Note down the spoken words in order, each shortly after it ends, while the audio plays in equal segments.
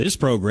This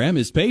program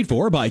is paid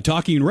for by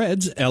Talking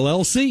Reds,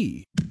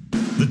 LLC.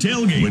 The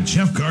Tailgate with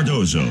Jeff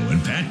Cardozo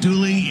and Pat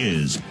Dooley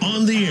is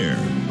on the air.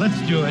 Let's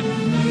do it.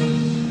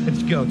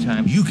 It's go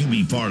time. You can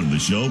be part of the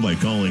show by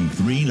calling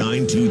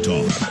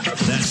 392-TALK.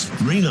 That's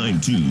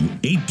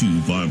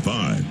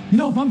 392-8255. You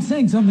know, if I'm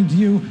saying something to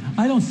you,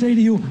 I don't say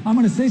to you, I'm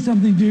going to say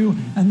something to you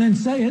and then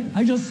say it.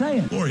 I just say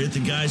it. Or hit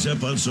the guys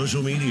up on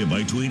social media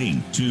by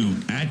tweeting to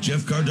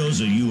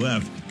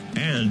 @JeffCardozoUF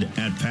and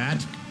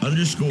 @Pat_Dooley.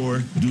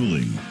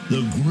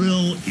 The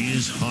grill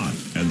is hot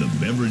and the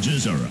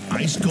beverages are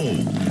ice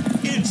cold.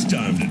 It's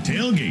time to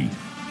tailgate.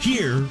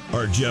 Here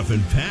are Jeff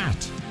and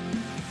Pat.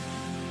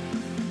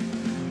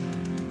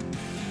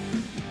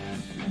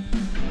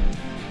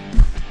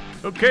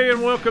 Okay,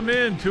 and welcome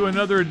in to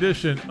another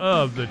edition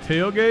of The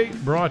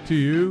Tailgate, brought to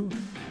you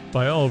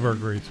by all of our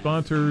great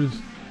sponsors,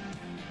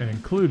 and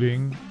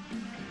including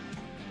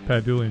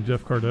Pat Dooley and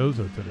Jeff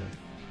Cardozo today.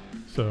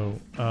 So,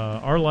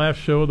 our last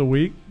show of the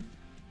week.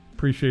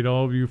 Appreciate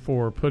all of you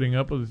for putting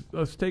up with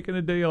us taking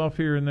a day off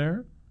here and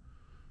there.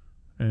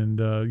 And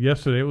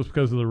yesterday it was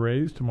because of the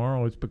Rays.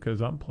 Tomorrow it's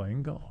because I'm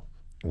playing golf.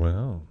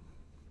 Wow.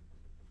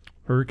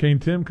 Hurricane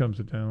Tim comes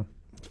to town.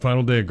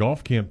 Final day of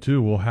golf camp,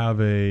 too. We'll have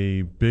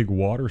a big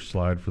water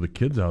slide for the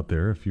kids out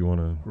there if you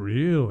want to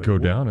go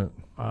down it.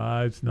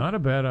 It's not a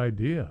bad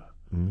idea.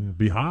 It'd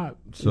be hot.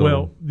 So.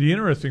 Well, the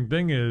interesting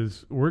thing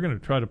is we're going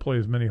to try to play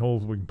as many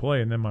holes as we can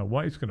play, and then my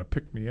wife's going to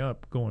pick me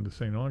up going to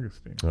St.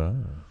 Augustine.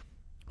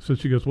 So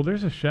she goes, well,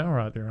 there's a shower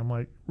out there. I'm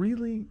like,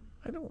 really?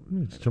 I don't.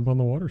 Let's jump on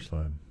the water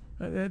slide.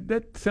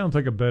 That sounds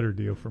like a better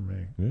deal for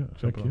me. Yeah,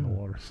 jumping on the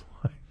water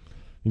slide.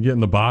 You get in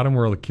the bottom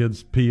where all the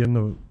kids pee in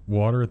the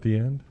water at the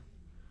end?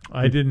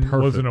 I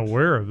wasn't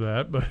aware of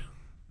that, but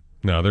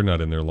no, they're not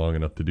in there long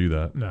enough to do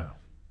that. No.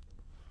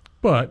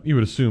 But you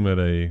would assume at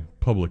a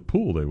public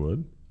pool they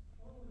would.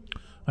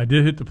 I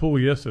did hit the pool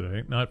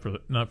yesterday, not for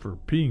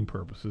peeing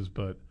purposes,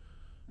 but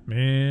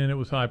man, it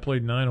was hot. I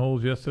played 9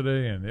 holes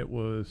yesterday, and it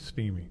was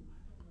steamy.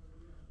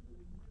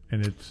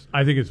 And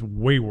I think it's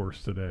way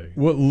worse today.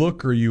 What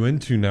look are you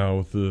into now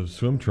with the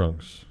swim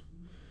trunks?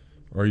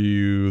 Are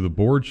you the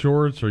board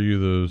shorts? Are you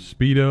the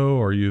Speedo?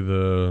 Are you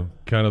the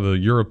kind of the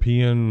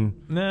European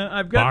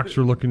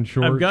boxer-looking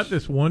shorts? I've got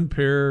this one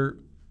pair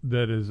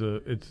that is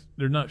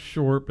they're not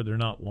short, but they're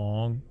not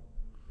long.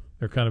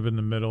 They're kind of in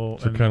the middle.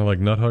 So kind of like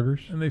nut huggers?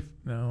 And they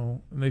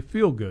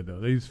feel good, though.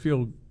 They just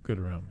feel good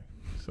around me.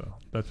 So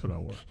that's what I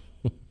wear.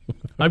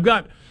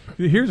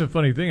 Here's a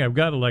funny thing. I've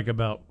got like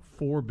about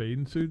 4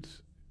 bathing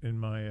suits in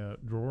my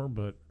drawer,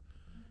 but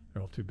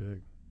they're all too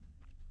big.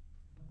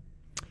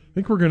 I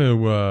think we're going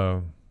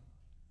to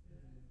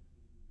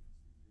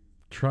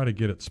try to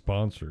get it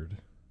sponsored.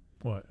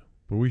 What?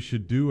 But we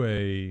should do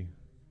a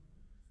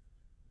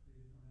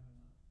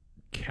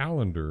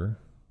calendar,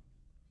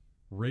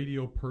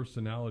 radio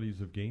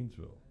personalities of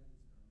Gainesville.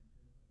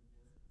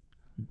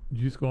 Did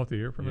you just go off the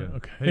air for a minute?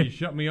 Okay. Hey, you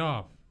shut me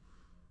off.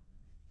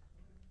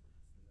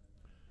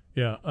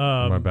 Yeah.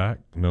 Am I back?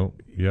 No.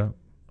 Yeah.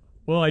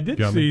 Well, I did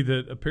see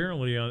that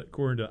apparently,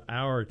 according to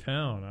Our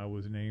Town, I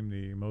was named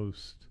the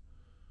most,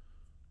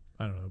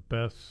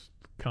 best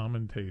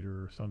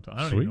commentator or something.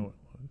 I don't even know what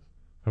it was.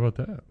 How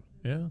about that?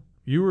 Yeah.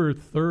 You were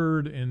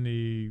 3rd in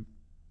the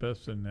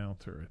best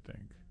announcer, I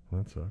think.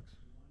 That sucks.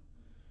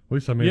 At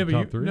least I made the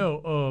top 3.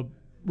 No,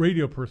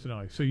 radio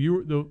personality. So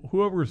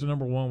whoever was the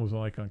number 1 was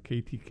like on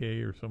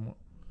KTK or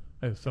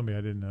somebody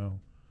I didn't know.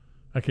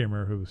 I can't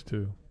remember who was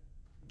 2.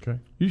 Okay.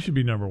 You should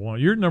be number 1.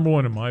 You're number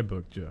 1 in my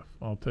book, Jeff.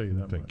 I'll tell you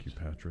that Thank much. you,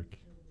 Patrick.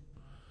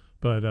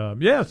 But,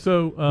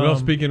 so... well,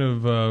 speaking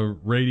of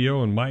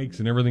radio and mics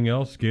and everything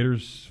else,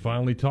 Gators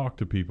finally talked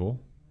to people.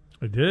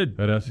 I did.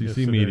 At SEC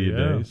Media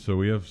Day. So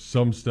we have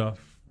some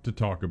stuff to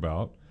talk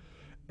about.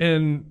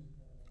 And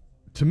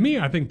to me,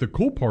 I think the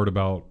cool part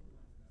about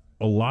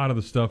a lot of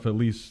the stuff, at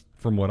least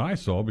from what I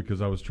saw,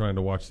 because I was trying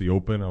to watch the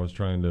Open, I was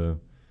trying to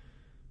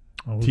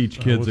teach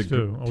kids at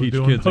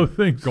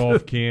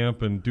golf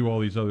camp and do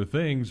all these other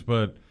things,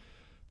 but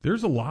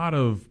there's a lot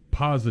of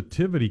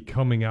positivity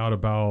coming out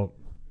about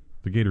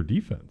the Gator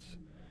defense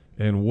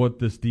and what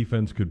this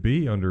defense could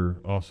be under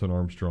Austin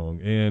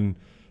Armstrong. And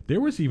there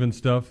was even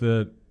stuff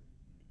that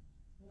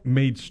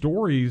made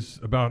stories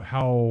about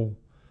how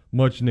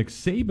much Nick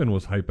Saban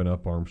was hyping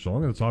up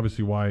Armstrong. That's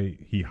obviously why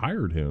he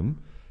hired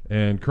him.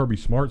 And Kirby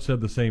Smart said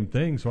the same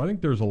thing. So I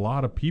think there's a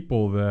lot of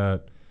people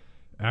that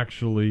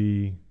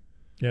actually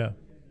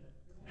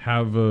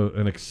have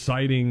an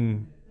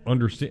exciting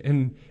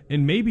understand.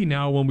 And maybe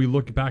now when we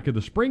look back at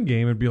the spring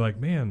game and be like,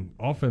 man,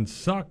 offense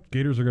sucked.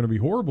 Gators are going to be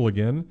horrible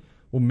again.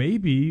 Well,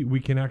 maybe we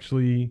can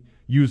actually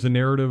use the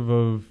narrative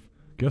of,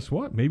 guess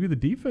what? Maybe the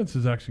defense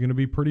is actually going to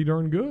be pretty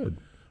darn good.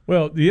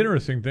 Well, the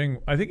interesting thing,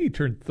 I think he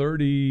turned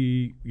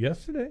 30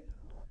 yesterday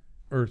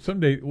or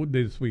what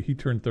day this week? He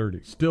turned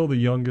 30. Still the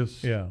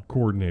youngest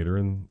coordinator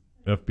in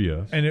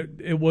FBS.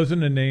 And it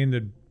wasn't a name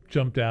that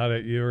jumped out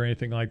at you or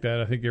anything like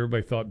that. I think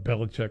everybody thought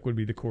Belichick would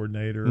be the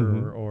coordinator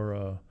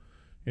or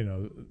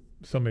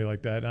somebody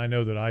like that. And I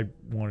know that I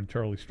wanted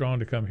Charlie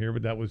Strong to come here,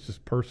 but that was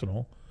just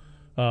personal.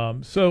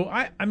 So,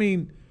 I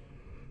mean,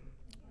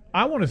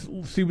 I want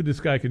to see what this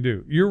guy can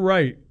do. You're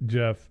right,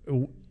 Jeff.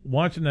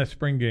 Watching that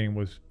spring game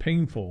was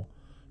painful,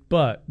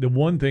 but the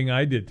one thing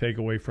I did take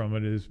away from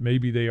it is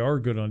maybe they are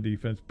good on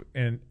defense,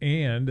 and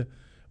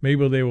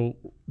maybe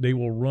they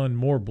will run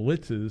more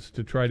blitzes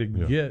to try to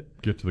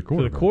get to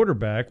the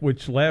quarterback.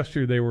 Which last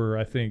year they were,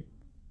 I think,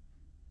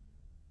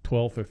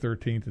 12th or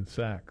 13th in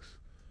sacks.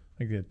 I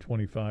think they had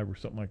 25 or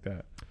something like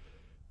that.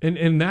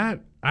 And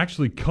that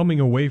actually coming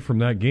away from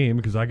that game,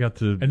 because I got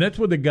to... And that's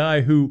with the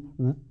guy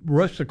who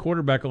rushed the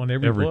quarterback on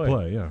every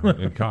play.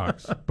 And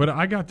Cox. But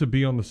I got to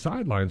be on the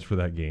sidelines for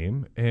that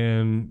game,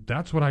 and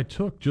that's what I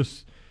took,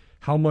 just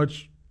how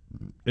much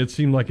it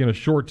seemed like in a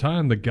short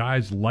time the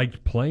guys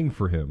liked playing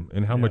for him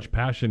and how much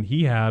passion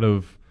he had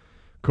of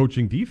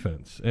coaching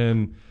defense.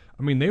 And,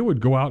 I mean, they would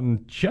go out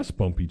and chest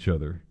bump each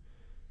other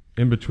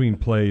in between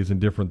plays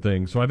and different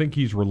things. So I think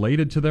he's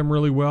related to them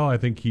really well. I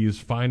think he's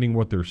finding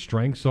what their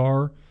strengths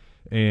are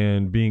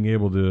and being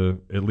able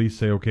to at least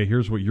say, okay,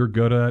 here's what you're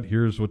good at.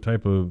 Here's what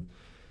type of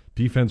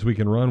defense we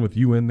can run with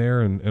you in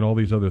there and all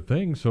these other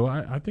things. So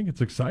I think it's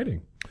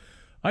exciting.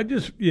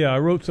 I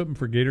wrote something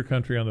for Gator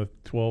Country on the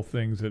 12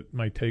 things that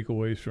my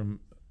takeaways from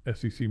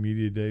SEC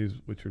Media Days,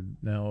 which are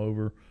now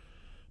over.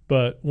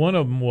 But one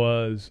of them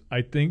was,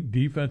 I think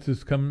defense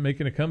is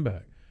making a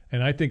comeback.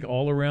 And I think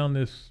all around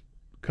this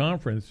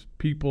conference,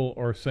 people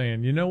are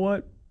saying, you know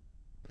what?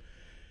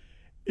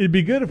 It'd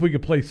be good if we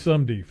could play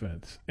some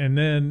defense. And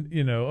then,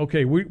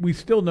 okay, we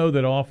still know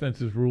that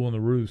offense is ruling the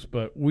roost,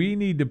 but we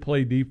need to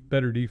play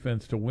better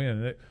defense to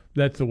win.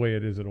 That's the way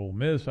it is at Ole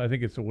Miss. I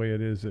think it's the way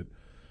it is at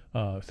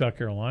South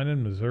Carolina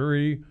and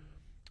Missouri,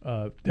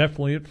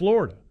 definitely at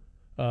Florida,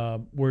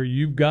 where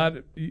you've got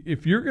 –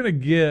 if you're going to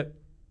get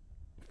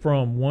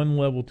from one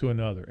level to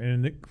another,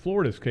 and in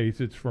Florida's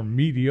case, it's from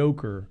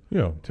mediocre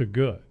to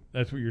good.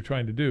 That's what you're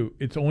trying to do.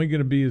 It's only going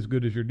to be as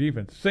good as your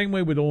defense. Same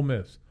way with Ole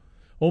Miss.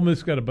 Ole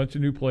Miss got a bunch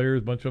of new players,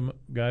 a bunch of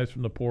guys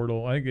from the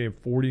portal. I think they have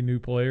 40 new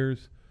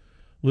players.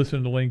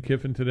 Listening to Lane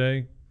Kiffin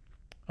today,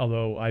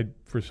 although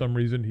for some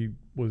reason he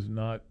was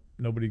not –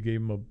 nobody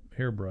gave him a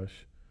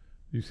hairbrush.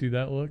 You see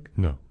that look?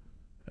 No.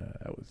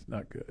 That was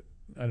not good.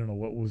 I don't know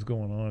what was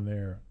going on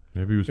there.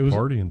 Maybe he was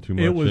partying too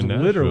much. It was in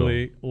Nashville.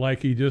 literally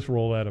like he just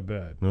rolled out of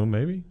bed. No,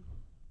 maybe.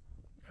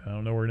 I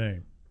don't know her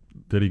name.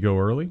 Did he go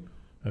early?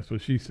 That's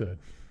what she said.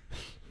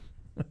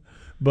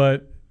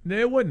 But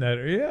it wasn't that.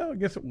 Yeah, I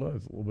guess it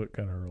was a little bit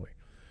kind of early.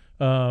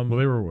 Well,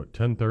 they were,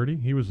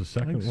 10:30? He was the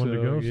second one to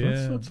go. So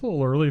that's a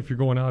little early if you're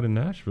going out in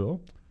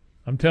Nashville.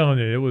 I'm telling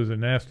you, it was a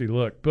nasty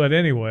look. But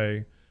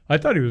anyway, I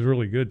thought he was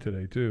really good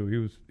today,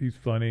 too. He's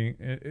funny.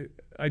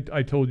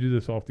 I told you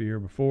this off the air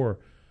before.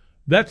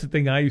 That's the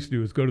thing I used to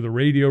do is go to the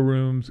radio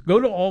rooms,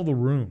 go to all the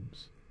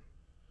rooms,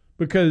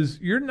 because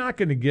you're not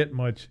going to get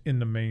much in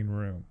the main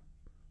room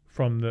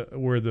from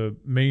where the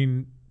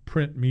main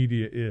print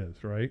media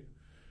is, right?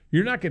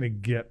 You're not going to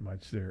get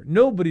much there.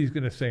 Nobody's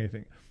going to say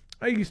anything.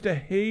 I used to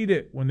hate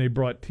it when they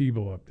brought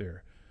Tebow up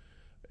there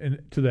and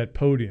to that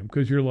podium,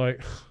 because you're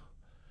like,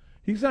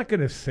 he's not going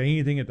to say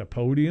anything at the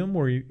podium.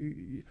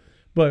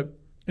 But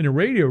in a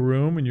radio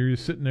room, and you're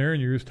just sitting there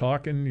and you're just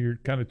talking, you're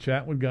kind of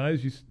chatting with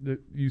guys,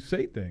 you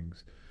say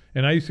things.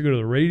 And I used to go to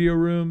the radio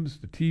rooms,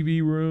 the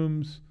TV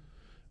rooms.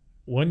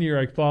 One year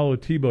I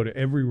followed Tebow to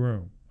every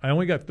room. I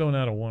only got thrown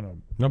out of one of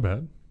them. Not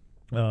bad.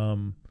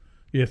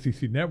 The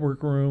SEC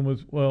Network room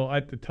was,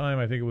 at the time,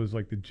 I think it was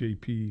like the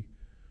JP,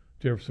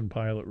 Jefferson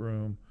Pilot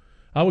room.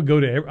 I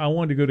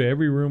wanted to go to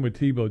every room with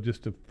Tebow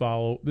just to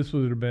follow. This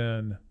would have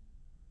been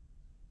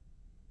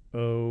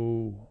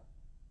 2008,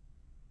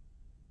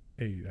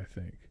 I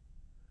think.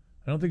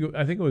 I think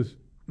it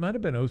might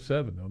have been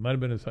 2007, though. It might have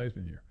been his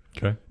Heisman year.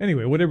 Okay.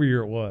 Anyway, whatever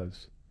year it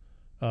was.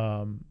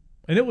 And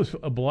it was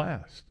a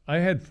blast. I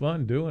had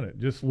fun doing it,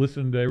 just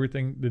listening to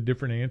everything, the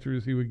different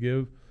answers he would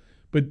give.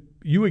 But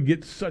you would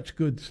get such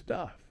good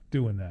stuff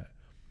doing that,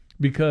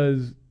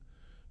 because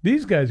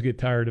these guys get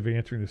tired of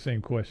answering the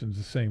same questions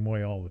the same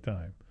way all the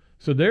time.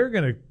 So they're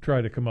going to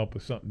try to come up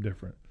with something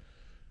different.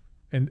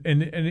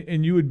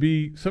 And you would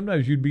be,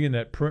 sometimes you'd be in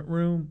that print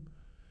room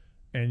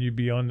and you'd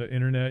be on the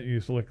internet, you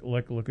just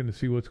looking to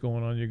see what's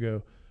going on. You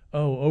go,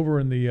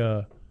 over in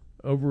the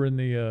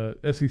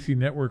SEC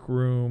Network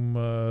room,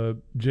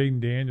 Jaden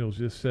Daniels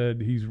just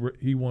said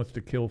he wants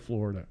to kill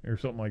Florida or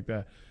something like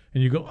that.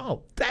 And you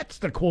go, that's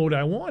the quote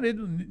I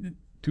wanted.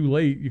 Too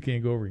late, you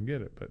can't go over and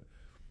get it. But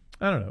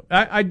I don't know.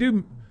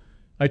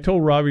 I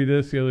told Robbie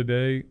this the other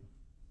day.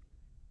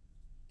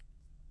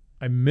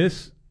 I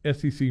miss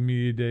SEC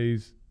Media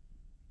Days,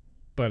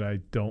 but I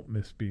don't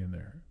miss being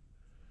there.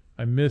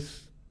 I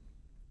miss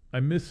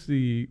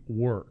the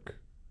work.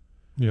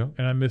 Yeah.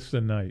 And I miss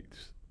the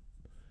nights.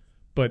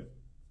 But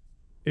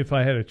if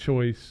I had a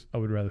choice, I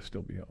would rather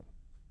still be home.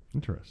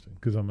 Interesting.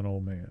 Because I'm an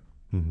old man.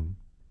 Mm-hmm.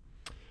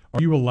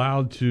 Are you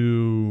allowed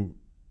to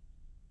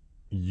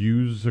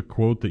use a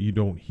quote that you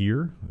don't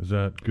hear? Is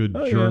that good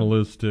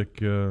journalistic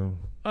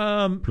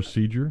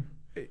procedure?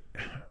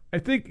 I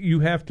think you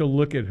have to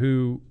look at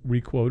who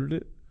requoted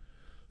it.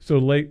 So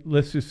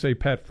let's just say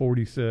Pat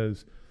Forty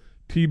says,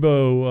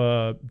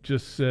 Tebow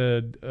just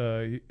said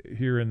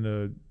here in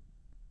the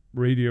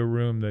radio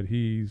room that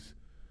he's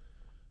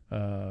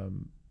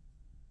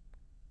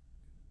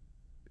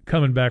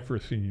coming back for a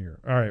senior year.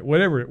 All right,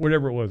 whatever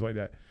it was like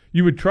that.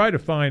 You would try to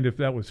find if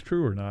that was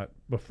true or not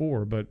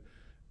before, but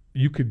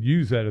you could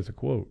use that as a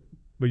quote,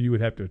 but you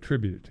would have to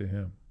attribute it to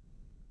him,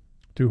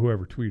 to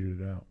whoever tweeted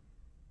it out.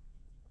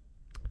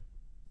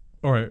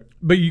 All right,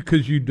 but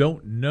because you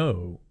don't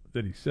know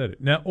that he said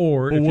it now,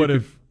 or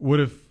well, what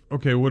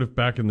if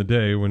back in the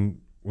day when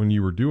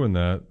you were doing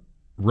that,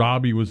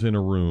 Robbie was in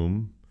a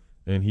room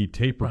and he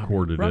tape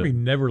recorded it. Robbie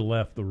never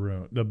left the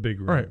room, the big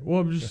room. All right.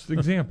 Well, just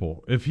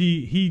example. If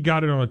he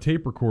got it on a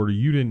tape recorder,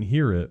 you didn't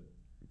hear it.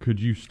 Could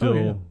you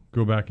still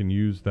go back and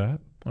use that?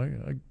 I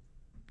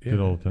did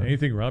all the time.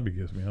 Anything Robbie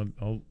gives me,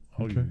 I'll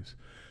Okay. use.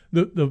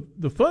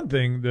 The fun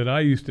thing that I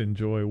used to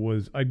enjoy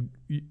was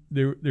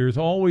there's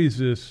always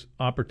this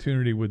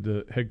opportunity with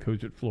the head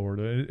coach at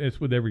Florida. And it's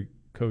with every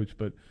coach,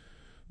 but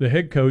the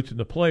head coach and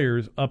the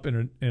players up at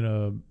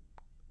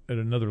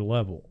another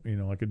level,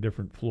 like a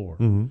different floor.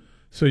 Mm-hmm.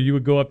 So you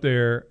would go up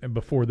there, and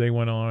before they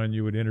went on,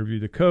 you would interview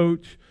the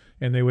coach,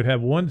 and they would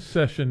have one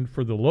session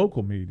for the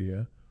local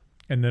media,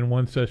 and then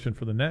one session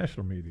for the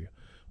national media.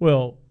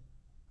 Well,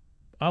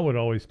 I would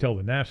always tell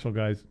the national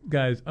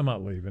guys, I'm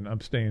not leaving.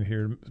 I'm staying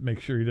here.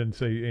 Make sure he doesn't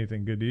say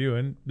anything good to you.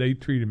 And they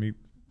treated me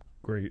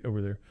great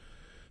over there.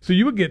 So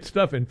you would get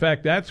stuff. In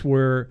fact, that's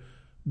where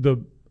let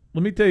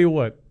me tell you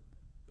what,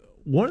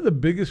 one of the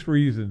biggest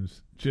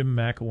reasons Jim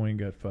McElwain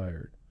got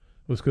fired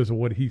was because of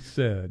what he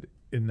said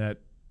in that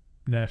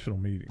national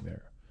meeting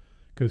there.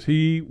 Because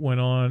he went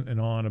on and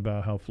on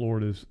about how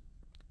Florida's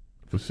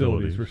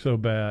facilities were so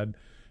bad,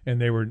 and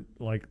they were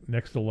like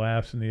next to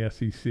last in the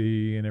SEC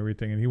and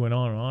everything. And he went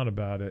on and on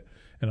about it.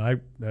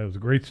 And that was a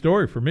great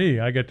story for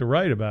me. I got to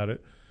write about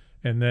it.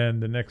 And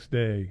then the next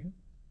day,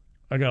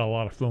 I got a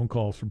lot of phone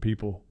calls from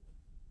people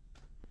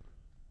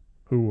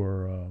who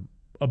were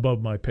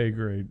above my pay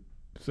grade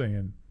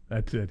saying,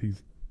 that's it.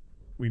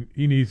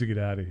 He needs to get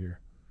out of here.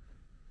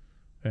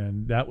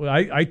 And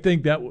I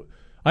think that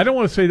I don't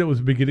want to say that was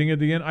the beginning of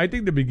the end. I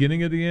think the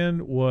beginning of the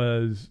end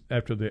was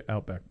after the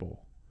Outback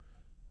Bowl,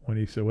 when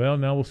he said, well,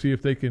 now we'll see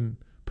if they can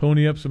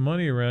pony up some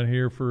money around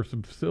here for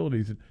some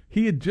facilities. And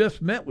he had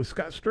just met with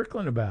Scott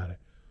Strickland about it.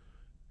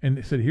 And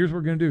they said, here's what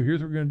we're going to do,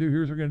 here's what we're going to do,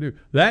 here's what we're going to do.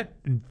 That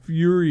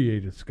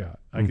infuriated Scott.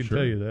 I can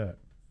tell you that.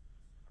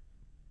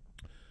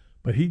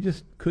 But he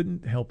just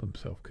couldn't help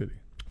himself, could he?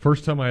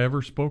 First time I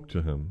ever spoke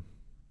to him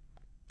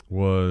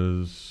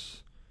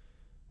was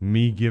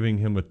me giving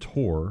him a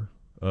tour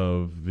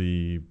of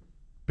the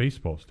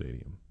baseball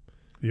stadium.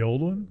 The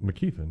old one?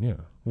 McKeithen, yeah.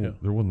 Well, Yeah.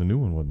 there wasn't the new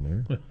one,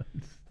 wasn't there?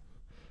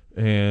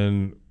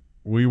 And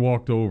we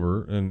walked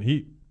over, and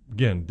he,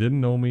 again,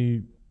 didn't know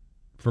me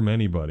from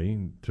anybody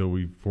until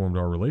we formed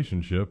our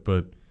relationship,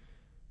 but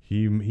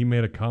he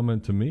made a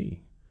comment to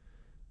me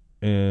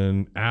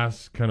and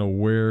asked kind of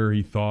where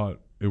he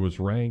thought it was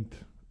ranked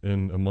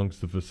in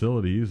amongst the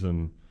facilities,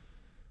 and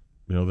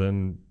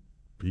then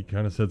he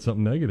kind of said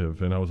something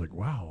negative, and I was like,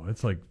 wow,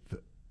 it's like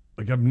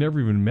I've never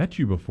even met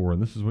you before,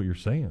 and this is what you're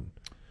saying.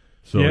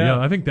 So yeah,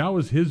 I think that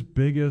was his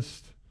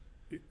biggest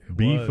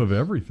beef of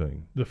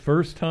everything. The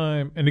first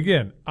time, and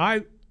again,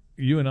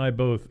 you and I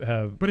both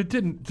have. But it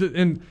didn't,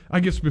 and I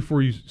guess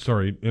before you,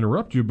 sorry,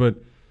 interrupt you, but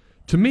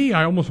to me,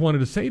 I almost wanted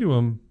to say to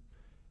him,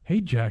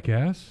 hey,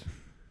 jackass,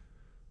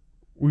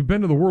 we've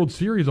been to the World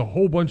Series a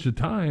whole bunch of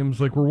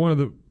times. Like, we're one of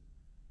the,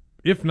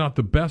 if not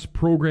the best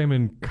program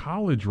in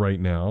college right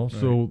now, right.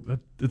 So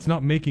it's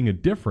not making a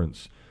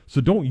difference. So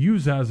don't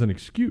use that as an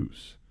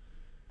excuse.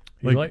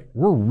 Like,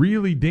 we're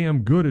really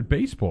damn good at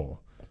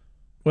baseball.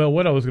 Well,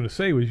 what I was going to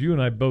say was you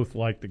and I both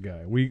liked the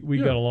guy. We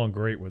got along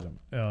great with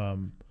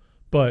him.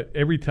 But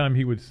every time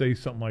he would say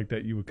something like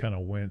that, you would kind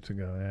of wince and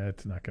go,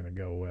 it's not going to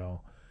go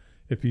well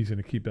if he's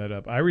going to keep that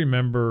up. I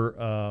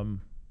remember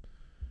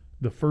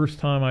the first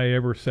time I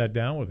ever sat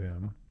down with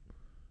him,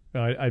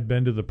 I'd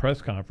been to the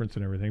press conference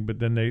and everything, but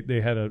then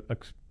they had an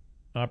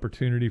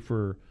opportunity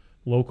for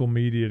local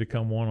media to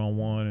come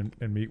one-on-one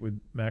and meet with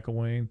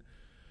McElwain.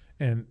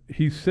 And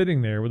he's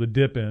sitting there with a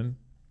dip in.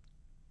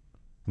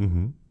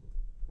 Mm-hmm.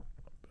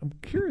 I'm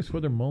curious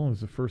whether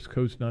Mullen's the first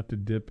coach not to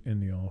dip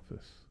in the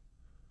office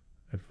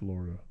at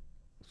Florida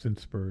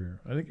since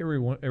Spurrier. I think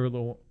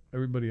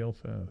everybody else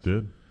has.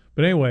 Did.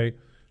 But anyway,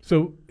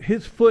 so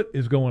his foot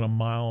is going a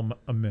mile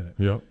a minute.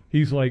 Yep.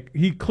 He's like,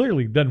 he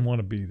clearly doesn't want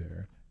to be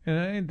there.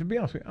 And to be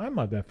honest with you, I'm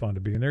not that fond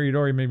of being there. He'd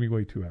already made me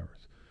wait 2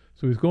 hours.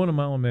 So he's going a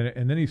mile a minute,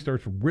 and then he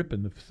starts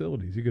ripping the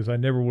facilities. He goes, I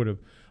never would have.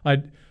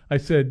 I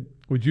said,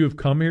 would you have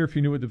come here if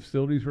you knew what the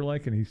facilities were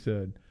like? And he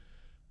said,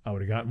 I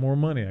would have gotten more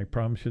money. I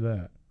promise you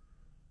that.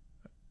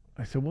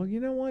 I said, well, you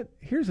know what?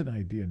 Here's an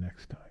idea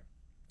next time.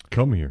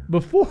 Come here.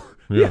 Before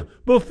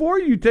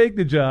you take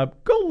the job,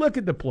 go look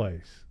at the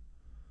place.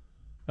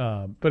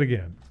 But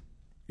again,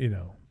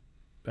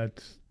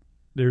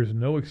 there's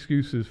no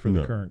excuses for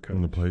the current coach.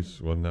 And the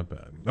place wasn't that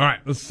bad. All right,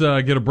 let's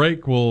get a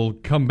break. We'll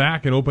come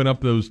back and open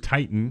up those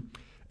Titan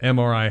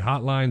MRI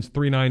hotlines,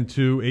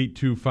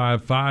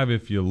 392-8255.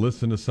 If you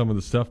listen to some of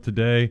the stuff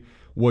today,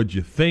 what'd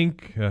you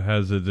think?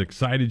 Has it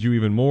excited you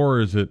even more?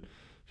 Or is it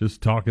just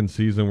talking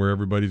season where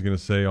everybody's going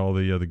to say all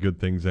the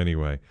good things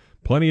anyway.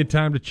 Plenty of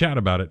time to chat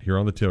about it here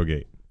on the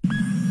Tailgate.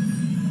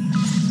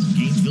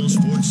 Gainesville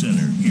Sports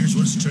Center. Here's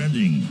what's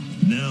trending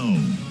now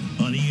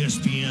on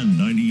ESPN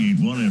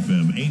 98.1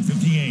 FM,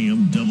 850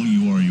 AM,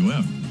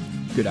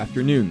 WRUF. Good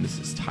afternoon. This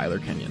is Tyler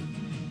Kenyon.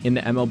 In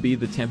the MLB,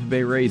 the Tampa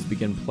Bay Rays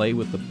begin play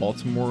with the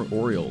Baltimore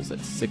Orioles at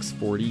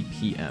 6:40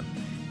 p.m.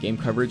 Game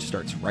coverage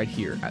starts right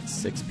here at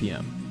 6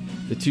 p.m.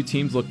 The two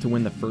teams look to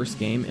win the first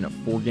game in a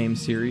 4-game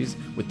series,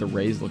 with the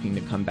Rays looking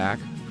to come back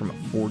from a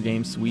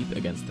 4-game sweep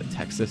against the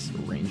Texas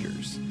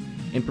Rangers.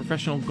 In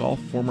professional golf,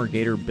 former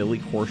Gator Billy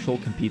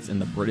Horschel competes in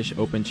the British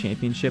Open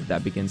Championship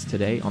that begins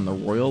today on the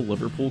Royal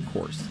Liverpool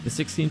course. The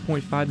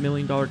 $16.5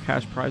 million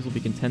cash prize will be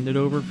contended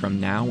over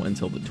from now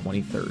until the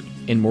 23rd.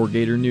 In more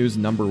Gator news,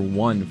 number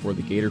 1 for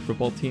the Gator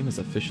football team has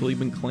officially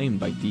been claimed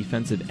by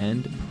defensive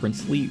end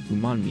Princely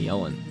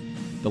Umanmielen.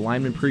 The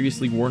lineman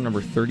previously wore number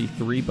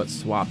 33 but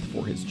swapped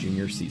for his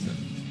junior season.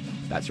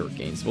 That's your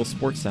Gainesville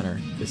Sports Center.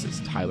 This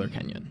is Tyler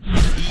Kenyon.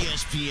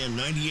 ESPN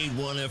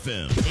 98.1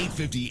 FM,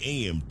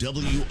 850 AM,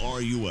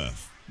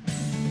 WRUF.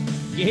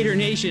 Gator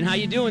Nation, how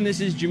you doing?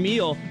 This is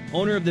Jameel,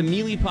 owner of the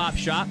Mealy Pop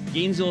Shop,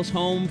 Gainesville's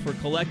home for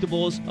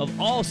collectibles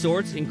of all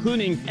sorts,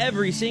 including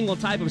every single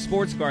type of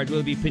sports cards,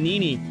 whether it be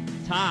Panini,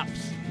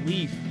 Topps,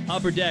 Leaf,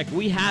 Upper Deck.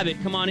 We have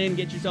it. Come on in,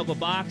 get yourself a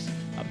box,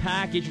 a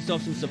pack, get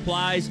yourself some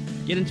supplies,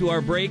 get into our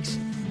breaks,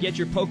 get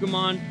your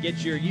Pokemon,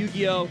 get your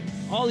Yu-Gi-Oh!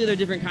 All the other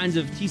different kinds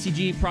of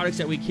TCG products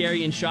that we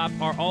carry and shop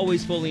are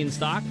always fully in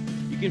stock.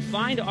 You can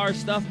find our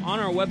stuff on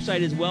our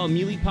website as well,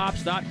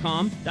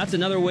 mealypops.com. That's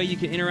another way you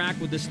can interact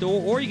with the store,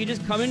 or you can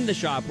just come into the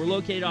shop. We're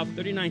located off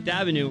 39th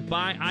Avenue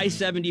by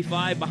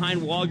I-75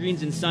 behind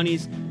Walgreens and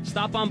Sonny's.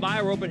 Stop on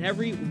by. We're open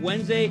every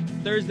Wednesday,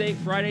 Thursday,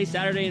 Friday,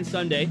 Saturday, and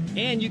Sunday.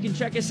 And you can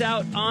check us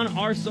out on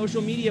our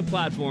social media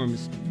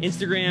platforms,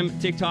 Instagram,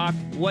 TikTok,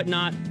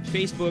 whatnot,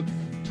 Facebook,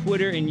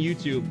 Twitter, and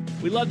YouTube.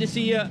 We'd love to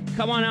see you.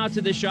 Come on out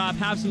to the shop.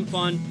 Have some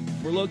fun.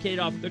 We're located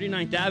off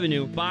 39th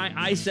Avenue by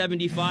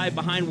I-75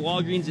 behind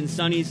Walgreens and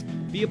Sonny's.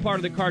 Be a part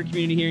of the card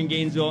community here in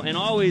Gainesville. And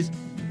always,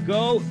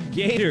 go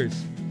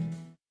Gators!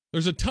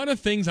 There's a ton of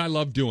things I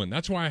love doing.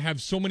 That's why I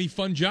have so many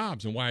fun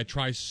jobs and why I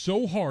try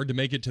so hard to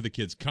make it to the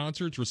kids'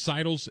 concerts,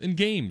 recitals, and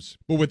games.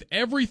 But with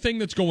everything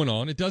that's going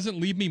on, it doesn't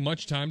leave me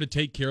much time to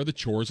take care of the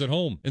chores at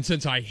home. And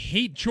since I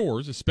hate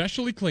chores,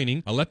 especially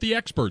cleaning, I let the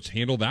experts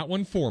handle that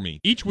one for me.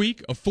 Each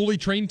week, a fully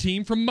trained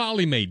team from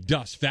Molly Maid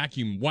dusts,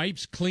 vacuum,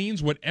 wipes,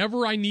 cleans,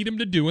 whatever I need them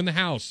to do in the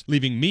house,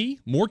 leaving me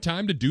more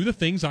time to do the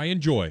things I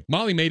enjoy.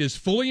 Molly Maid is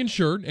fully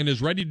insured and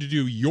is ready to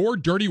do your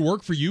dirty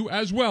work for you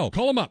as well.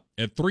 Call them up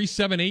at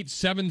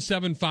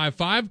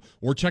 378-7755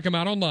 or check them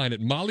out online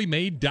at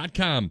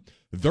mollymaid.com.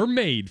 They're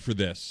made for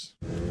this.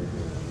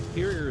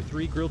 Here are your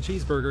 3 grilled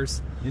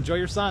cheeseburgers. Enjoy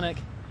your Sonic.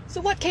 So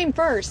what came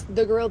first,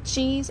 the grilled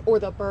cheese or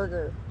the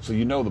burger? So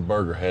you know the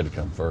burger had to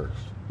come first.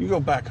 You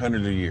go back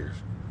hundreds of years.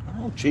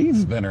 Oh, cheese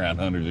has been around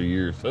hundreds of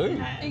years,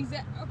 too.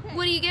 Exactly. Okay.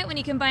 What do you get when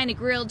you combine a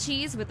grilled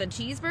cheese with a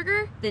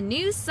cheeseburger? The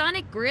new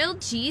Sonic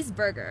Grilled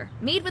Cheeseburger.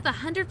 Made with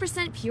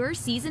 100% pure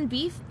seasoned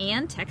beef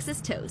and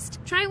Texas toast.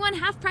 Try one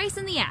half price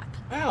in the app.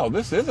 Wow,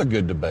 this is a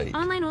good debate.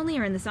 Online only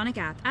or in the Sonic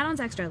app. Add-ons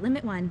extra.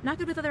 Limit 1. Not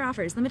good with other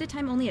offers. Limited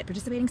time only at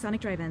participating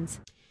Sonic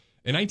drive-ins.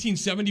 In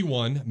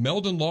 1971,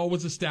 Meldon Law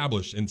was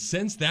established, and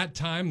since that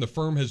time, the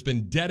firm has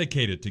been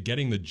dedicated to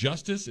getting the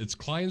justice its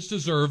clients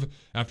deserve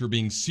after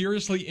being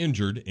seriously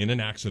injured in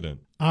an accident.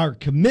 Our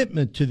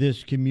commitment to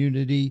this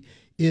community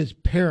is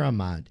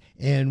paramount,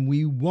 and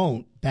we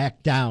won't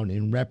back down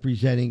in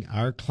representing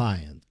our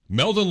clients.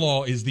 Meldon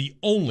Law is the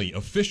only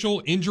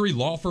official injury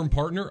law firm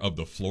partner of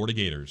the Florida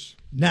Gators.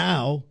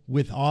 Now,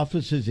 with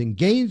offices in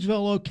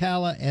Gainesville,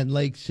 Ocala, and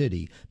Lake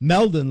City,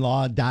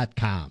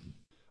 meldonlaw.com.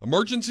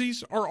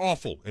 Emergencies are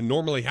awful and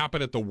normally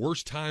happen at the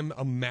worst time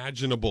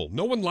imaginable.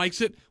 No one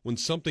likes it when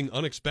something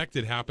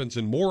unexpected happens,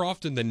 and more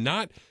often than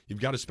not, you've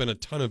got to spend a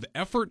ton of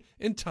effort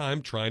and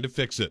time trying to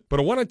fix it. But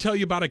I want to tell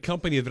you about a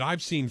company that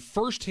I've seen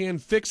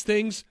firsthand fix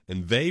things,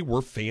 and they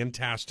were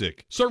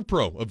fantastic.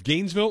 ServPro of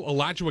Gainesville,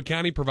 Alachua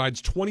County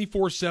provides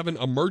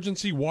 24/7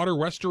 emergency water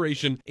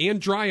restoration and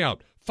dry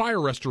out,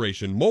 fire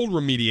restoration, mold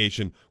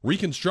remediation,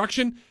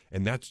 reconstruction,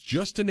 and that's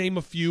just to name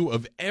a few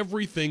of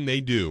everything they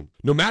do.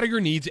 No matter your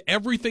needs,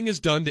 everything is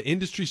done to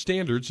industry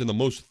standards in the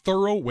most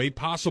thorough way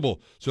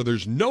possible. So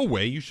there's no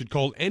way you should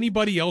call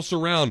anybody else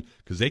around,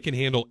 because they can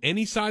handle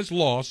any size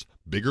loss,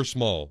 big or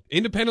small.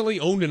 Independently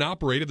owned and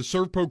operated, the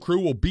ServPro crew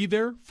will be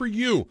there for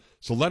you.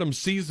 So let them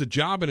seize the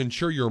job and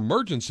ensure your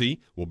emergency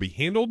will be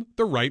handled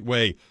the right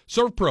way.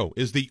 ServPro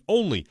is the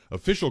only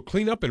official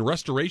cleanup and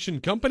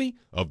restoration company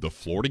of the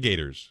Florida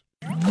Gators.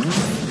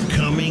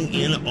 Coming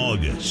in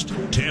August,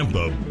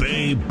 Tampa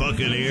Bay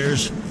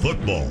Buccaneers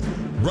football.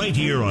 Right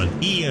here on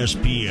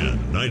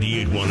ESPN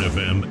 98.1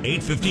 FM,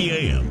 850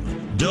 AM,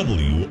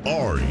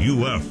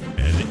 WRUF,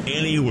 and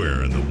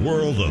anywhere in the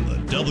world on the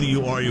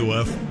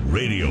WRUF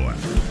radio app.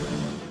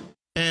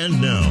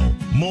 And now,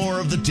 more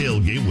of the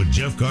Tailgate with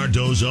Jeff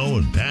Cardozo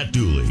and Pat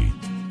Dooley.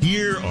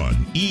 Here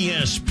on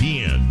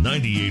ESPN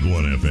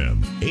 98.1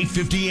 FM,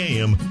 850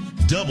 AM,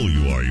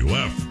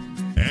 WRUF.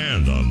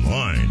 and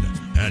online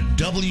at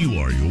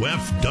WRUF.com.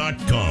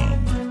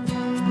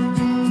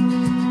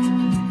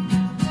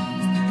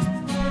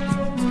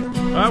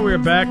 All right, we're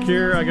back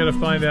here. I got to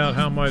find out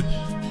how much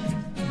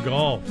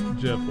golf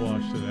Jeff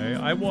watched today.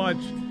 I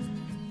watched,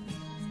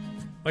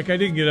 I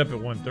didn't get up at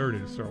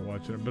 1:30 to start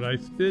watching it, but I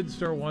did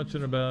start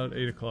watching about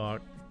 8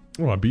 o'clock.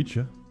 Oh, I beat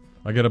you.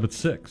 I got up at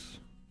 6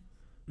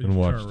 and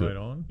watched turn it. Right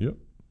on? Yep.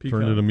 Peacock?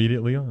 Turned it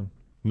immediately on.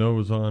 No, it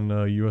was on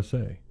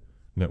USA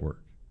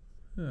Network.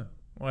 Yeah.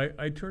 Well,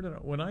 I turned it on.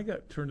 When I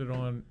turned it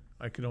on,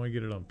 I could only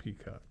get it on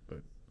Peacock, but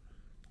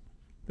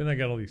then I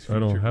got all these feature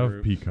groups. I don't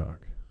have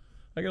Peacock.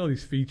 I got all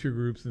these feature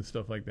groups and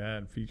stuff like that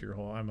and feature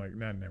hall. I'm like,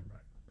 nah, never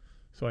mind.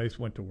 So I just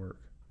went to work.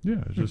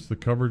 Yeah, it's just the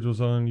coverage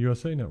was on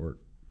USA Network.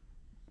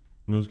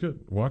 And it was good.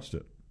 Watched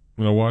it.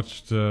 And I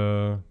watched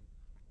my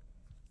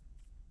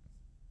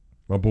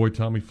boy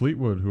Tommy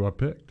Fleetwood, who I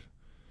picked.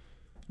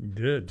 He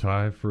did.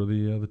 Tie for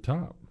the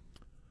top.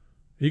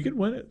 He could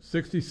win it.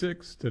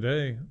 66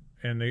 today.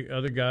 And the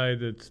other guy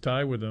that's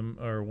tied with him,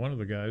 or one of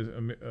the guys,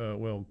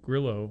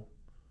 Grillo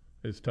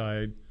is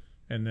tied.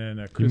 And then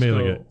he made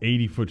like an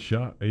 80-foot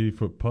shot,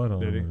 80-foot putt on.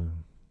 Did he?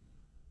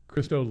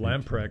 Christo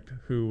Lamprecht,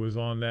 who was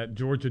on that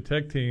Georgia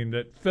Tech team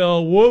that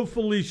fell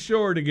woefully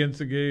short against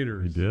the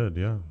Gators. He did,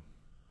 yeah.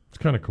 It's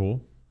kind of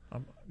cool.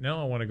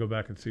 Now I want to go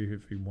back and see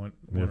if he won.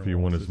 If he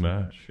won his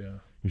match. Yeah.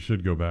 You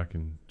should go back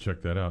and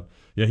check that out.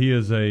 Yeah, he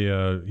is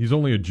he's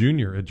only a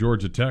junior at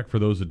Georgia Tech, for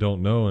those that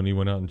don't know, and he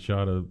went out and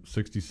shot a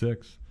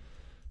 66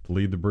 to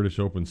lead the British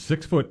Open.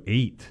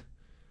 6'8"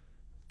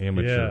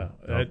 amateur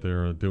out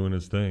there doing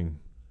his thing.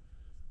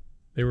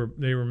 They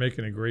were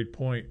making a great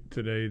point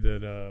today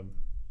that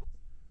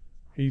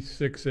he's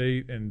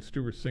 6'8" and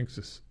Stuart Sinks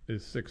is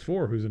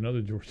 6'4", who's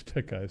another Georgia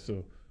Tech guy.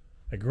 So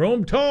they grow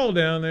him tall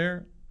down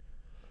there.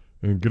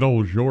 And good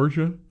old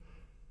Georgia.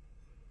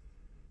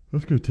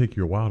 That's going to take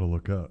you a while to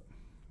look up.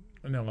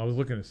 No, I was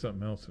looking at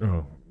something else.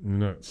 Oh, you're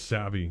not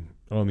savvy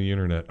on the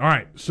internet. All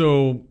right,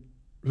 so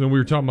we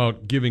were talking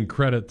about giving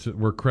credit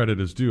where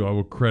credit is due. I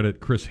will credit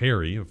Chris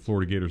Harry of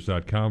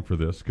FloridaGators.com for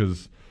this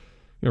because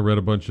I read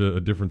a bunch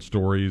of different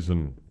stories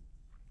and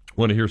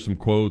want to hear some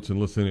quotes and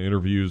listen to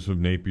interviews of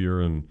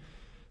Napier and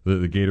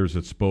the Gators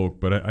that spoke.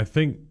 But I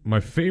think my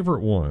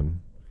favorite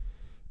one,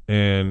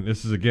 and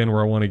this is again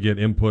where I want to get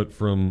input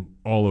from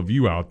all of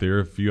you out there,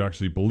 if you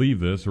actually believe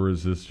this or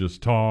is this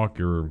just talk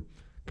or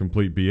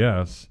complete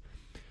BS.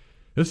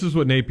 This is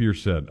what Napier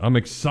said. I'm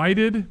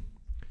excited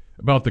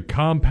about the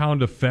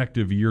compound effect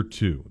of year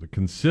 2, the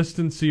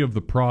consistency of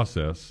the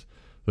process,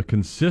 the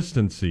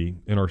consistency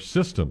in our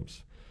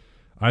systems.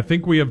 I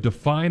think we have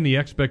defined the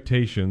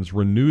expectations,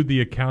 renewed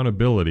the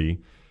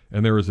accountability,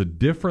 and there is a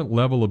different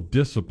level of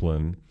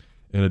discipline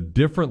and a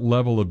different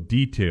level of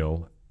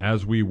detail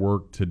as we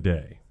work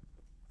today.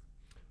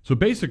 So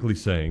basically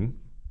saying,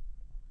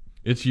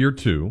 it's year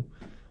 2.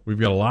 We've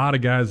got a lot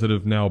of guys that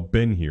have now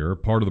been here,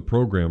 part of the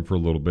program for a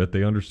little bit.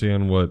 They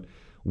understand what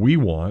we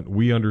want.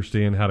 We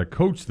understand how to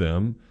coach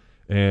them,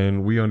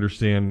 and we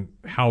understand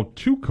how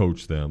to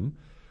coach them,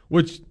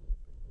 which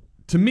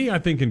to me, I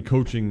think in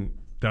coaching,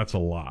 that's a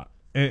lot.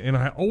 And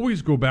I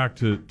always go back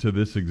to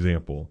this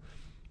example.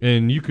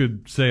 And you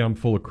could say I'm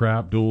full of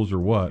crap, duels, or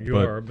what.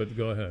 But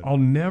go ahead. I'll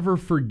never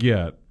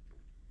forget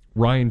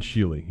Ryan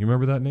Sheely. You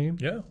remember that name?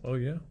 Yeah. Oh,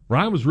 yeah.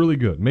 Ryan was really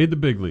good. Made the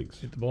big leagues.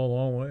 Hit the ball a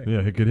long way.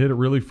 Yeah, he could hit it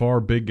really far,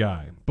 big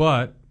guy.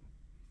 But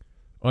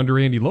under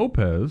Andy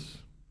Lopez,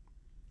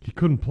 he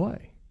couldn't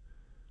play.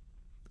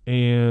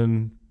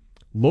 And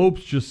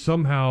Lopes just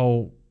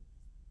somehow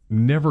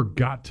never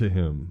got to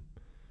him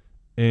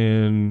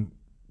and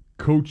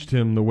coached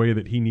him the way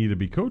that he needed to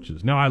be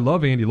coached. Now, I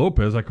love Andy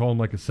Lopez. I call him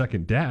like a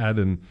second dad,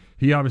 and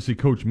he obviously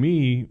coached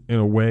me in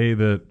a way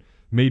that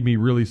made me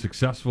really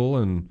successful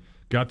and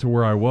got to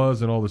where I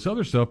was and all this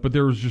other stuff. But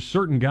there was just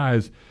certain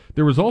guys.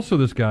 There was also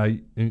this guy,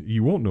 and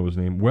you won't know his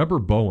name, Weber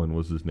Bowen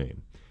was his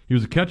name. He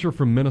was a catcher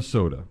from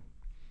Minnesota,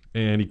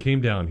 and he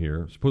came down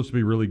here, supposed to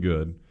be really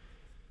good.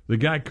 The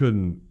guy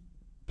couldn't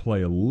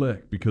play a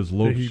lick because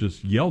Lopes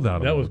just yelled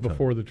at him. That was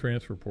before the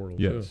transfer portal,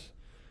 yes. too.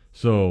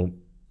 So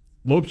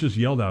Lopes just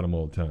yelled at him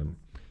all the time.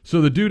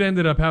 So the dude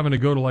ended up having to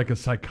go to like a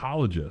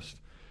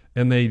psychologist,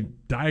 and they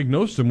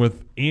diagnosed him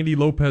with Andy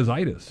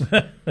Lopez-itis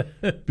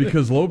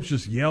because Lopes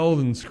just yelled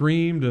and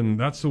screamed, and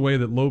that's the way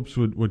that Lopes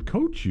would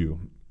coach you.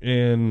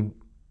 And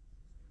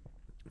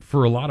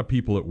for a lot of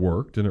people it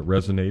worked, and it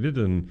resonated,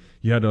 and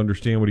you had to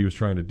understand what he was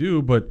trying to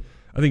do. But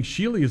I think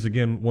Sheely is,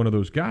 again, one of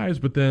those guys,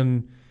 but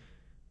then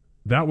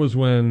that was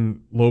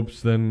when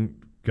Lopes then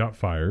got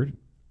fired,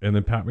 and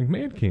then Pat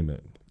McMahon came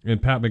in. And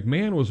Pat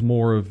McMahon was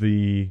more of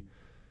the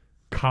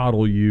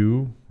coddle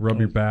you, rub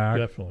your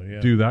back,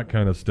 do that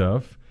kind of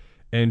stuff.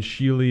 And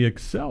Sheely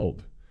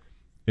excelled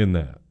in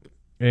that.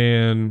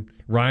 And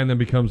Ryan then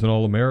becomes an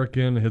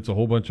All-American, hits a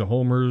whole bunch of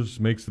homers,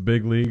 makes the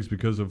big leagues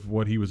because of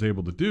what he was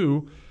able to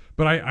do.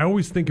 But I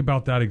always think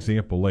about that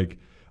example. Like,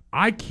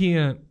 I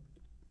can't,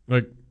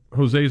 like,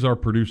 Jose's our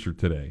producer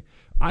today.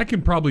 I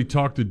can probably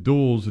talk to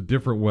Duels a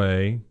different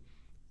way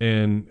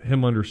and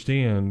him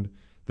understand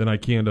than I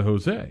can to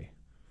Jose.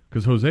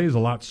 because Jose is a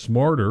lot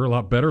smarter, a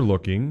lot better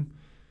looking,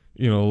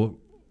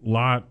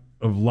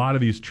 lot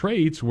of these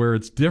traits where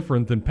it's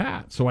different than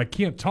Pat. So I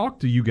can't talk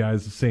to you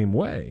guys the same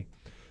way.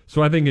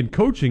 So I think in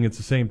coaching, it's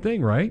the same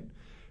thing, right?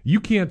 You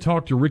can't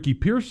talk to Ricky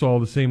Pearsall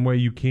the same way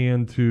you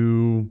can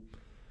to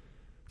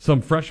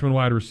some freshman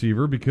wide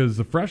receiver, because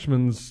the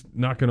freshman's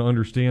not going to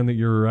understand that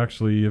you're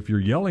actually, if you're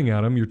yelling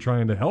at him, you're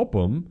trying to help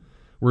him.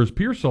 Whereas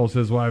Pearsall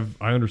says, well,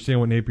 I understand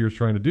what Napier's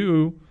trying to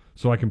do,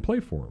 so I can play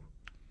for him.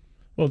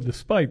 Well,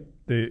 despite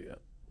the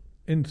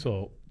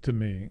insult to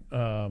me,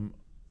 I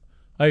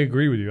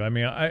agree with you. I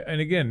mean, and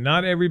again,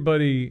 not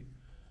everybody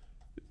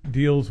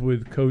deals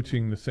with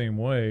coaching the same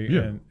way,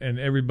 and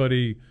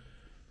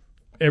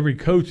every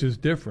coach is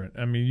different.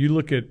 I mean, you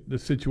look at the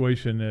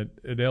situation at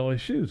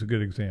LSU is a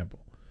good example,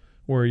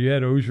 where you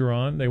had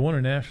Orgeron. They won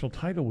a national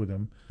title with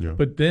him,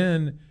 but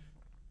then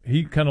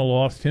he kind of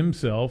lost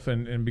himself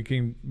and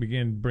began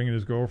bringing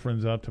his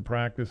girlfriends out to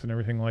practice and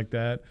everything like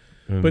that,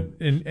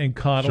 and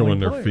coddling showing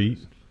players. Their feet.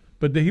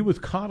 But he was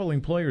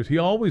coddling players. He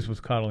always was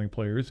coddling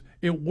players.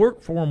 It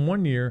worked for him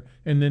one year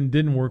and then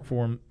didn't work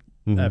for him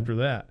after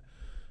that.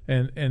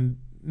 And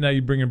now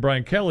you bring in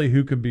Brian Kelly,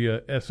 who could be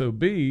a SOB.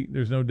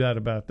 There's no doubt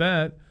about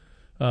that.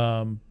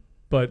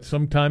 But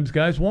sometimes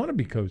guys want to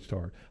be coached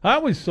hard. I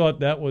always thought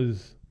that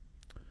was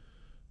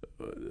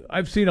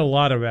I've seen a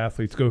lot of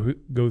athletes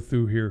go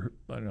through here.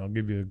 I'll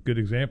give you good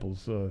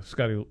examples.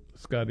 Scotty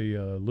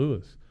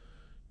Lewis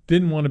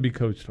didn't want to be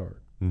coached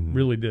hard.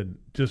 Really didn't.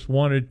 Just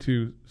wanted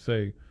to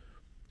say,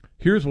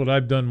 here's what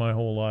I've done my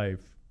whole life.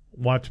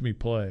 Watch me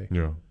play.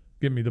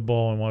 Get me the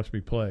ball and watch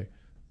me play.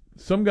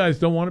 Some guys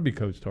don't want to be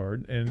coached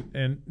hard,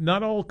 and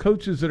not all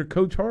coaches that are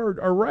coached hard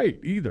are right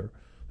either.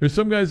 There's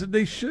some guys that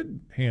they should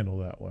handle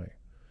that way.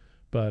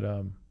 But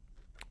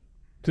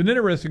it's an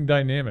interesting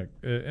dynamic.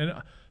 And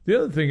the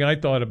other thing I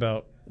thought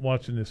about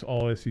watching this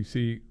all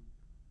SEC,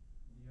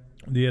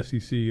 the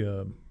SEC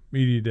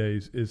media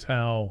days, is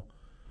how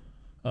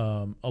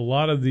a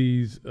lot of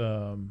these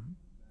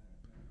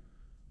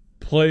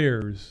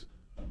players,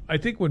 I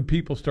think when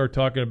people start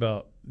talking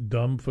about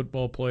dumb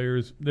football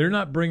players, they're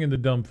not bringing the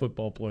dumb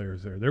football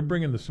players there. They're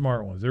bringing the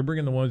smart ones. They're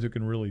bringing the ones who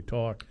can really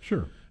talk.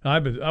 Sure. I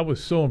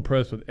was so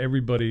impressed with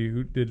everybody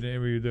who did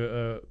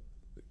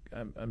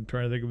I'm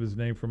trying to think of his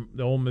name, from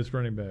the Ole Miss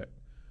running back.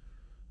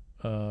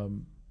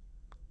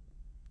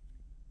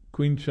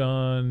 Queen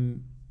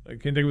Sean, I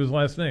can't think of his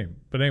last name.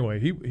 But anyway,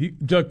 he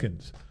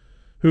Judkins,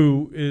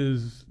 who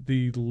is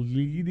the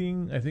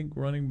leading, I think,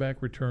 running back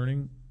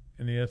returning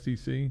in the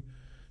SEC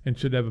and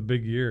should have a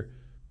big year.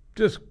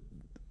 Just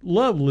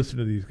love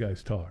listening to these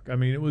guys talk. I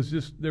mean, it was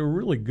just, they were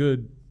really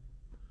good.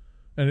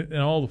 And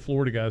all the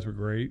Florida guys were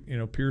great.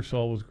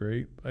 Pearsall was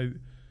great.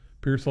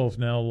 Pearsall's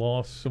now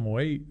lost some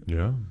weight.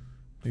 Yeah.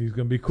 He's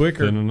going to be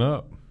quicker. Thinning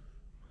up.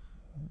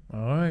 All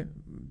right.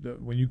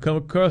 When you come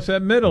across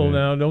that middle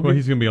now, don't Well,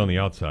 he's going to be on the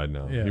outside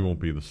now. Yeah. He won't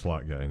be the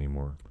slot guy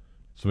anymore.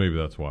 So maybe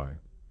that's why.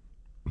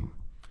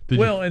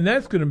 And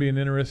that's going to be an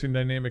interesting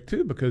dynamic,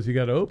 too, because you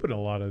got to open a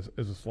lot as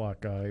a slot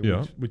guy,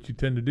 which you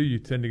tend to do. You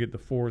tend to get the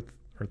fourth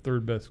or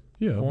third best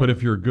corner. But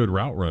if you're a good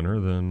route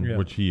runner, then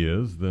which he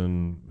is,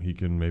 then he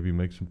can maybe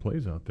make some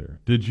plays out there.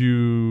 Did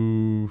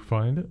you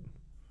find it?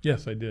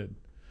 Yes, I did.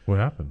 What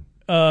happened?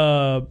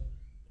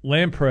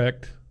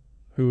 Lamprecht,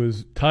 who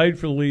is tied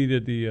for the lead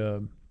at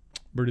the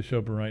British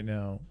Open right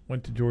now,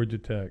 went to Georgia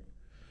Tech.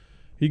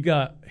 He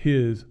got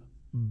his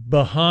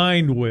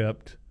behind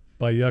whipped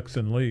by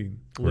Yuxin Lee.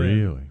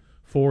 Really?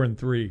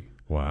 4-3.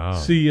 Wow.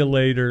 See you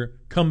later.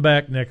 Come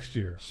back next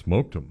year.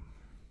 Smoked him.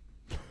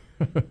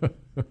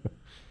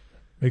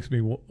 Makes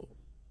me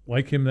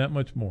like him that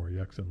much more,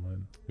 Yuxin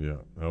Lin. Yeah,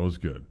 that was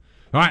good.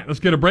 All right, let's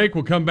get a break.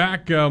 We'll come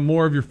back.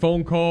 More of your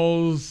phone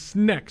calls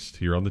next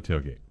here on the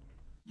Tailgate.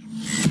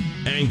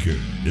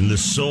 Anchored in the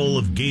soul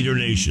of Gator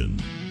Nation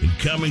and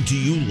coming to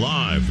you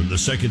live from the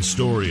second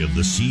story of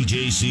the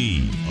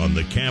CJC on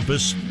the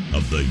campus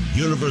of the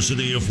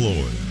University of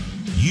Florida.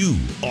 You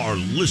are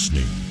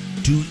listening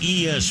to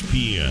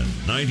ESPN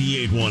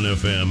 98.1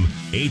 FM,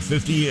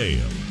 850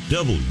 AM,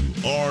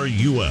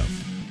 WRUF.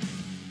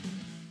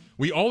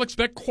 We all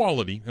expect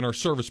quality in our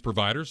service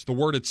providers. The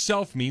word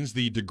itself means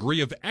the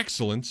degree of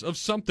excellence of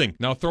something.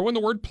 Now throw in the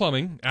word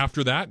plumbing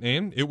after that,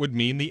 and it would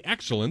mean the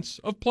excellence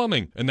of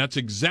plumbing. And that's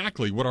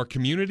exactly what our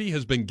community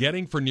has been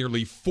getting for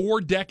nearly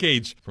 4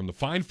 decades from the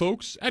fine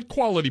folks at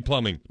Quality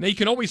Plumbing. Now you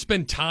can always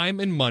spend time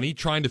and money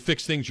trying to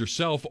fix things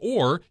yourself,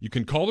 or you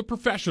can call the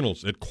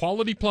professionals at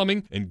Quality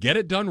Plumbing and get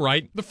it done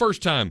right the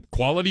first time.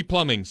 Quality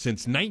Plumbing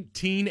since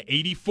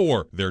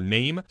 1984. Their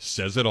name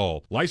says it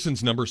all.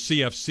 License number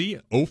CFC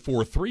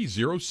 043073.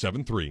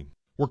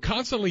 We're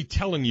constantly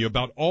telling you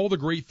about all the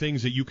great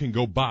things that you can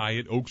go buy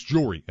at Oaks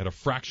Jewelry at a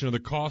fraction of the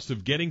cost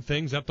of getting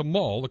things at the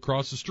mall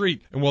across the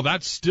street. And while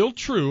that's still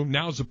true,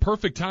 now's the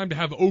perfect time to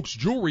have Oaks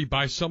Jewelry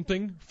buy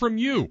something from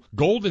you.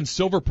 Gold and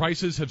silver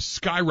prices have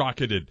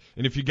skyrocketed,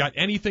 and if you got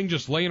anything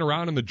just laying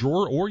around in the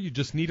drawer or you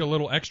just need a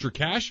little extra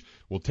cash,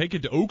 we'll take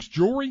it to Oaks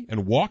Jewelry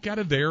and walk out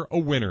of there a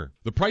winner.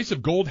 The price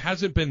of gold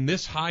hasn't been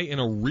this high in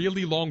a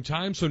really long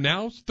time, so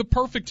now's the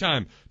perfect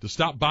time to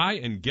stop by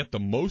and get the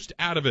most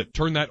out of it.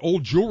 Turn that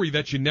old jewelry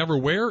that you never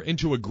wear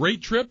into a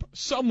great trip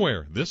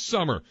somewhere this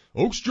summer.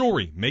 Oaks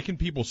Jewelry, making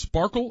people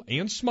sparkle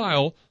and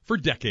smile for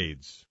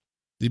decades.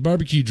 The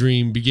barbecue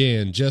dream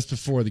began just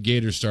before the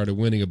Gators started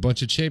winning a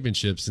bunch of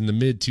championships in the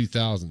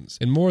mid-2000s.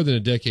 And more than a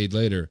decade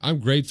later, I'm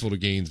grateful to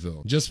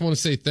Gainesville. Just want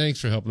to say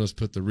thanks for helping us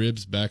put the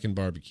ribs back in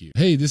barbecue.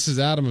 Hey, this is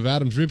Adam of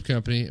Adam's Rib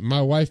Company, and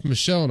my wife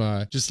Michelle and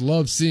I just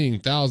love seeing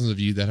thousands of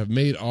you that have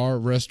made our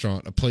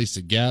restaurant a place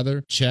to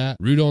gather, chat,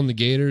 root on the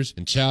Gators,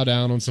 and chow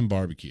down on some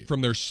barbecue.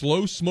 From their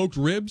slow smoked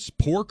ribs,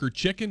 pork, or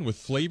chicken with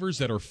flavors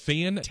that are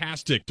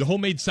fantastic, to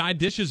homemade side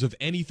dishes of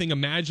anything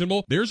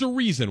imaginable, there's a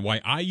reason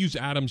why I use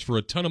Adam's for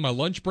a ton of my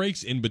lunch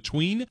breaks in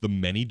between the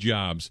many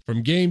jobs.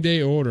 From game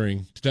day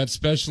ordering to that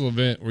special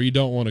event where you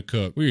don't want to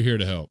cook, we're here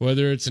to help.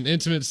 Whether it's an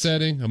intimate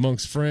setting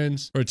amongst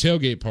friends or a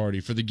tailgate party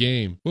for the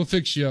game, we'll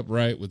fix you up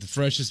right with the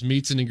freshest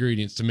meats and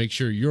ingredients to make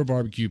sure your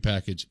barbecue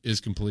package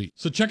is complete.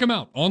 So check them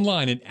out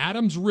online at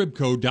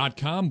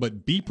adamsribco.com,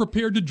 but be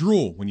prepared to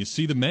drool when you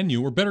see the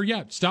menu, or better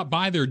yet, stop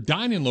by their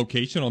dine-in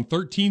location on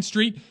 13th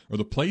Street or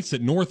the place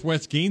that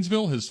Northwest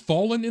Gainesville has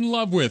fallen in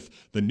love with,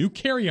 the new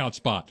carryout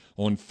spot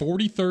on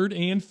 43rd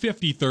and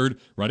 53rd,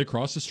 right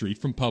across the street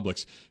from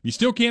Publix. If you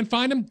still can't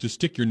find them, just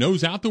stick your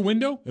nose out the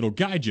window. It'll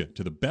guide you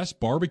to the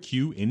best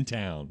barbecue in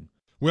town.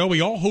 Well,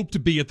 we all hope to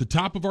be at the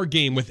top of our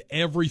game with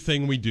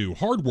everything we do.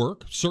 Hard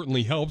work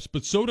certainly helps,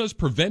 but so does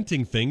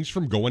preventing things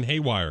from going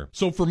haywire.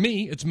 So for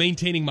me, it's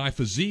maintaining my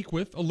physique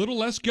with a little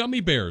less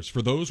gummy bears.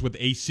 For those with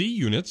AC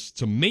units,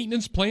 it's a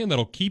maintenance plan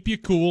that'll keep you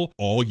cool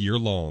all year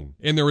long.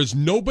 And there is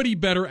nobody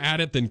better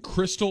at it than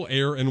Crystal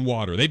Air and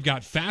Water. They've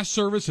got fast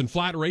service and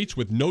flat rates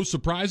with no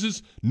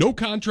surprises, no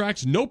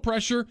contracts, no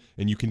pressure,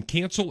 and you can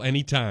cancel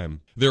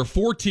anytime. Their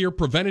 4-tier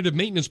preventative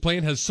maintenance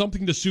plan has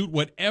something to suit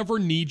whatever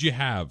need you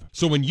have.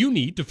 So when you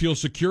need to feel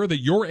secure that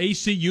your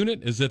AC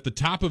unit is at the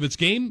top of its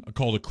game, a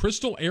call to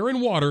Crystal Air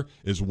and Water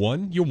is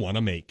one you want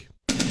to make.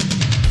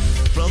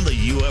 From the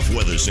UF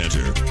Weather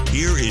Center,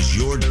 here is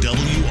your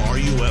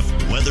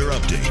WRUF weather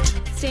update.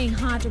 Staying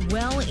hot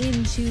well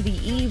into the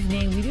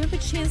evening. We do have a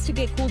chance to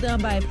get cooled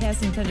down by a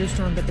passing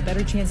thunderstorm, but the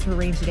better chance for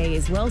rain today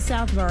is well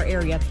south of our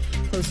area,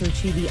 closer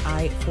to the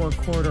I-4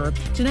 corridor.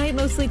 Tonight,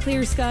 mostly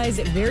clear skies,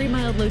 very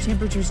mild low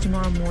temperatures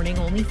tomorrow morning,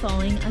 only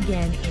falling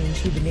again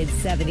into the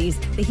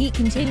mid-70s. The heat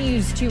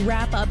continues to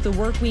wrap up the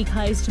work week.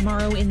 Highs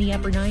tomorrow in the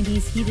upper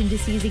 90s, heat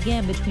indices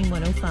again between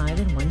 105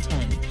 and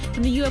 110.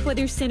 From the UF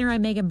Weather Center,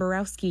 I'm Megan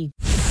Borowski.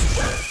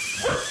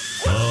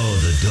 Oh,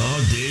 the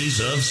dog days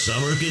of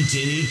summer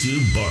continue to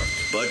bark.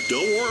 But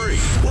don't worry,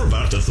 we're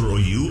about to throw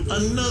you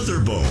another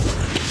bone.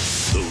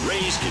 The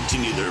Rays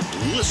continue their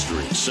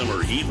blistering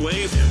summer heat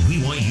wave, and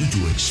we want you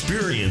to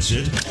experience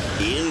it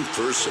in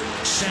person.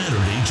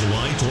 Saturday,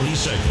 July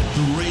 22nd,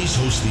 the Rays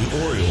host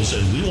the Orioles,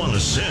 and we want to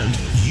send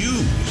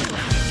you.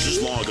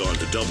 Just log on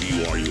to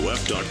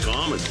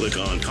WRUF.com and click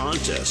on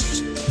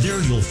contests.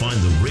 There you'll find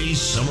the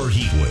Rays Summer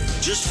Heat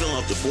Wave. Just fill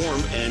out the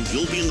form and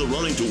you'll be in the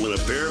running to win a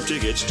pair of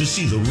tickets to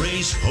see the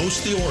Rays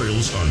host the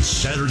Orioles on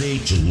Saturday,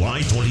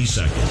 July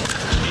 22nd.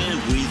 And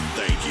we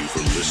thank you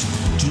for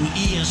listening to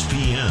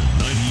ESPN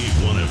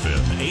 98.1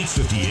 FM,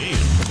 850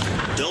 AM,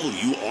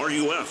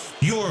 WRUF,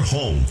 your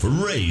home for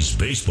Rays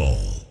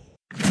baseball.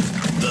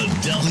 The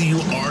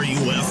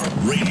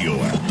WRUF radio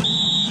app.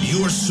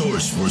 Your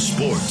source for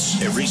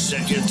sports every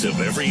second of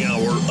every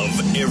hour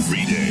of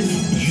every day.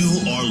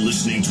 You are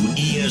listening to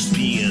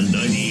ESPN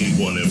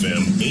 98.1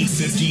 FM,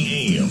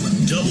 850 AM,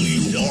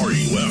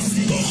 WRUF,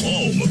 the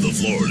home of the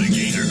Florida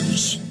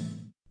Gators.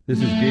 This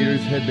is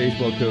Gators head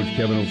baseball coach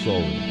Kevin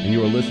O'Sullivan, and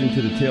you are listening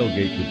to The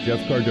Tailgate with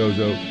Jeff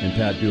Cardozo and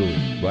Pat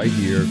Dooley, right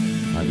here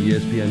on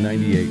ESPN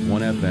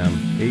 98.1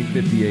 FM,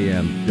 850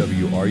 AM,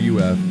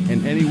 WRUF,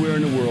 and anywhere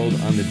in the world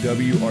on the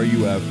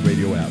WRUF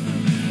radio app.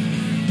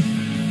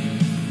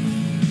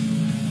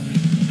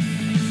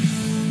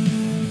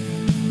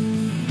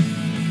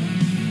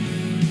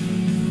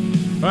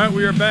 All right,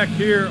 we are back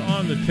here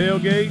on the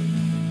tailgate.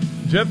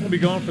 Jeff will be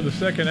gone for the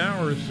second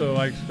hour, so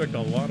I expect a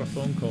lot of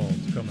phone calls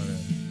coming in.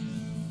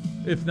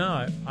 If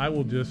not, I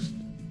will just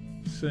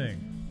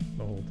sing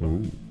the whole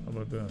time. Ooh. How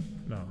about that?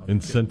 No.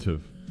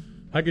 Incentive.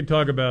 I could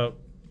talk about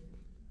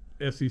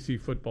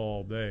SEC football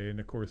all day, and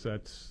of course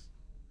that's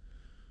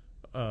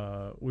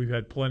we've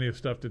had plenty of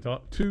stuff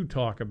to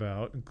talk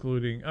about,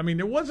 including. I mean,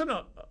 there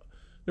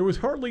was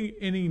hardly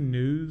any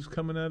news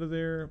coming out of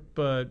there,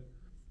 but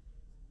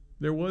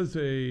there was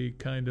a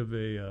kind of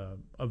a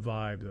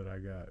vibe that I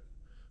got,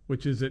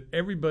 which is that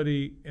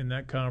everybody in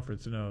that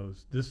conference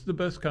knows this is the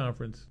best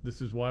conference.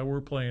 This is why we're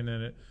playing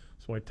in it.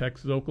 That's why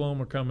Texas,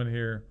 Oklahoma are coming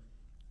here.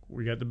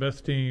 We got the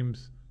best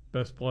teams.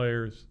 best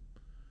players,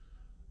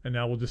 and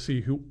now we'll just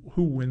see who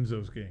wins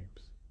those games.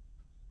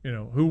 You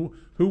know,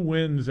 who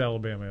wins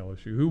Alabama,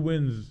 LSU, who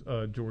wins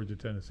Georgia,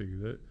 Tennessee,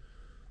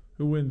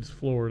 who wins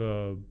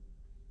Florida,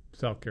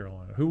 South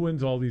Carolina, who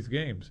wins all these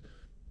games.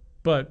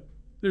 But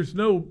there's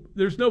no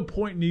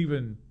point in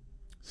even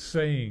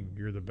saying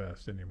you're the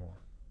best anymore.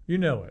 You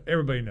know it.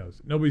 Everybody knows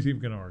it. Nobody's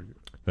even going to argue.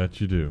 That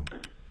you do.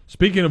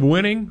 Speaking of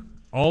winning,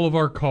 all of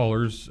our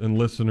callers and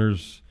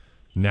listeners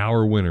now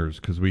are winners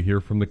because we hear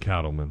from the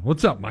cattlemen.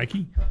 What's up,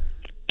 Mikey?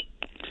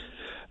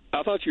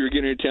 I thought you were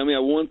getting ready to tell me I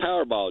won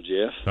Powerball,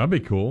 Jeff. That'd be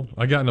cool.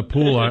 I got in a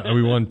pool.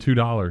 We won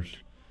 $2.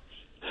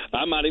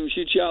 I might even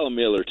shoot y'all a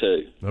mill or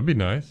two. That'd be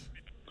nice.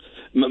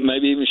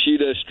 Maybe even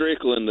shoot a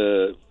Strickland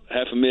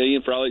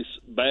 $500,000 for all these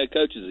bad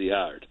coaches he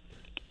hired.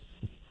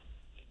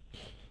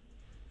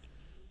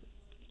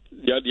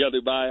 Y'all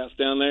do buyouts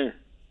down there?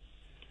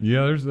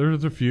 Yeah,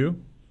 there's a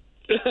few.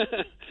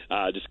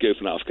 Just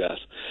goofing off, guys.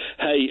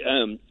 Hey,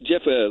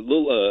 Jeff, I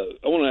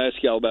want to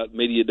ask y'all about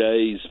media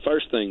days.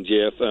 First thing,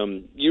 Jeff,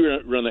 you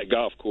run that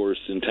golf course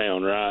in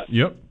town, right?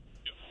 Yep.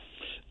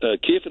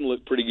 Kiffin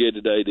looked pretty good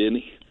today, didn't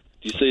he?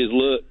 Did you see his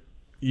look?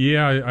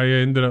 Yeah,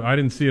 I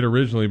didn't see it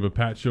originally, but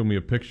Pat showed me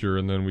a picture,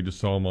 and then we just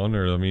saw him on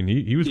there. I mean,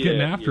 he was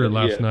getting after it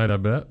last night, I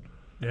bet.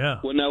 Yeah.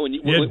 Well, no, when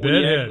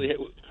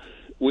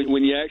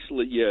you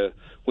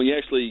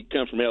actually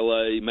come from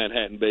L.A.,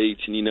 Manhattan Beach,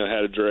 and you know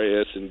how to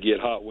dress and get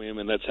hot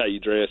women, that's how you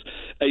dress.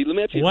 Hey, let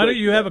me ask you. Why don't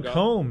you have a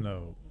comb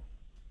though?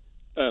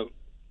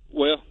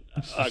 Well,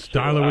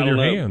 style it with your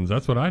hands.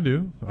 That's what I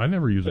do. I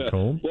never use a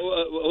comb.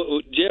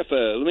 Well, Jeff,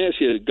 let me ask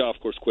you a golf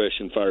course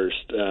question first.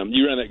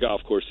 You run that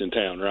golf course in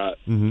town, right?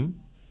 Mm-hmm.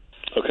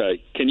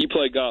 Okay. Can you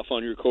play golf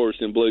on your course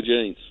in blue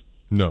jeans?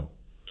 No.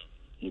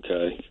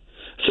 Okay.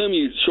 Some of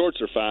you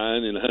shorts are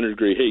fine in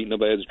 100-degree heat.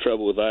 Nobody has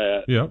trouble with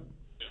that. Yep.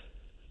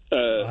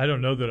 I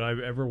don't know that I've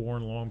ever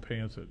worn long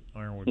pants at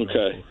Ironwood.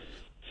 Okay.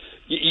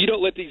 You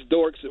don't let these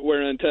dorks that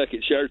wear untucked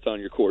shirts on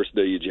your course,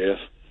 do you, Jeff?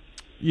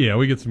 Yeah,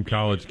 we get some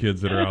college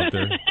kids that are out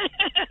there.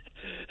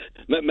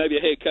 Maybe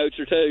a head coach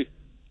or two?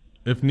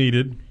 If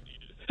needed.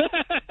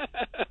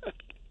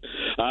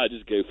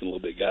 Just goofing a little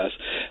bit, guys.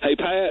 Hey,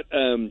 Pat,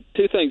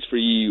 two things for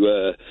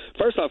you.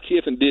 First off,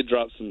 Kiffin did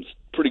drop some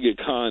pretty good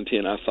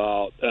content, I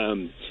thought.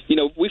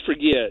 We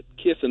forget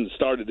Kiffin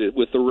started it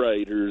with the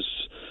Raiders,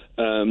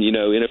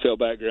 NFL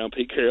background,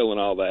 Pete Carroll and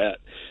all that.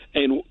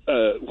 And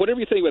whatever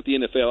you think about the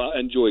NFL, I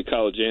enjoy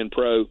college and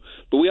pro,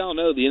 but we all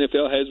know the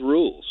NFL has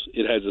rules.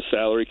 It has a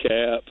salary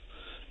cap,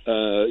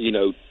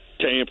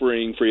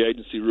 tampering, free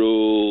agency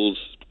rules,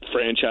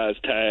 franchise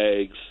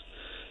tags.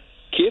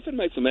 Kiffin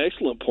made some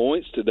excellent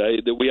points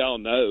today that we all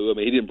know. I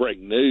mean, he didn't break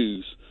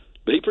news,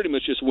 but he pretty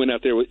much just went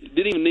out there,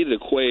 didn't even need a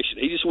question.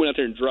 He just went out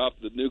there and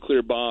dropped the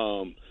nuclear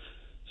bomb,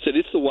 said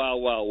it's the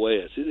Wild Wild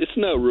West. It's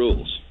no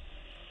rules.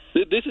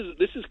 This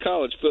is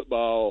college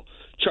football.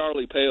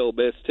 Charlie Pell,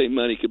 best team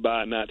money could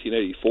buy in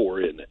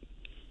 1984, isn't it?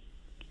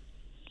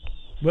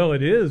 Well,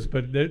 it is,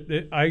 but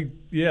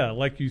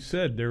like you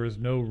said, there is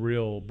no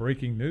real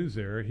breaking news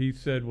there. He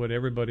said what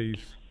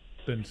everybody's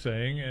been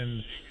saying,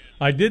 and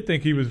I did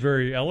think he was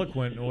very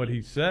eloquent in what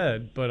he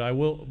said. But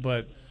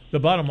the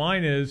bottom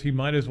line is he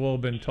might as well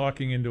have been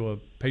talking into a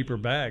paper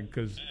bag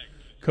because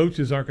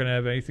coaches aren't going to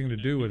have anything to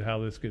do with how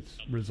this gets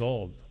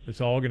resolved.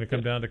 It's all going to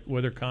come down to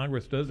whether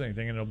Congress does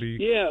anything, and it'll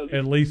be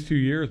at least 2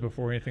 years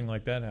before anything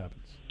like that happens.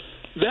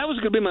 That was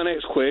going to be my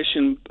next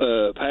question,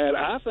 Pat.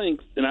 I think,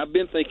 and I've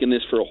been thinking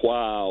this for a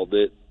while,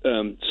 that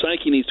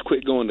Sankey needs to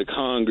quit going to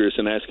Congress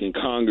and asking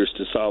Congress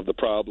to solve the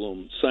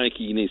problem.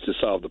 Sankey needs to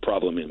solve the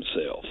problem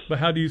himself. But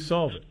how do you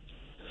solve it?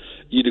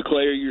 You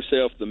declare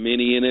yourself the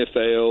mini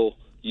NFL.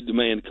 You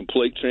demand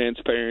complete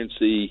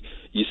transparency.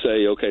 You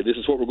say, okay, this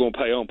is what we're going to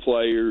pay on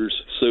players.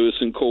 Sue us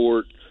in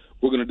court.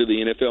 We're going to do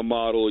the NFL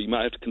model. You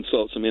might have to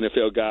consult some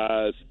NFL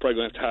guys. You're probably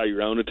going to have to hire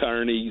your own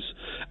attorneys.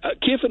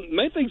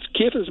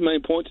 Kiffin's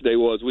main point today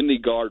was we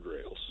need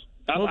guardrails.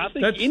 I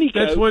think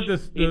that's what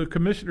the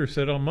commissioner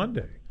said on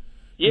Monday.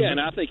 Yeah, and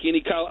I think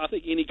any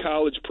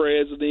college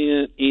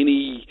president,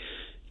 any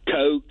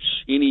coach,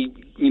 any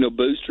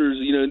boosters,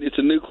 it's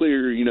a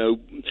nuclear,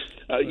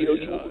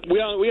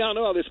 we all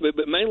know all this,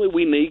 but mainly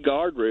we need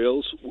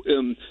guardrails.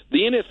 The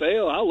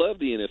NFL, I love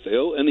the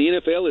NFL, and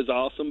the NFL is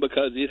awesome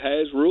because it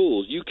has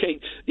rules. You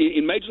can't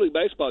in Major League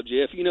Baseball,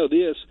 Jeff. You know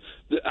this.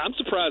 I'm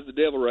surprised the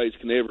Devil Rays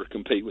can ever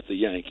compete with the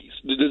Yankees.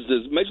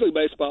 Does Major League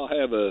Baseball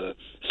have a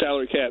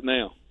salary cap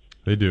now?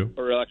 They do.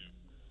 Or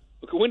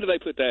when do they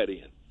put that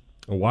in?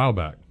 A while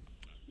back.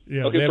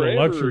 Yeah, they have a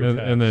luxury tax,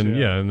 and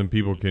then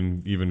people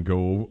can even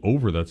go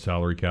over that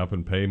salary cap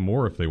and pay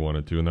more if they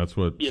wanted to, and that's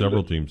what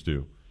several teams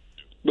do.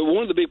 But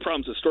one of the big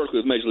problems historically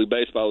with Major League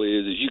Baseball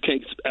is you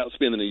can't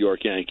outspend the New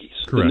York Yankees.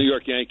 Correct. The New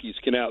York Yankees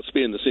can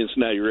outspend the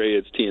Cincinnati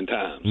Reds 10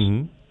 times.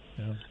 Mm-hmm.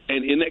 Yeah.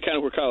 And isn't that kind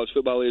of where college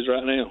football is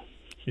right now?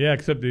 Yeah,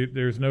 except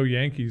there's no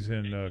Yankees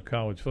in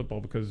college football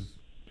because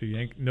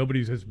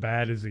nobody's as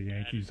bad as the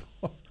Yankees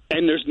are.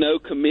 And there's no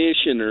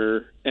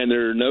commissioner, and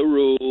there are no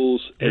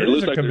rules. And it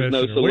looks like there's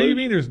no solution. What do you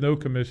mean there's no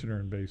commissioner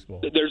in baseball?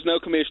 There's no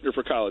commissioner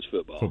for college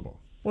football.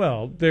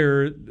 Well, but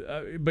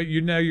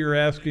now you're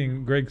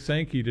asking Greg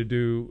Sankey to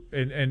do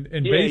and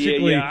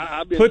basically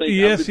put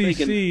the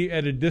SEC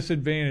at a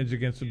disadvantage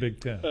against the Big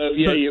Ten. Well,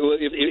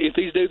 if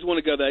these dudes want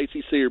to go to the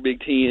ACC or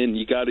Big Ten,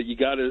 you got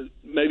to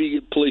maybe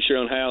police your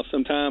own house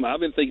sometime. I've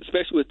been thinking,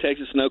 especially with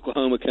Texas and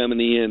Oklahoma coming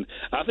in,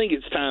 I think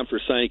it's time for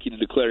Sankey to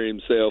declare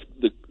himself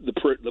the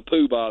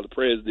poobah, the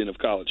president of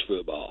college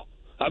football.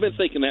 I've been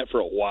thinking that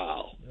for a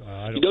while.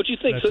 Don't you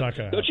think?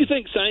 Don't you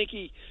think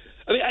Sankey?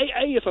 I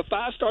mean, if a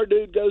 5-star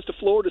dude goes to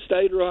Florida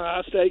State or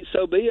Ohio State,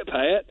 so be it,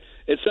 Pat.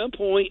 At some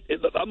point,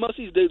 most of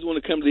these dudes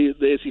want to come to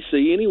the SEC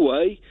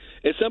anyway.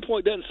 At some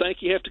point, doesn't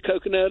Sankey have to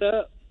coconut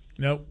up?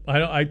 No,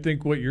 I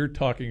think what you're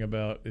talking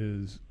about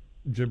is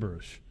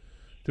gibberish,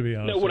 to be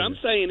honest. No, what I'm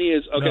saying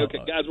is, okay,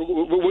 guys,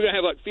 we're going to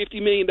have like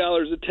 $50 million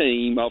a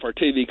team off our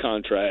TV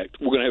contract.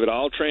 We're going to have it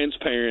all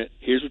transparent.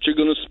 Here's what you're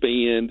going to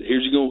spend.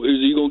 Who's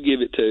you going to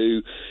give it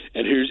to,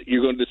 and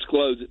you're going to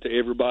disclose it to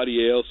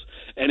everybody else.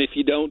 And if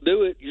you don't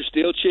do it, you're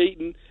still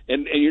cheating,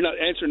 and you're not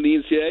answering the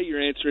NCAA.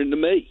 You're answering to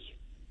me.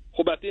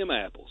 What about them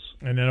apples?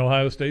 And then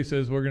Ohio State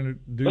says we're going to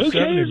do Who 70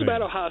 cares million.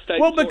 about Ohio State?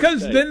 Well,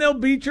 because then they'll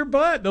beat your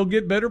butt. They'll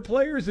get better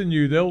players than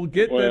you. They'll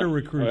get better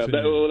recruits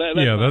than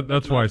you.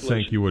 That's why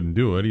Sankey wouldn't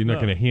do it. He's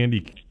not going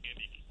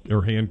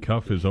to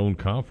handcuff his own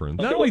conference.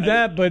 Not only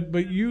that,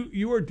 but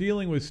you are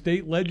dealing with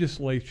state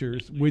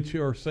legislatures which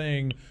are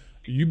saying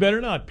you better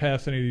not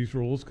pass any of these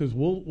rules because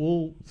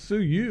we'll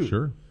sue you.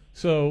 Sure.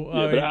 So,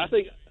 but I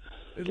think,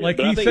 like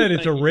he said,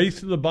 it's a race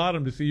to the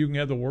bottom to see who can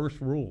have the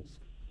worst rules.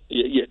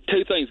 Yeah,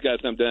 two things, guys,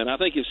 and I'm done. I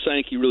think if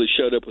Sankey really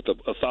showed up with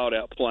a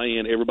thought-out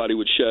plan, everybody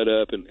would shut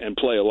up and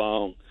play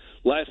along.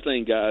 Last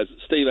thing, guys,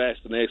 Steve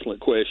asked an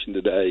excellent question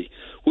today.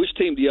 Which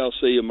team do y'all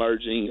see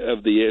emerging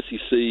of the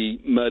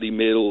SEC muddy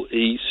Middle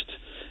East?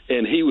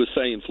 And he was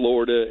saying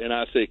Florida, and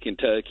I said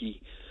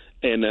Kentucky.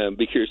 And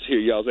be curious to hear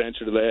y'all's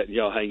answer to that, and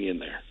y'all hang in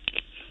there.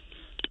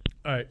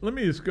 All right, let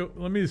me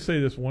just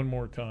say this one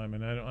more time,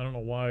 and I don't know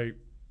why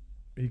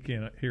he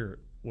can't hear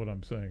what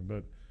I'm saying,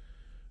 but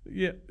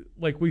yeah,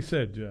 like we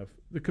said, Jeff,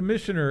 the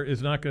commissioner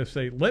is not going to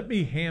say, "Let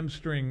me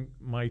hamstring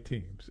my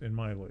teams in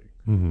my league."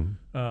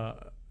 Mm-hmm.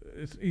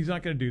 He's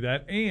not going to do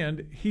that,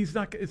 and it's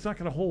not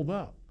going to hold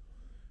up.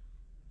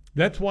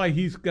 That's why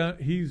he's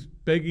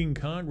begging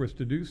Congress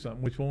to do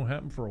something, which won't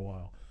happen for a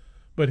while,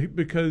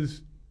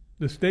 because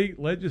the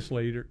state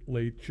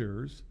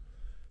legislatures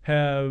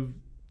have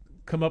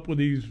come up with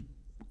these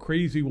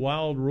crazy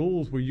wild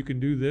rules where you can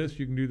do this,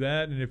 you can do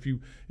that, and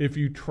if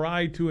you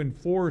try to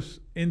enforce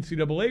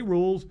NCAA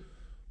rules,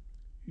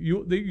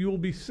 you'll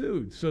be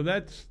sued. So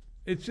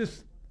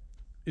it's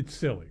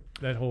silly,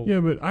 that whole. Yeah,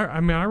 but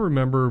I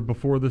remember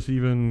before this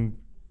even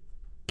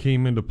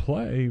came into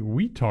play,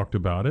 we talked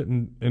about it,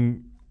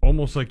 and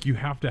almost like you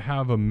have to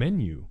have a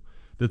menu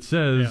that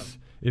says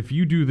if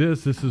you do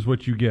this, this is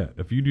what you get.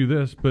 If you do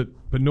this, but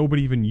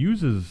nobody even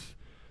uses.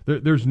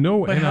 There's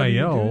no NIL. How do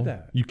you do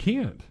that? You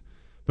can't.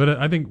 But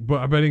I think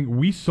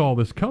we saw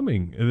this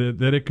coming,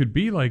 that it could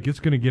be like it's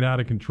going to get out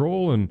of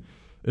control and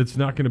it's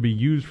not going to be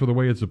used for the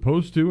way it's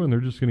supposed to, and they're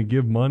just going to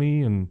give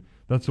money, and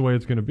that's the way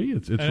it's going to be.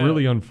 It's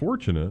really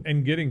unfortunate.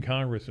 And getting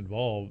Congress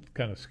involved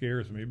kind of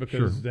scares me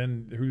because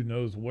then who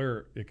knows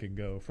where it can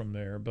go from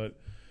there. But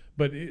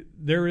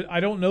I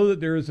don't know that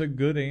there is a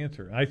good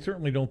answer. I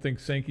certainly don't think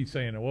Sankey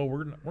saying, "Well,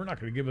 we're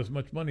not going to give as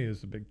much money as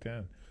the Big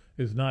Ten,"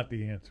 is not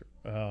the answer.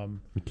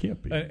 It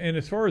can't be. And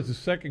as far as the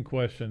second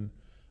question,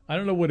 I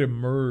don't know what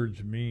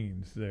emerge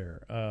means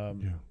there.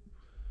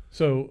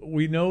 So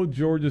we know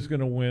Georgia's going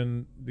to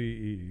win the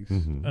East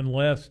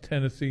unless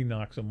Tennessee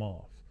knocks them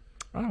off.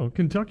 Oh,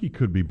 Kentucky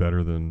could be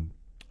better than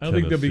I don't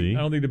Tennessee.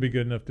 think they'll be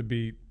good enough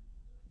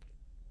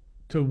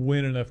to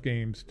win enough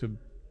games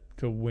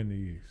to win the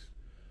East.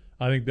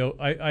 I think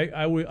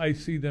I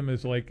see them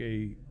as like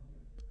a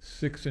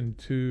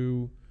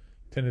 6-2,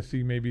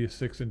 Tennessee maybe a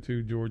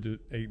 6-2, Georgia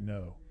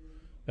 8-0.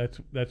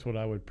 That's what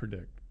I would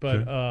predict.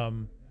 But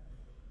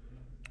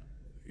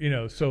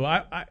so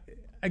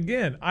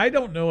I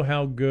don't know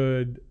how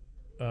good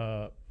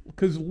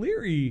because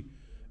Leary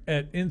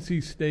at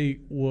NC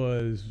State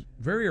was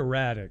very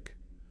erratic.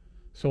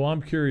 So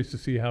I'm curious to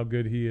see how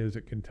good he is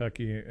at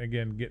Kentucky.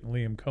 Again, getting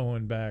Liam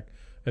Cohen back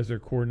as their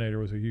coordinator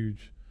was a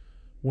huge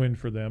win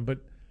for them. But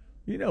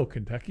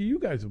Kentucky, you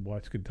guys have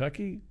watched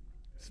Kentucky.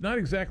 It's not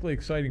exactly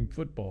exciting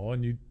football,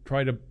 and you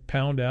try to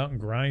pound out and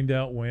grind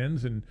out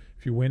wins, and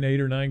if you win 8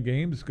 or 9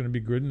 games, it's going to be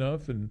good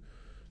enough, and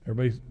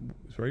everybody's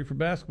ready for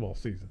basketball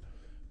season.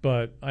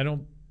 But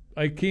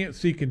I can't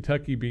see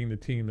Kentucky being the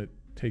team that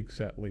takes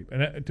that leap.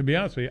 And to be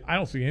honest with you, I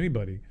don't see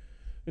anybody.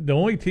 The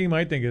only team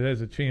I think that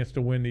has a chance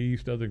to win the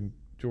East other than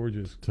Georgia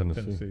is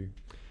Tennessee.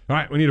 All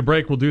right, we need a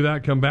break. We'll do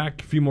that. Come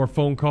back. A few more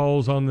phone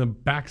calls on the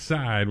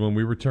backside when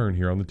we return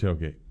here on the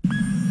Tailgate.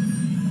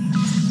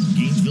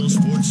 Gainesville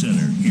Sports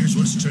Center. Here's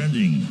what's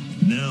trending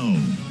now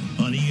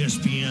on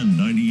ESPN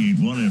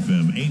 98.1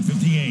 FM,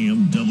 850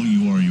 AM,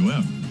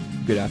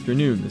 WRUF. Good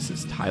afternoon. This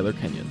is Tyler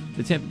Kenyon.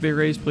 The Tampa Bay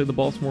Rays play the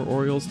Baltimore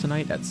Orioles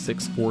tonight at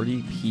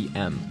 6:40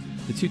 p.m.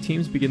 The two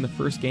teams begin the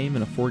first game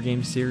in a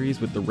 4-game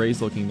series, with the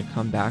Rays looking to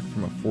come back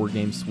from a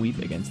 4-game sweep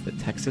against the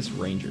Texas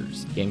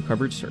Rangers. Game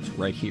coverage starts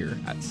right here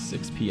at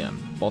 6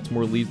 p.m.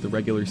 Baltimore leads the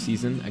regular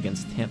season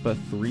against Tampa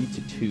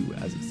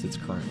 3-2 as it sits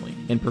currently.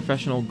 In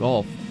professional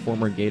golf,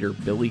 former Gator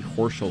Billy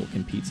Horschel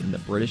competes in the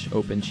British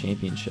Open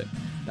Championship.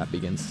 That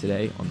begins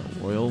today on the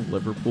Royal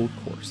Liverpool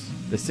course.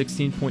 The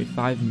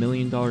 $16.5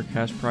 million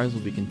cash prize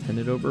will be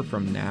contended over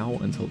from now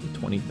until the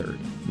 23rd.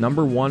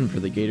 Number 1 for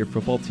the Gator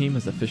football team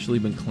has officially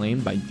been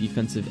claimed by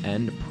defensive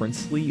end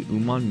Princely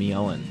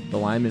Umanmielen. The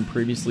lineman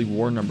previously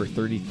wore number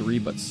 33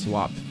 but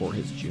swapped for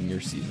his junior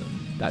season.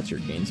 That's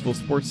your Gainesville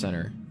Sports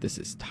Center. This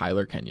is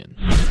Tyler Kenyon.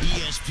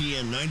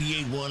 ESPN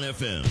 98.1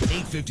 FM,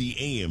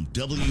 850 AM,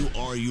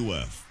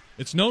 WRUF.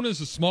 It's known as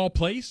a small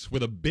place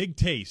with a big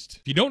taste.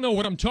 If you don't know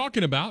what I'm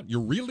talking about,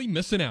 you're really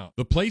missing out.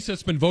 The place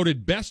that's been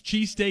voted best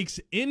cheesesteaks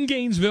in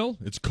Gainesville,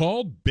 it's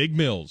called Big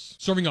Mills.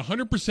 Serving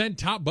 100%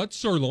 top butt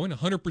sirloin,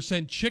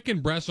 100% chicken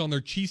breast on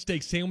their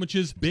cheesesteak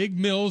sandwiches, Big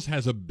Mills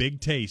has a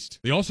big taste.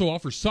 They also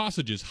offer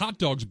sausages, hot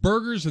dogs,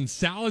 burgers, and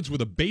salads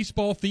with a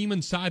baseball theme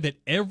inside that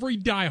every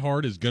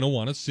diehard is going to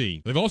want to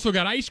see. They've also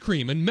got ice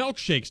cream and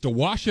milkshakes to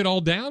wash it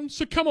all down,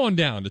 so come on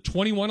down to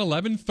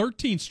 2111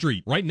 13th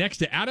Street, right next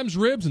to Adam's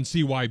Ribs, and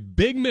see why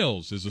Big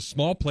Mills is a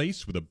small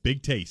place with a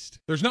big taste.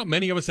 There's not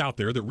many of us out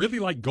there that really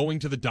like going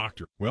to the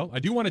doctor. Well, I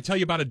do want to tell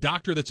you about a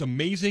doctor that's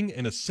amazing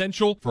and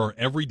essential for our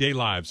everyday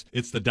lives.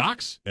 It's the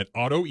docs at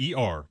Auto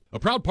ER. A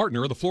proud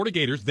partner of the Florida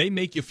Gators, they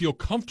make you feel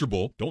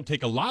comfortable, don't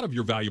take a lot of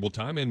your valuable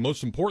time, and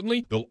most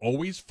importantly, they'll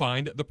always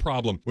find the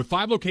problem. With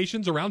 5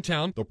 locations around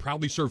town, they'll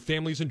proudly serve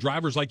families and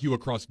drivers like you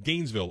across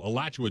Gainesville,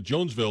 Alachua,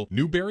 Jonesville,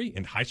 Newberry,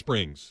 and High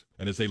Springs.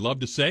 And as they love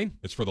to say,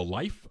 it's for the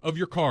life of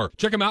your car.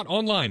 Check them out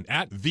online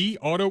at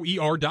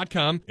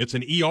theautoer.com. It's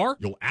an ER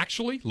you'll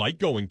actually like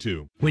going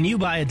to. When you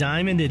buy a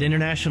diamond at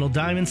International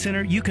Diamond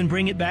Center, you can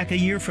bring it back a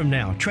year from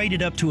now, trade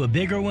it up to a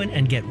bigger one,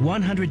 and get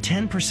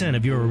 110%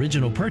 of your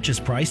original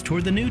purchase price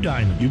toward the new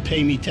diamond. You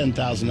pay me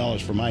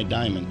 $10,000 for my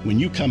diamond. When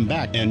you come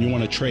back and you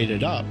want to trade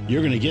it up,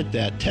 you're going to get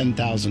that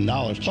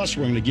 $10,000. Plus,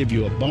 we're going to give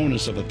you a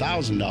bonus of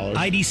 $1,000.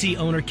 IDC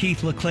owner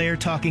Keith LeClaire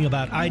talking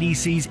about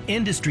IDC's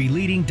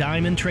industry-leading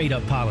diamond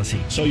trade-up policy.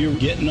 So you're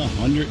getting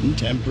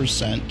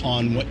 110%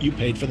 on what you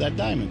paid for that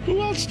diamond. Who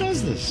else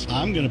does this?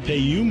 I'm going to pay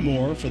you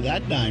more for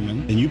that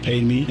diamond than you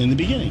paid me in the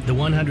beginning. The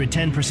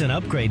 110%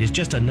 upgrade is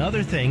just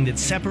another thing that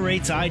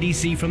separates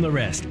IDC from the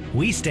rest.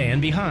 We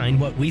stand behind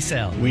what we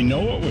sell. We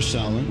know what we're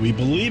selling, we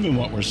believe in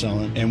what we're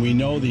selling, and we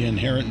know the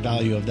inherent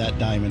value of that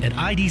diamond. At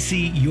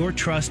IDC, your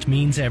trust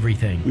means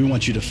everything. We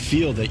want you to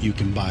feel that you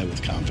can buy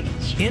with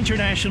confidence.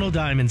 International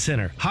Diamond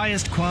Center.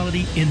 Highest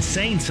quality,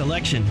 insane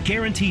selection,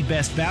 guaranteed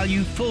best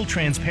value, full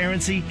transparency,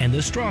 and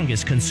the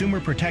strongest consumer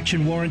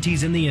protection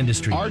warranties in the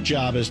industry. Our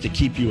job is to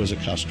keep you as a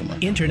customer.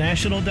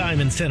 International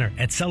Diamond Center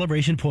at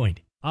Celebration Point.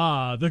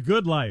 Ah, the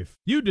good life.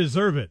 You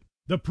deserve it.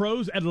 The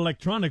pros at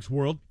Electronics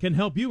World can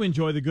help you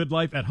enjoy the good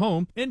life at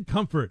home in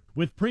comfort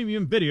with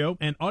premium video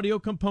and audio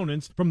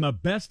components from the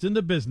best in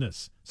the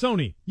business.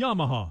 Sony,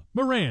 Yamaha,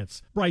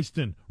 Marantz,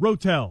 Bryston,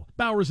 Rotel,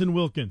 Bowers &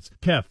 Wilkins,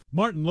 Kef,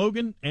 Martin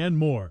Logan, and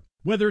more.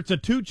 Whether it's a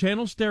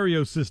 2-channel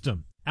stereo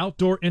system,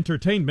 outdoor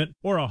entertainment,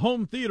 or a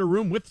home theater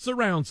room with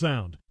surround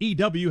sound,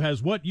 EW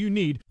has what you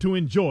need to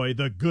enjoy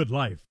the good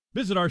life.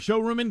 Visit our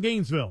showroom in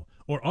Gainesville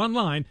or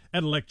online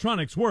at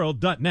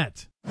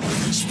electronicsworld.net.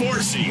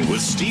 Sports Scene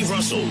with Steve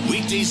Russell,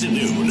 weekdays at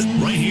noon,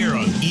 right here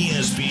on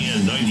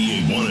ESPN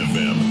 98.1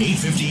 FM,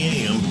 850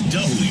 AM,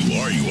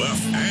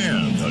 WRUF,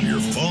 and on your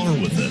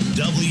phone with the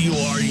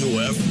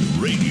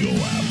WRUF radio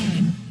app.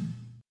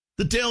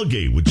 The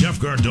Tailgate with Jeff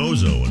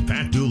Cardozo and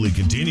Pat Dooley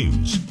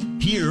continues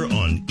here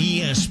on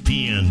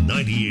ESPN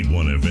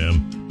 98.1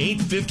 FM,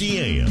 850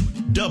 AM,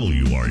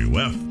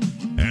 WRUF,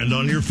 and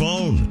on your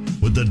phone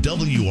with the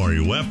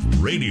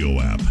WRUF radio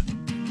app.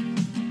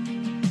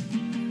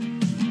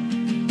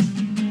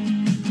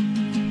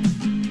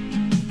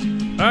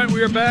 All right,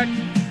 we are back.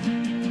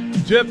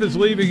 Jeff is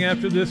leaving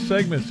after this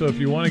segment, so if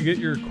you want to get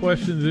your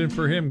questions in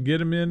for him, get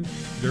them in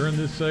during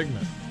this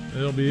segment.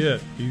 That'll be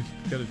it. He's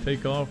got to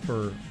take off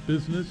for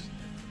business,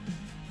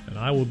 and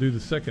I will do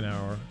the second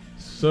hour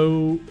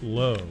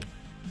solo.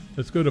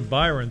 Let's go to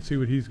Byron, see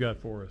what he's got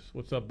for us.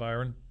 What's up,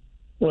 Byron?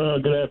 Well,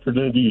 good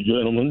afternoon to you,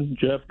 gentlemen.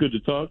 Jeff, good to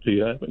talk to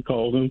you. I haven't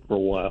called in for a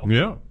while.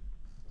 Yeah.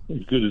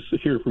 It's good to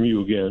hear from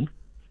you again.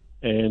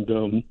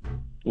 And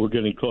we're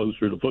getting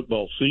closer to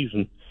football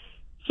season.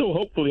 So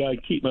hopefully I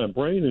keep my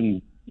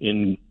brain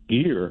in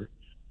gear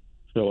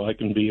so I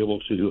can be able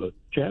to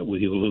chat with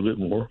you a little bit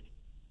more.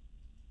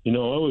 You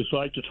know, I always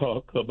like to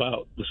talk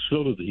about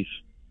facilities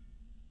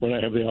when I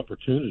have the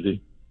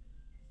opportunity.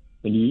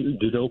 And you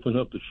did open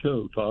up the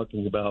show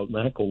talking about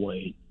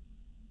McElwain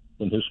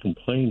and his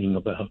complaining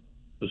about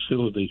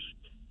facilities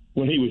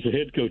when he was the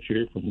head coach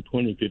here from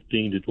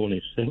 2015 to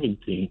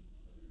 2017.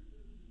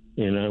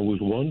 And I was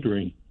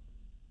wondering,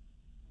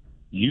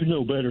 you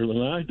know better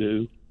than I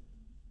do,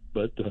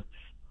 but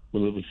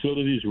were the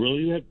facilities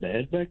really that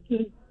bad back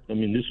then? I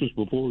mean, this was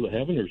before the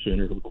Havner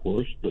Center, of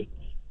course, but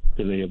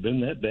could they have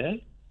been that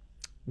bad?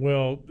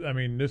 Well, I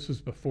mean, this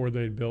was before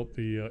they built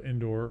the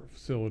indoor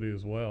facility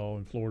as well,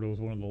 and Florida was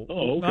one of the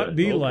not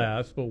the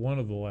last, but one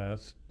of the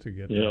last to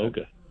get that.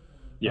 Okay.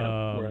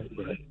 Yeah, right.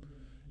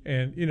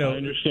 And I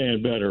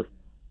understand better.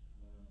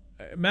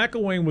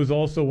 McElwain was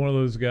also one of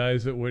those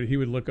guys that he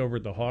would look over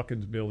at the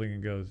Hawkins building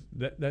and goes,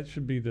 that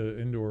should be the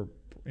indoor.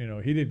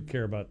 He didn't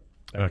care about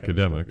that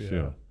academics. Kind of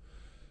stuff, yeah.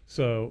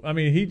 So I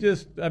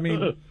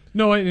mean,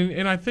 no,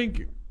 and I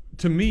think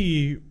to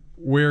me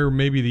where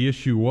maybe the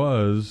issue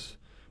was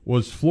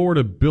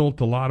Florida built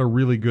a lot of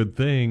really good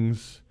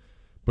things,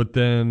 but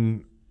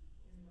then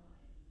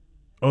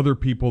other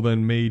people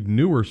then made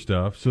newer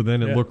stuff, so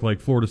then it looked like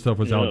Florida stuff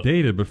was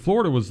outdated. But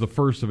Florida was the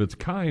first of its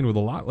kind with a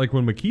lot. Like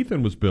when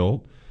McKeithen was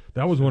built,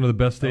 that was one of the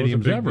best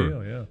stadiums ever.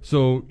 Deal, yeah.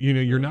 So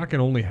you're not going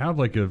to only have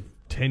like a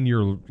 10-year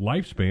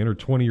lifespan or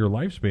 20-year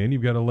lifespan.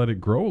 You've got to let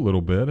it grow a little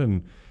bit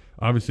and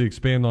obviously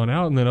expand on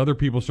out. And then other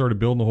people started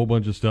building a whole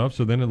bunch of stuff.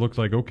 So then it looks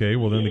like, okay,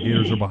 well then the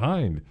Gators are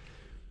behind.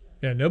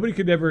 Yeah, nobody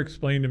could ever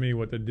explain to me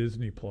what the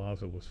Disney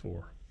Plaza was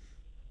for.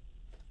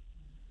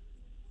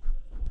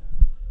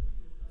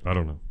 I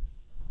don't know.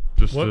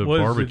 Just a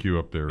barbecue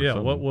up there. Yeah,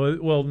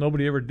 well,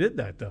 nobody ever did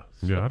that though.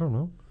 So yeah, I don't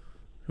know.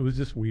 It was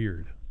just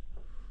weird,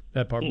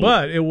 that part.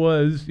 But it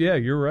was,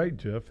 you're right,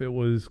 Jeff. It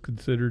was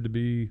considered to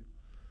be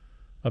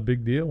a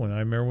big deal. When I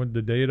remember when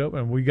the day it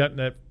opened, we got in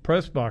that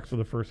press box for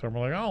the first time.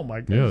 We're like, oh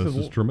my God, this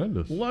is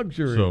tremendous.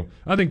 Luxury. So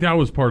I think that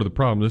was part of the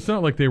problem. It's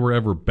not like they were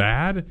ever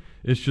bad.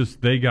 It's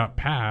just they got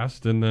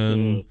passed, and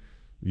then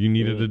you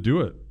needed to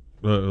do it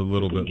a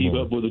little bit keep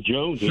more. Up with the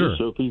Joneses,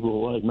 so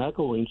people like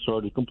McElwain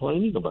started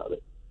complaining about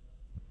it.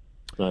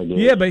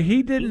 Yeah, but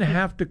he didn't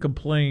have to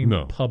complain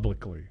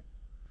publicly.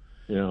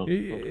 Yeah,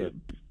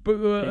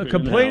 but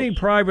complaining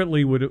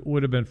privately would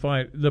have been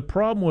fine. The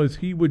problem was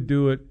he would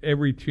do it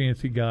every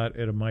chance he got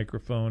at a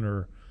microphone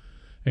or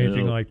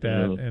anything like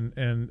that,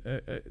 and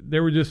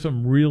there were just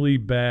some really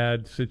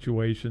bad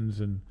situations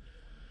and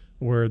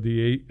where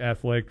the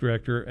athletic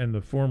director and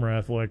the former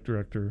athletic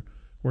director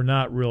were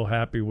not real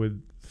happy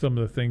with some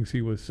of the things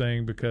he was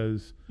saying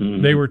because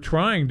they were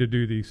trying to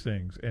do these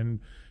things and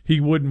he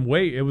wouldn't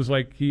wait. It was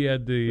like he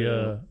had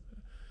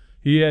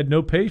he had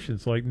no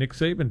patience. Like Nick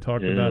Saban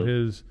talked about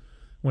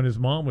when his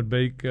mom would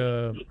bake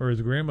or his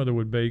grandmother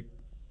would bake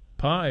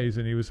pies,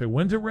 and he would say,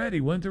 "When's it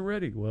ready? When's it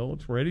ready?" Well,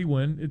 it's ready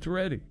when it's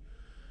ready.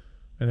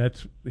 And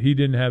he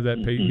didn't have that.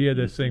 He had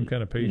that same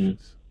kind of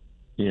patience.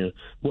 Yeah.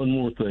 One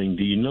more thing.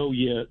 Do you know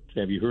yet?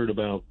 Have you heard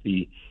about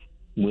the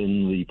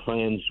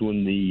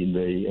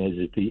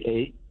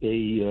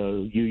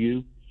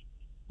AAUU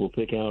will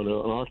pick out an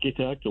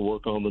architect to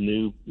work on the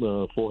new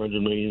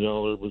 $400 million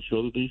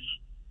facilities?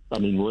 I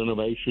mean,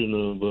 renovation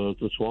of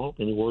the swamp.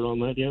 Any word on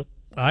that yet?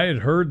 I had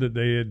heard that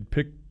they had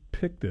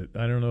picked it.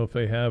 I don't know if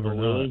they have or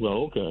really? not.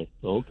 Well,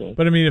 okay.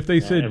 But I mean, if they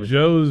said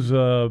Joe's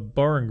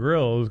Bar and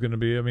Grill is going to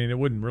be, I mean, it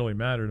wouldn't really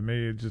matter to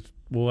me. It just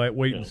we'll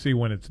wait and see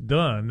when it's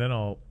done.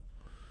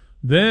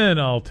 Then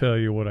I'll tell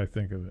you what I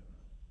think of it.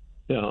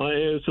 Yeah,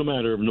 it's a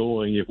matter of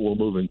knowing if we're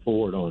moving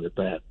forward on it,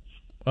 Pat.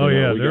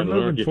 They're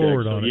moving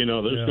forward on it.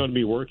 There's going to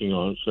be working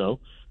on it, so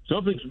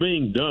something's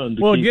being done.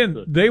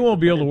 They won't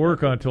be able to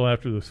work on it until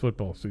after this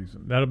football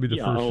season. That'll be the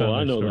first time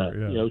I know start.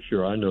 that. Yeah,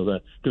 sure, I know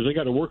that because they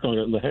got to work on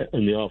it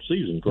in the off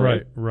season.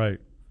 Correct? Right.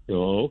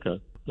 Oh,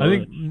 okay. I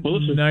think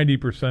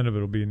 90% of it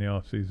will be in the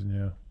off season.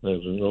 Yeah.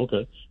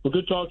 Okay. Well,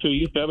 good talk to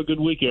you. Have a good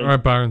weekend. All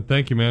right, Byron.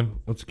 Thank you, man.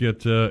 Let's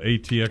get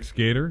ATX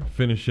Gator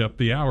finish up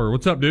the hour.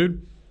 What's up,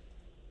 dude?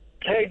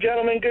 Hey,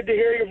 gentlemen. Good to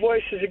hear your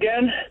voices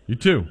again. You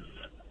too.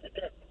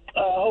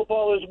 Hope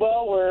all is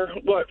well. We're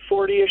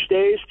 40-ish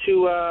days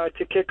to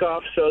kick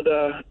off, so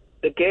the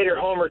Gator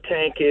homer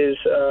tank is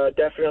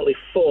definitely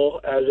full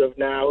as of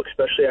now,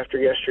 especially after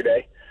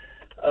yesterday.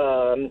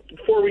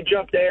 Before we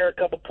jump there, a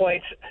couple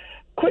points.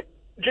 Quick,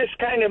 just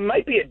kind of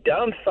might be a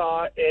dumb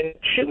thought, and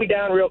shoot me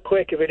down real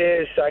quick if it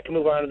is, so I can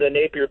move on to the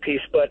Napier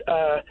piece. But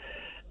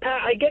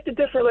Pat, I get the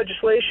different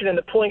legislation and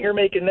the point you're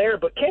making there,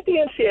 but can't the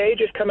NCAA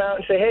just come out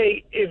and say,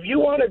 hey, if you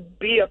want to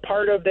be a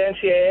part of the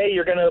NCAA,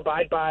 you're going to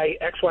abide by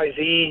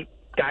XYZ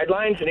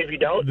guidelines, and if you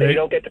don't, then you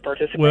don't get to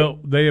participate? Well,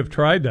 they have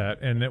tried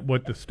that, and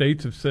what the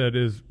states have said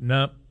is,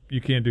 no,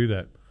 you can't do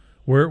that.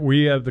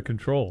 We have the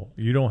control.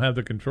 You don't have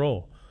the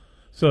control.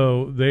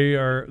 So they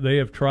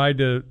have tried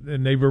to,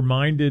 and they've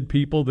reminded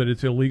people that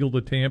it's illegal to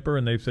tamper,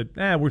 and they've said,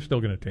 we're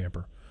still going to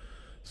tamper.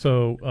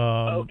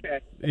 So,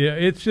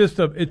 it's just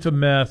it's a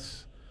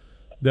mess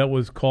that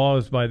was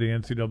caused by the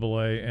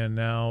NCAA, and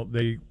now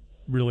they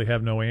really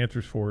have no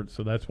answers for it,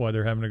 so that's why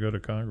they're having to go to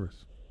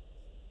Congress.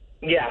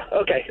 Yeah,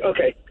 okay.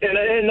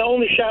 And the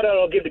only shout-out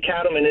I'll give to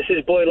Cattleman is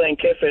his boy Lane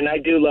Kiffin. I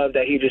do love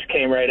that he just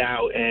came right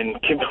out and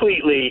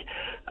completely,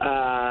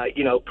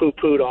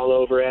 poo-pooed all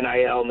over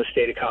NIL in the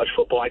state of college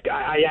football.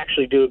 I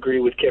actually do agree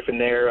with Kiffin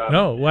there.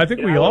 I think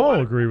we all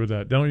agree with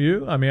that, don't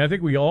you? I mean, I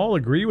think we all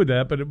agree with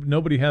that, but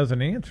nobody has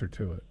an answer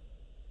to it.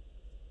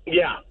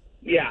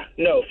 Yeah,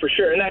 no, for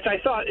sure. And I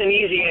thought an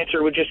easy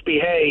answer would just be,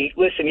 hey,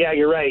 listen,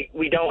 you're right.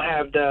 We don't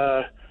have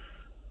the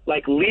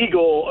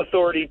legal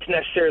authority to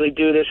necessarily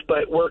do this,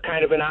 but we're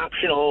kind of an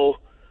optional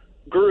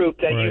group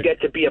that Right. you get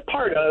to be a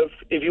part of.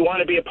 If you want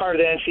to be a part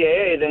of the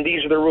NCAA, then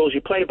these are the rules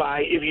you play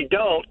by. If you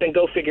don't, then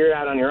go figure it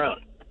out on your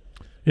own.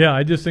 Yeah,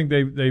 I just think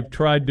they've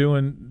tried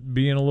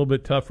being a little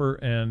bit tougher,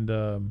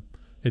 and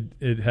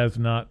it has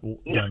not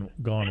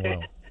gone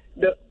well.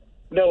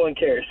 No one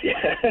cares.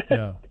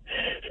 Yeah.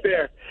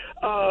 Fair.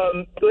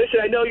 Listen,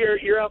 I know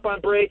you're up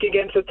on break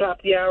against the top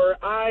of the hour.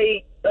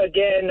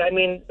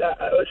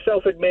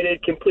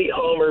 Self-admitted complete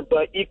homer,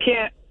 but you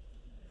can't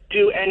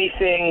do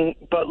anything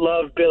but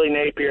love Billy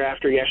Napier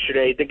after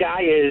yesterday. The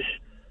guy is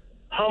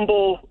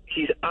humble.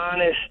 He's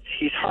honest.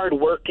 He's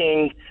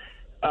hardworking.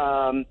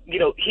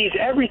 He's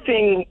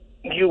everything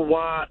you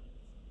want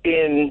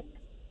in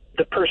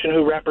the person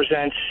who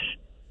represents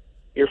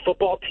your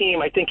football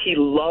team. I think he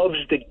loves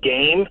the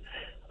game,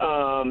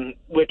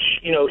 which,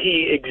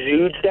 he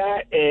exudes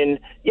that. And,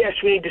 yes,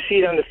 we need to see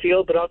it on the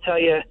field, but I'll tell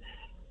you,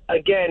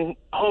 again,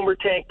 homer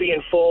tank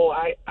being full,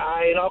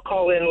 and I'll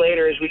call in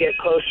later as we get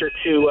closer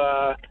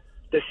to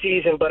the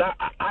season, but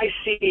I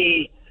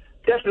see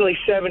definitely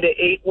 7 to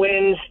 8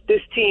 wins.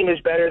 This team is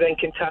better than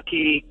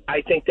Kentucky.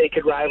 I think they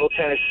could rival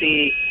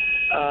Tennessee,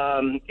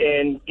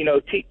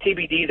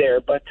 TBD there.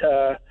 But,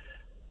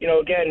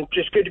 again,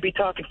 just good to be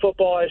talking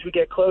football as we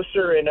get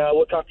closer, and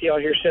we'll talk to y'all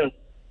here soon.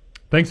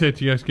 Thanks,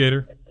 ATS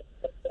Gator.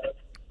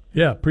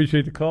 Yeah,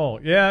 appreciate the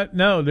call. Yeah,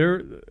 no,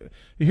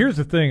 here's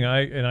the thing,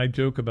 I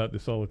joke about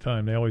this all the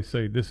time. They always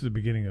say this is the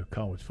beginning of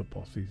college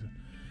football season.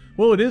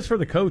 Well, it is for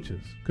the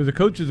coaches, because the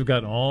coaches have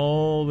gotten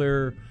all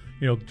their,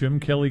 Jim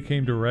Kelly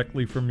came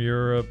directly from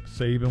Europe.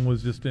 Saban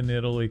was just in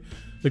Italy.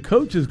 The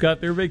coaches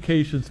got their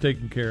vacations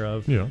taken care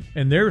of,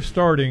 and they're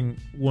starting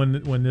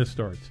when this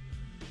starts.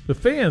 The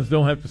fans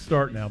don't have to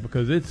start now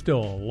because it's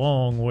still a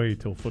long way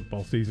till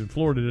football season.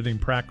 Florida didn't even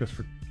practice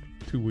for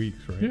 2 weeks,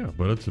 right? Yeah,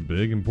 but it's a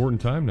big,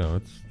 important time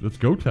now. It's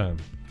go time.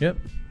 Yep,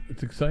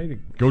 it's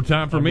exciting. Go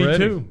time for me, ready.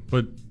 too.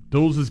 But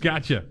Doles has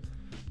got you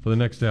for the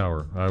next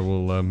hour. I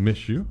will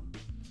miss you,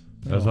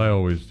 as I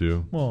always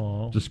do.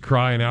 Aww. Just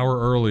cry an hour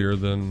earlier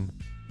than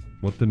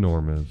what the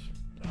norm is.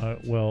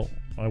 Well,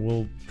 I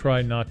will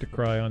try not to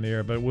cry on the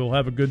air, but we'll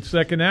have a good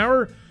second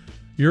hour.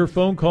 Your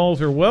phone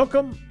calls are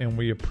welcome, and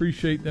we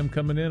appreciate them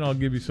coming in. I'll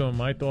give you some of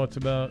my thoughts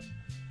about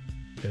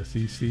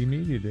SEC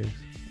Media Days.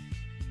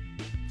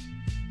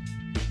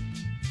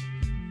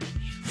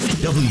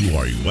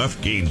 WRUF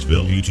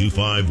Gainesville,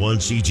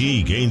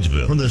 U251CG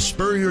Gainesville, from the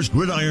Spurrier's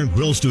Gridiron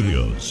Grill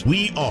Studios.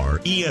 We are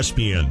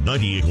ESPN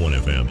 98.1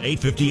 FM,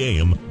 850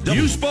 AM.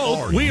 You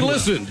spoke, WRUF. we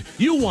listened.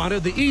 You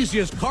wanted the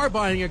easiest car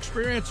buying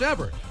experience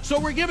ever. So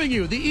we're giving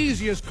you the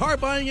easiest car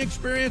buying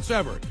experience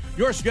ever.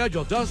 Your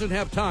schedule doesn't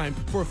have time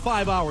for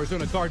 5 hours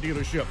in a car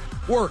dealership.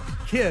 Work,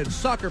 kids,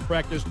 soccer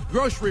practice,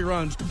 grocery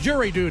runs,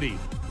 jury duty.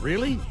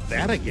 Really?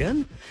 That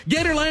again?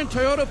 Gatorland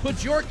Toyota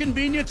puts your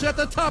convenience at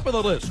the top of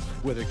the list.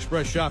 With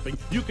Express Shopping,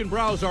 you can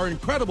browse our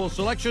incredible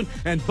selection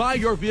and buy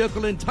your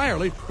vehicle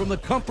entirely from the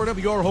comfort of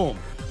your home.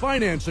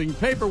 Financing,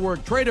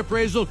 paperwork, trade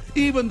appraisal,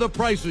 even the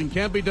pricing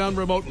can be done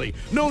remotely.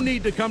 No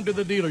need to come to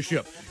the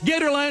dealership.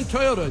 Gatorland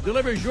Toyota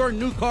delivers your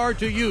new car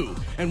to you.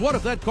 And what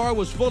if that car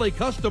was fully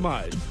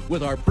customized?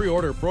 With our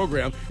pre-order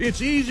program,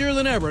 it's easier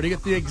than ever to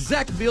get the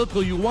exact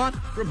vehicle you want,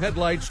 from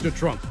headlights to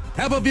trunk.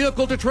 Have a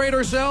vehicle to trade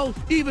or sell?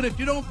 Even if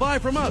you don't buy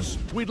from us,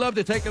 we'd love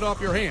to take it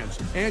off your hands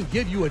and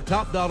give you a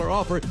top dollar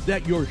offer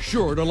that you're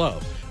sure to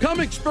love. Come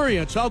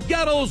experience how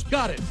Gatto's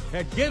got it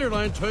at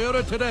Gatorland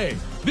Toyota today.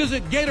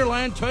 Visit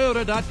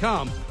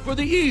GatorlandToyota.com for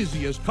the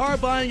easiest car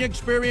buying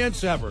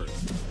experience ever.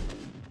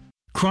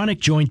 Chronic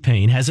joint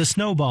pain has a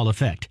snowball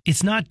effect.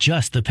 It's not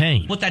just the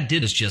pain. What that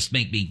did is just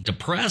make me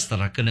depressed that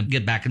I couldn't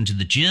get back into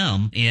the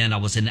gym, and I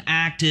was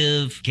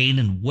inactive,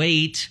 gaining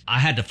weight. I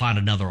had to find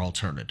another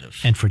alternative.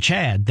 And for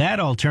Chad, that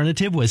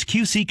alternative was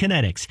QC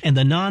Kinetics and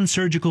the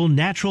non-surgical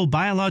natural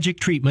biologic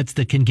treatments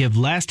that can give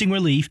lasting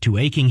relief to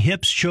aching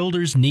hips,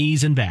 shoulders,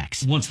 knees, and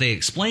backs. Once they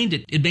explained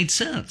it, it made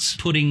sense.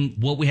 Putting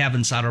what we have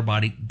inside our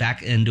body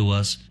back into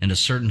us in a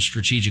certain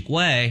strategic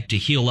way to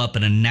heal up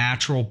in a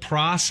natural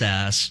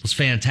process was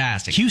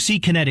fantastic. QC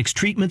Kinetics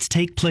treatments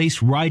take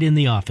place right in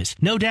the office.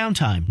 No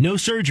downtime, no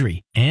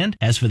surgery. And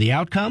as for the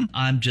outcome,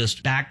 I'm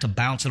just back to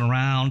bouncing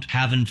around,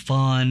 having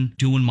fun,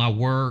 doing my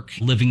work,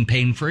 living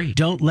pain-free.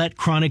 Don't let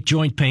chronic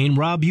joint pain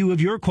rob you of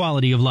your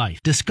quality of life.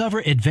 Discover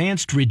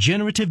advanced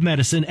regenerative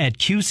medicine at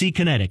QC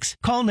Kinetics.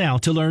 Call now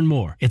to learn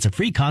more. It's a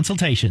free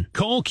consultation.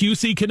 Call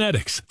QC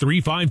Kinetics,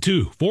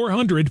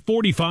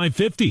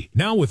 352-400-4550.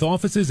 Now with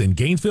offices in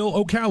Gainesville,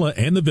 Ocala,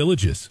 and the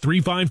Villages.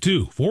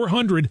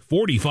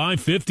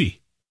 352-400-4550.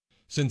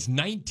 Since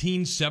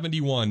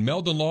 1971,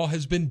 Meldon Law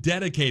has been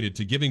dedicated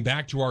to giving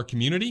back to our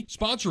community,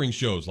 sponsoring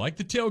shows like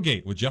The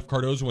Tailgate with Jeff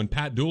Cardozo and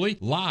Pat Dooley,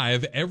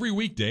 live every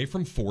weekday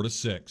from 4 to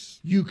 6.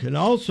 You can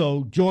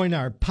also join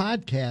our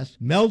podcast,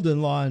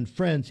 Meldon Law and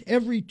Friends,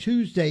 every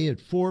Tuesday at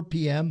 4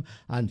 p.m.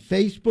 on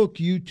Facebook,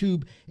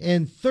 YouTube,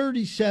 and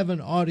 37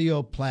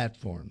 audio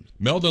platforms.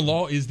 Meldon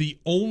Law is the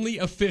only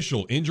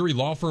official injury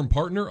law firm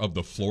partner of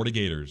the Florida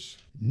Gators.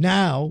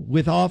 Now,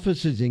 with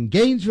offices in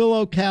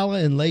Gainesville,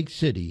 Ocala, and Lake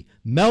City,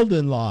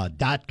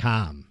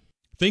 meldonlaw.com.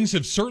 Things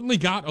have certainly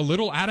got a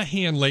little out of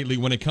hand lately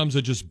when it comes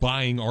to just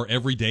buying our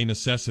everyday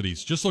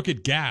necessities. Just look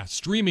at gas,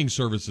 streaming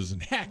services,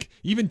 and heck,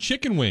 even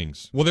chicken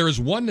wings. Well, there is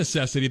one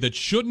necessity that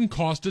shouldn't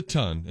cost a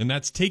ton, and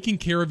that's taking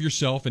care of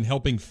yourself and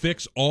helping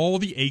fix all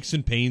the aches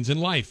and pains in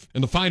life.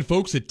 And the fine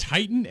folks at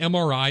Titan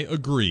MRI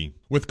agree.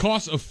 With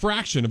costs a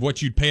fraction of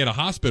what you'd pay at a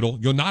hospital,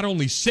 you'll not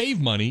only save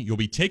money, you'll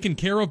be taken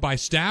care of by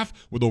staff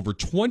with over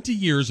 20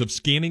 years of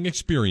scanning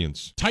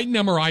experience. Titan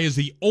MRI is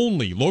the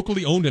only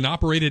locally owned and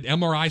operated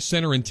MRI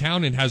center in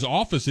town and has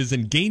offices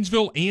in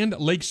Gainesville and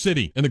Lake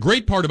City. And the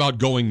great part about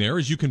going there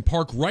is you can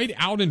park right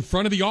out in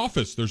front of the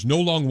office. There's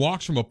no long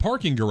walks from a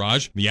parking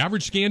garage. The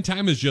average scan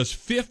time is just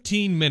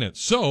 15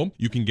 minutes, so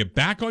you can get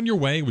back on your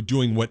way with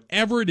doing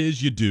whatever it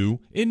is you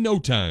do in no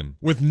time.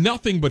 With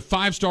nothing but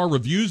 5-star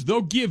reviews,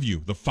 they'll give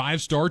you the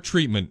 5-star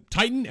treatment.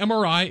 Titan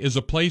MRI is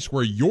a place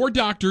where your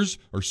doctors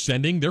are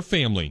sending their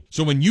family.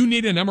 So when you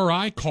need an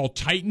MRI, call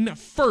Titan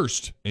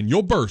first, and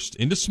you'll burst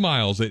into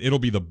smiles that it'll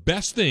be the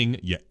best thing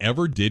you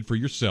ever did for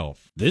yourself.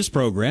 This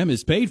program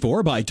is paid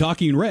for by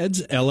Talking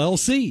Reds,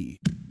 LLC.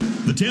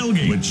 The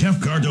Tailgate with Jeff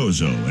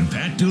Cardozo and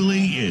Pat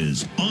Dooley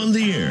is on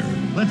the air.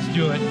 Let's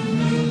do it.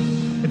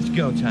 It's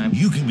go time.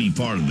 You can be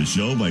part of the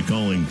show by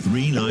calling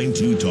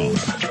 392-TALK.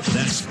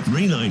 That's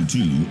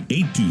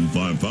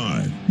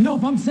 392-8255. You know,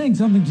 if I'm saying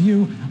something to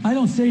you, I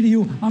don't say to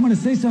you, I'm going to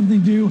say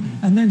something to you,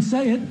 and then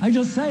say it. I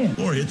just say it.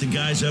 Or hit the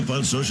guys up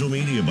on social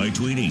media by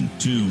tweeting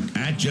to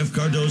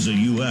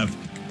 @JeffCardozoUF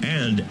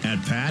and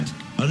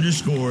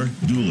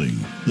 @Pat_Dooley.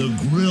 The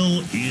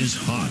grill is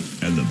hot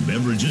and the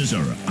beverages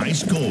are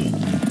ice cold.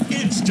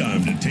 It's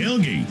time to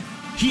tailgate.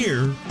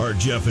 Here are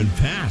Jeff and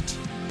Pat.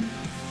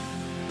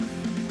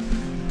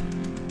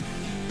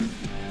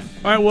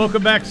 All right,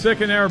 welcome back.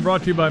 Second hour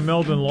brought to you by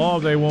Meldon Law.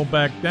 They won't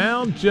back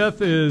down.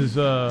 Jeff is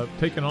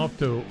taking off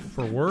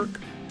for work,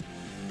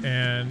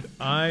 and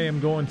I am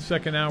going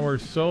second hour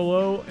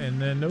solo,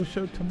 and then no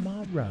show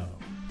tomorrow.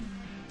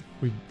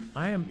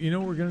 You know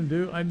what we're going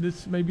to do?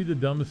 This may be the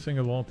dumbest thing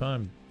of all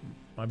time.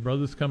 My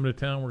brother's coming to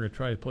town. We're going to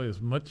try to play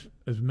as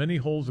many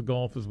holes of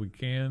golf as we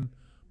can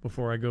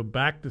before I go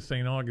back to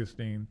St.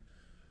 Augustine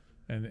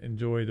and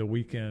enjoy the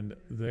weekend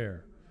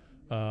there.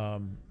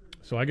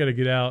 So I got to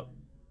get out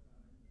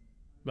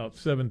about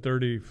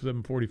 7:30,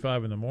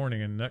 7:45 in the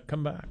morning and not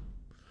come back.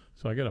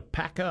 So I got to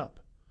pack up.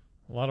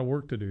 A lot of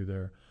work to do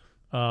there.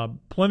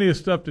 Plenty of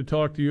stuff to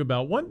talk to you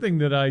about. One thing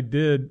that I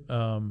did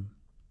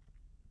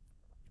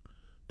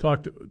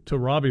talk to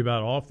Robbie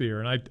about off the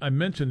air, and I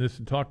mentioned this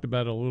and talked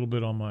about it a little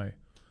bit on my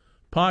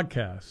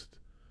podcast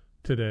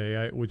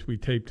today, which we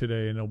taped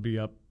today, and it'll be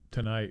up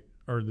tonight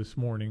or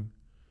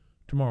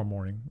tomorrow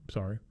morning,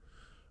 sorry,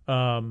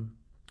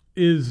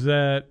 is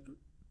that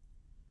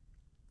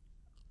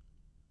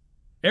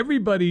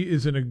everybody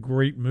is in a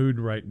great mood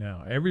right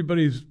now.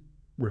 Everybody's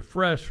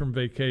refreshed from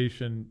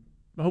vacation.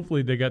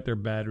 Hopefully they got their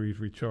batteries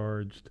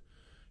recharged.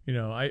 You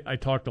know, I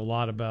talked a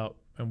lot about,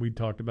 and we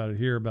talked about it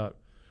here, about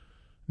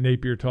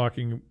Napier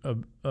talking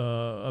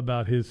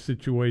about his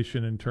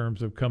situation in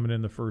terms of coming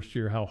in the first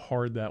year, how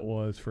hard that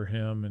was for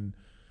him, and,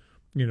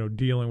 you know,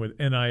 dealing with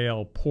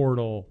NIL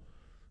portal,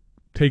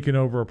 taking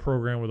over a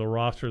program with a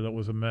roster that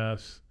was a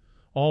mess,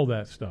 all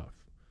that stuff.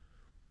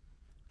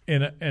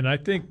 And I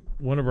think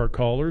one of our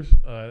callers,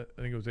 I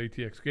think it was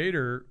ATX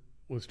Gator,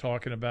 was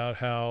talking about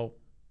how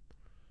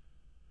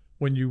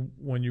when you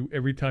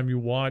every time you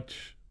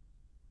watch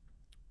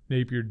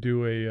Napier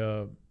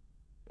do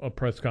a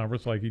press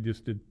conference like he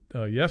just did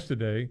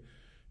yesterday,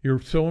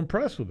 you're so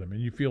impressed with him, and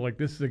you feel like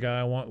this is the guy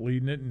I want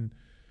leading it. And,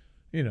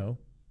 you know,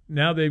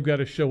 now they've got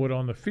to show it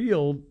on the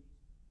field,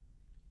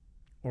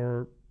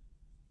 or,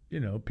 you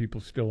know,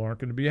 people still aren't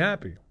going to be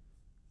happy. In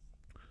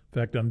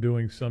fact, I'm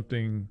doing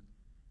something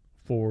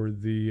for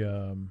the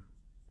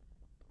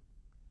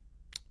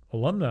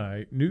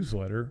alumni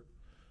newsletter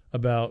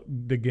about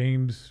the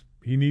games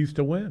he needs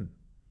to win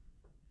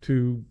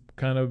to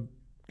kind of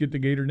get the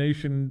Gator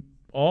Nation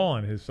all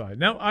on his side.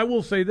 Now, I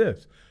will say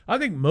this. I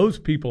think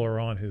most people are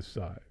on his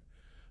side.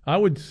 I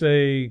would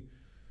say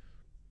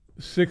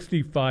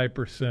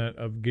 65%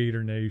 of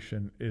Gator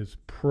Nation is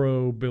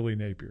pro Billy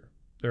Napier.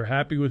 They're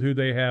happy with who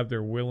they have.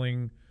 They're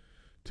willing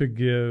to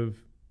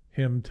give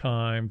him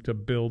time to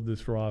build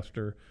this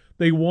roster.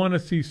 They want to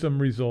see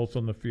some results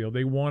on the field.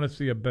 They want to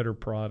see a better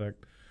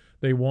product.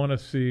 They want to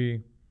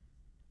see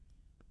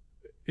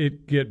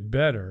it get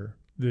better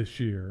this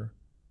year.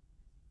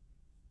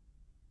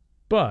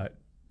 But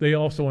they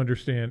also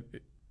understand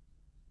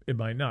it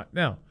might not.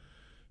 Now,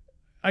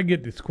 I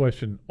get this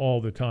question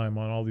all the time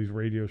on all these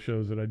radio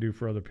shows that I do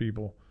for other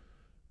people.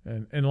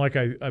 And like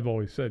I've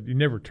always said, you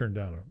never turn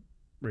down a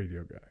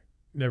radio guy.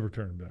 Never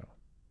turn them down.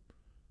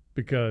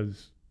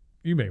 Because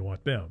you may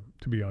want them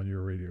to be on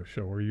your radio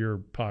show or your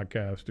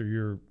podcast or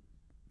your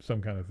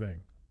some kind of thing.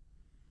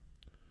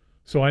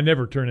 So I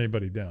never turn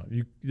anybody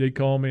down. They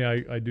call me,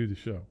 I do the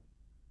show.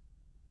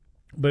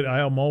 But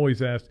I am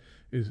always asked,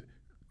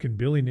 can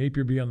Billy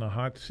Napier be on the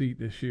hot seat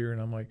this year?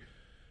 And I'm like,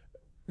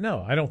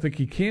 no, I don't think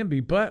he can be.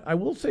 But I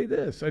will say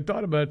this. I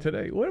thought about it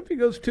today. What if he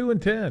goes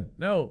 2-10?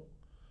 No,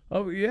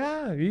 Oh,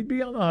 yeah, he'd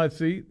be on the hot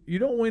seat. You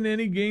don't win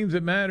any games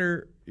that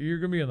matter, you're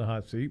going to be on the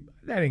hot seat.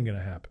 That ain't going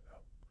to happen,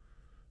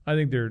 though. I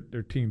think their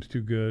team's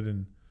too good.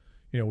 And,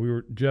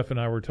 Jeff and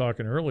I were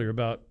talking earlier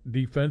about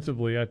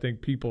defensively, I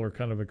think people are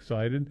kind of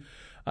excited.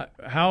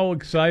 How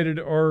excited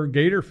are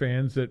Gator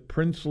fans that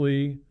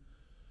Princely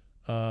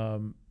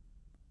will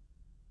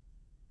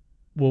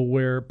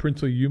wear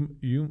Princely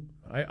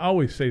I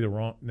always say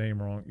the name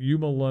wrong.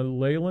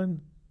 Umalalen?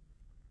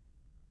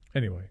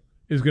 Anyway,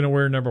 is going to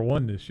wear number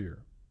 1 this year.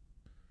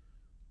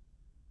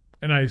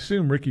 And I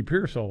assume Ricky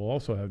Pearsall will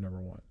also have number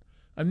 1.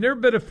 I've never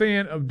been a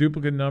fan of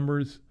duplicate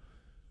numbers.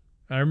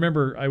 I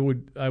remember I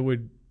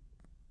would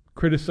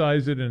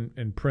criticize it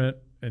in print,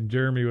 and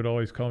Jeremy would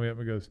always call me up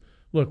and goes,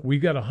 look, we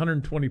got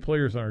 120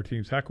 players on our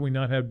teams. How can we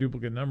not have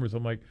duplicate numbers?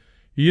 I'm like,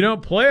 you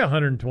don't play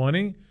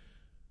 120.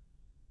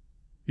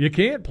 You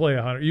can't play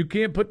 100. You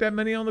can't put that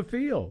many on the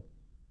field.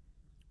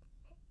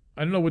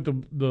 I don't know what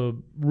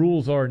the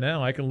rules are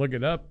now. I can look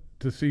it up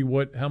to see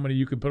how many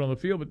you can put on the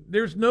field, but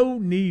there's no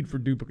need for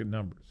duplicate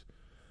numbers.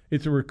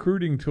 It's a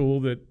recruiting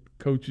tool that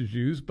coaches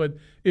use, but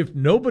if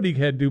nobody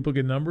had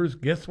duplicate numbers,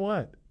 guess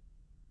what?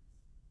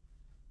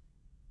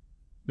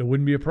 There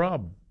wouldn't be a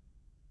problem.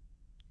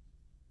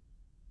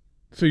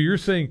 So you're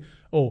saying,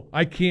 oh,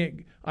 I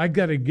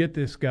got to get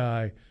this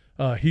guy.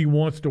 He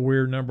wants to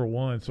wear number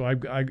 1, so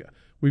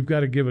we've got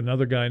to give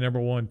another guy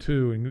number 1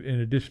 too, in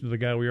addition to the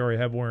guy we already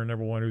have wearing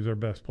number 1 who's our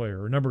best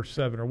player, or number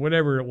 7, or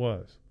whatever it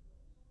was.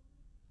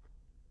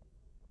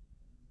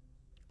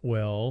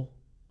 Well,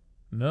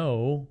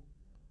 no,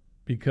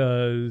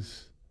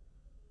 because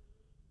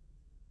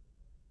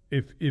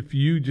if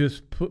you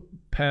just put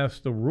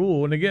past the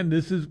rule, and again,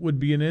 would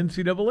be an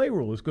NCAA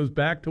rule. This goes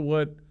back to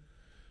what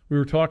we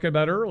were talking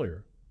about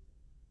earlier.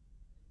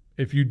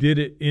 If you did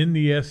it in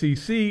the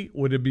SEC,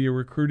 would it be a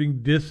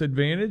recruiting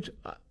disadvantage?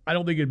 I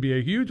don't think it'd be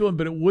a huge one,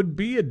 but it would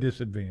be a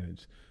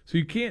disadvantage. So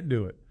you can't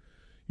do it.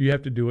 You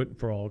have to do it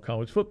for all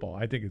college football.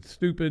 I think it's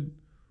stupid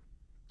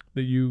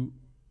that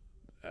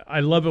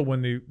I love it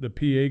when the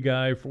PA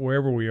guy, for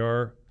wherever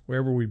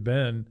we've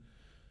been,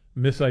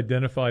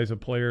 misidentifies a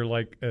player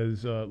like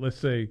as, let's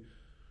say,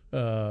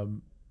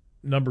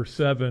 number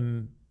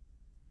 7,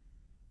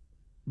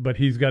 but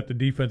he's got the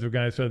defensive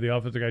guy instead of the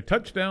offensive guy.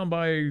 Touchdown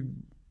by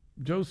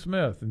Joe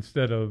Smith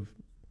instead of,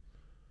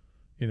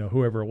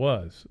 whoever it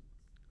was.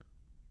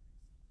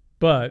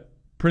 But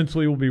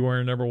Princely will be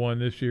wearing number 1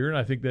 this year, and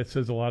I think that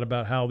says a lot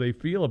about how they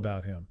feel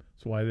about him.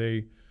 That's why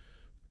they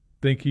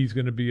think he's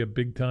going to be a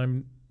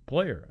big-time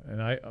player,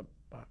 and I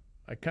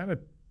kind of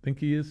think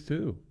he is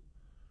too.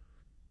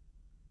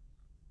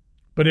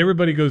 But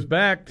everybody goes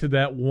back to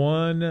that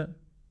one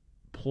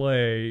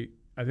play,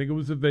 I think it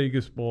was the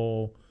Vegas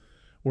Bowl,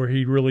 where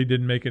he really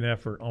didn't make an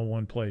effort on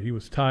one play. He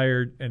was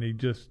tired, and he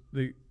just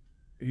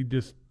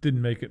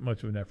didn't make it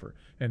much of an effort.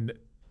 And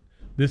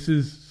this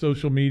is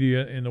social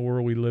media in the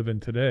world we live in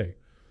today.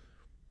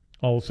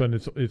 All of a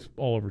sudden, it's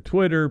all over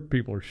Twitter.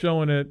 People are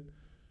showing it.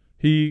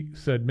 He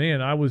said,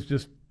 man, I was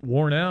just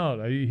worn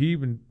out. He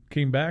even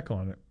came back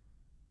on it.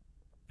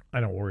 I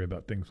don't worry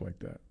about things like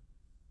that.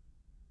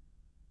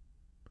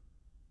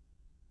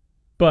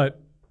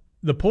 But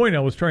the point I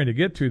was trying to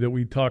get to that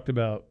we talked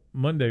about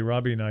Monday,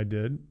 Robbie and I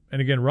did,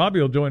 and again, Robbie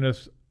will join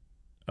us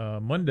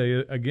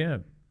Monday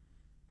again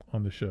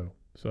on the show,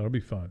 so it'll be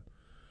fun.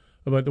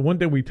 But the one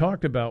thing we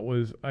talked about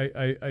was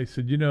I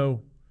said,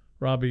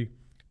 Robbie,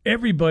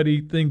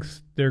 everybody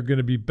thinks they're going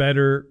to be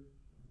better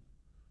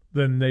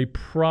than they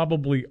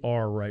probably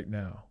are right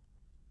now.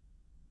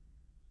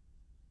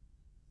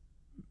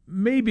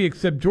 Maybe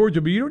except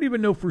Georgia, but you don't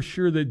even know for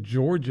sure that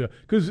Georgia,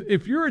 because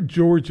if you're a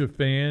Georgia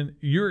fan,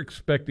 you're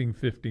expecting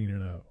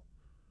 15-0.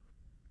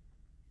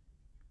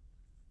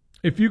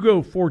 If you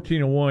go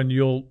 14-1,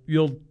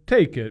 you'll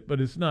take it, but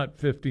it's not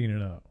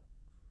 15-0.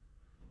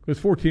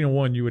 Because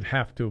 14-1, you would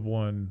have to have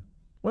won.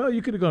 Well,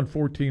 you could have gone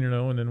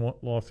 14-0 and then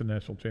lost the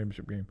national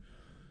championship game.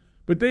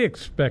 But they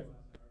expect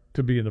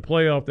to be in the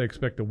playoff. They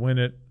expect to win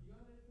it.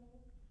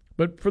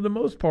 But for the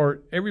most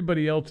part,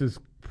 everybody else is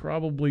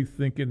probably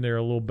thinking they're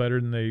a little better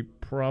than they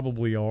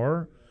probably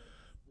are.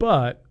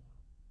 But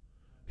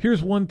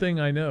here's one thing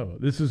I know.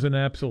 This is an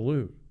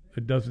absolute.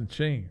 It doesn't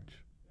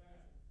change.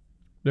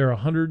 There are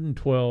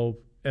 112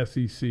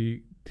 SEC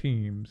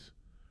teams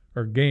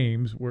or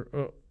games where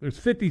there's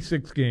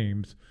 56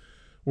 games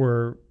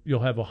where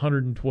you'll have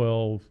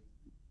 112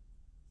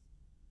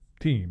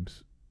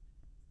 teams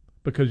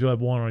because you'll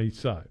have one on each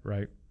side,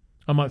 right?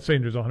 I'm not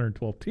saying there's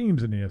 112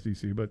 teams in the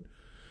SEC, but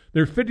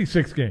there's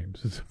 56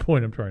 games is the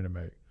point I'm trying to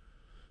make.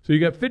 So you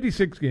got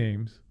 56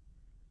 games.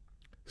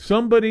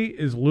 Somebody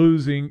is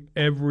losing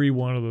every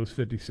one of those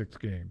 56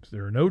 games.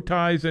 There are no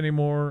ties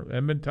anymore.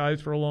 Haven't been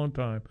ties for a long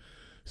time.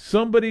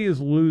 Somebody is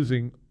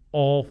losing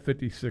all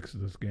 56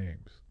 of those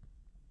games.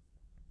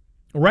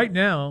 Right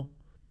now,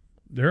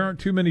 there aren't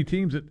too many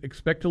teams that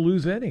expect to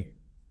lose any.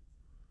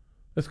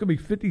 That's going to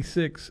be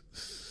 56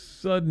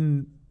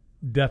 sudden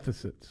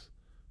deficits,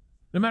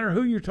 no matter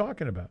who you're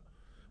talking about.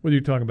 Whether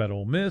you're talking about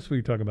Ole Miss, whether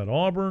you're talking about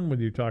Auburn,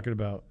 whether you're talking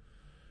about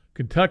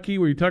Kentucky,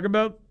 whether you're talking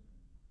about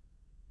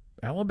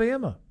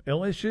Alabama,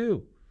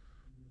 LSU.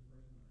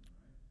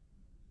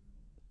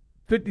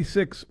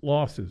 56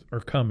 losses are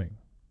coming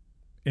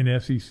in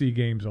SEC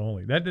games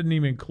only. That doesn't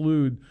even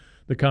include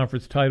the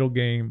conference title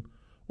game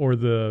or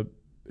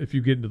if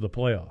you get into the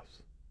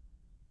playoffs.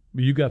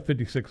 But you got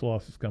 56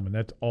 losses coming.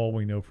 That's all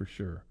we know for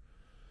sure.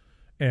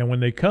 And when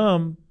they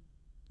come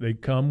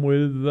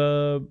with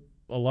a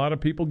lot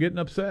of people getting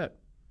upset.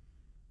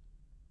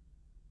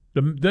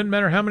 Doesn't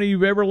matter how many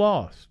you've ever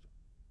lost.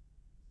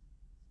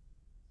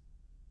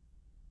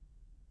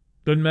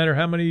 Doesn't matter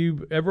how many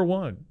you've ever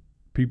won.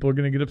 People are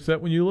going to get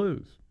upset when you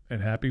lose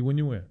and happy when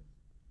you win.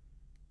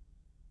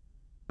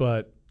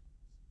 But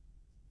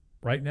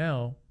right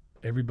now,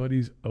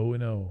 everybody's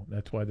 0-0.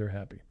 That's why they're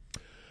happy.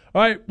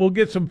 All right, we'll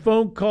get some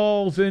phone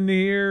calls in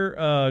here.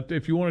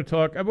 If you want to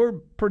talk, we're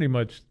pretty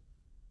much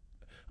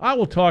 – I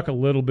will talk a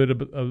little bit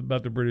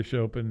about the British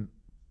Open,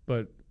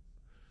 but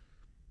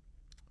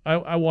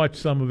I watched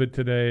some of it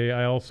today.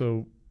 I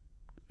also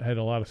had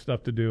a lot of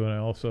stuff to do, and I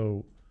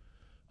also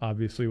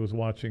obviously was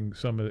watching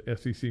some of the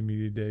SEC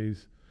Media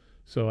Days.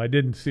 So I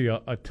didn't see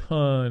a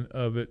ton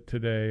of it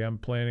today. I'm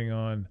planning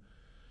on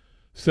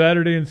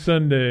Saturday and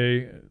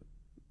Sunday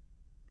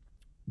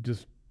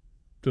just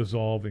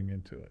dissolving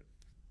into it.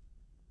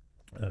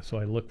 So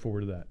I look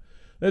forward to that.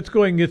 Let's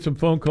go ahead and get some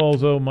phone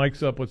calls, though.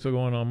 Mike's up. What's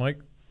going on, Mike?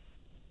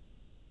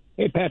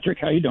 Hey, Patrick.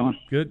 How you doing?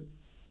 Good.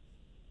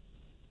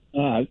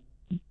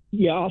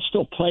 Yeah, I'll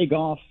still play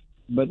golf,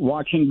 but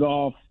watching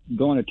golf,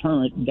 going to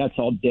tournament, that's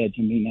all dead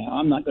to me now.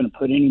 I'm not going to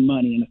put any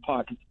money in the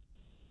pocket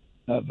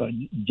of a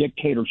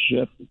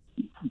dictatorship,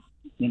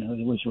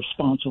 that was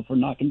responsible for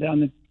knocking down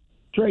the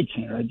Trade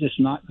Center. I'm just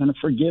not going to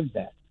forgive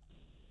that.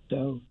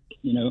 So,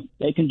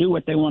 they can do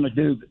what they want to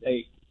do, but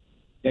they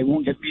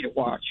won't get me to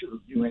watch or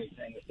do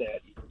anything with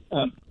that.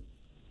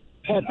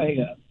 Pat,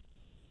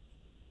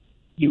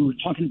 you were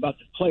talking about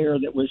the player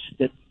that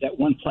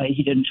one play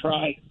he didn't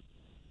try.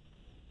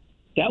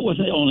 That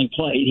wasn't the only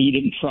play he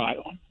didn't try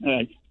on.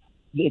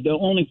 There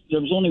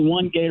was only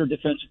one Gator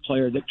defensive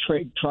player that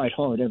tried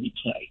hard every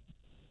play,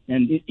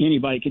 and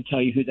anybody could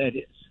tell you who that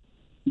is.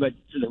 But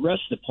for the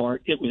rest of the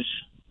part, it was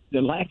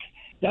the lack.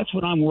 That's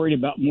what I'm worried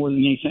about more than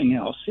anything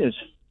else.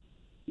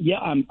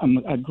 I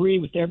agree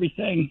with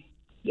everything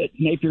that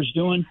Napier's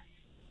doing,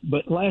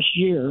 but last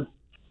year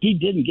he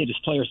didn't get his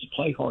players to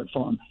play hard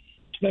for him,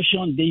 especially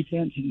on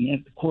defense and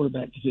at the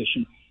quarterback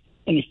position.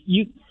 And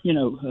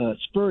if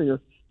Spurrier,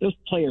 those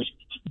players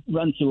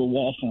run through a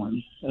wall for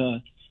him.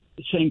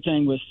 The same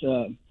thing with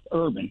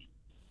Urban,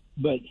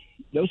 but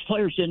those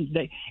players didn't.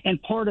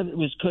 And part of it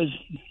was because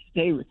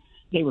they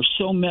were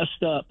so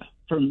messed up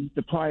from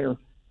the prior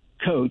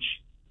coach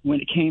when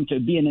it came to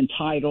being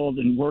entitled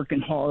and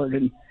working hard,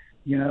 and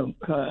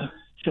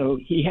so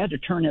he had to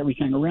turn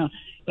everything around.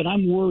 But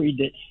I'm worried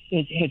that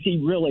has he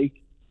really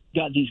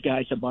got these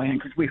guys to buy in?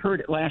 Because we heard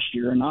it last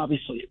year, and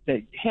obviously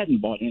they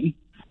hadn't bought in.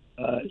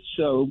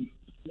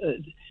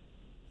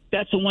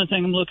 That's the one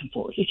thing I'm looking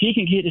for. If he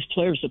can get his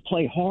players to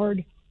play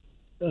hard,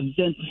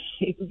 then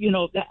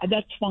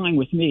that's fine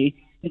with me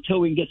until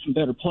we can get some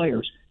better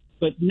players.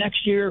 But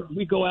next year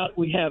we go out,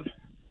 we have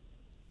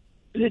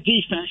the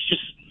defense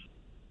just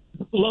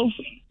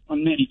loafing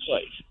on many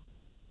plays.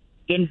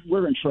 Then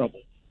we're in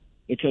trouble,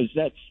 because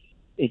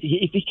if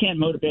he can't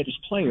motivate his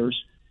players,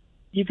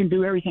 you can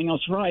do everything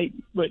else right,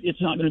 but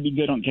it's not going to be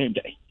good on game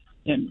day.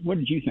 And what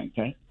did you think,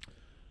 Pat?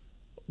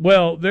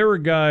 Well, there were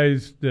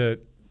guys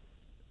that.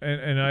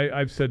 And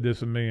I've said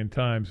this a million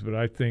times, but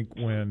I think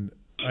when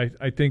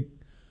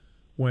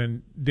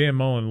Dan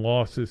Mullen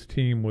lost his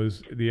team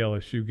was the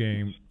LSU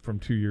game from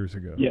 2 years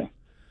ago. Yeah.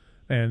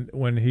 And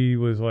when he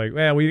was like,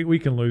 "Well, we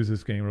can lose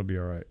this game, it'll be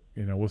all right.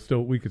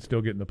 We could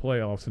still get in the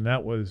playoffs." And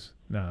that was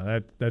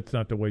that's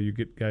not the way you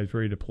get guys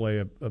ready to play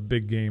a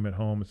big game at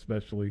home,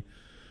 especially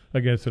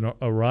against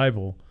a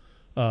rival.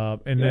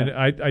 Then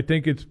I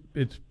think it's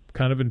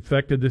kind of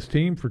infected this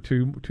team for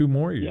two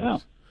more years. Yeah.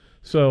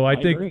 So I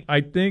agree.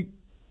 think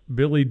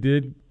Billy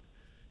did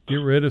get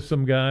rid of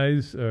some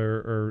guys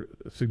or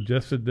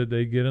suggested that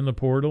they get in the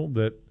portal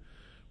that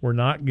were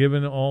not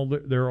given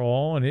their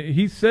all. And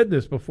he said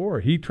this before.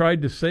 He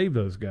tried to save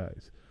those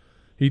guys.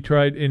 He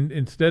tried,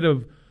 instead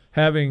of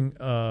having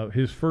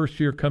his first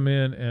year come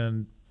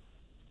in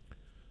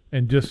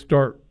and just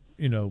start,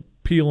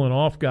 peeling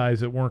off guys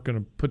that weren't going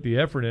to put the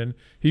effort in,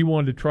 he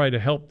wanted to try to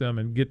help them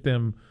and get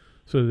them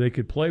so that they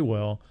could play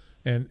well.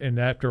 And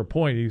after a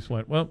point, he just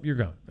went, "Well, you're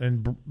gone."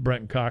 And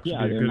Brenton Cox would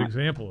be a good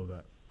example of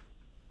that.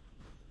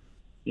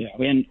 Yeah,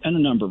 and a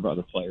number of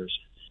other players.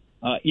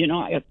 On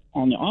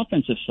the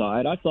offensive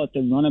side, I thought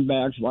the running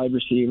backs, wide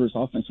receivers,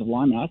 offensive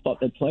linemen, I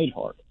thought they played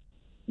hard.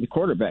 The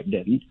quarterback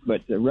didn't,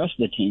 but the rest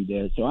of the team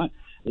did. So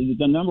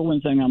the number one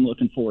thing I'm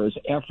looking for is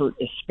effort,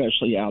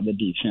 especially out of the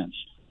defense.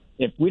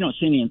 If we don't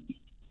see any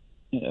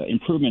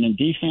improvement in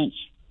defense,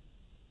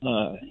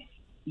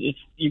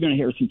 you're going to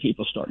hear some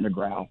people starting to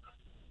growl.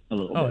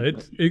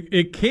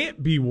 It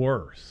can't be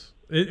worse.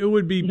 It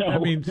would be. No. I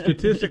mean,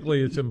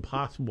 statistically, it's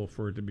impossible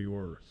for it to be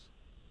worse.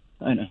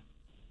 I know.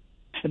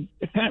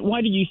 Pat,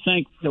 why do you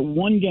think the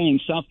one game,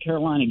 South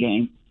Carolina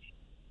game,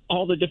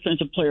 all the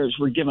defensive players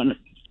were given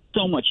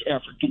so much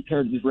effort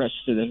compared to the rest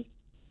of the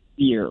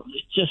year.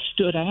 It just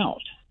stood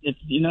out.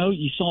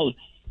 You saw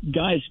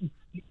guys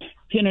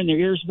pinning their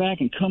ears back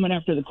and coming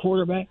after the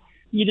quarterback.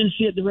 You didn't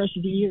see it the rest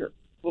of the year.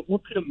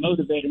 What could have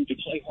motivated them to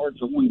play hard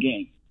for one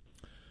game?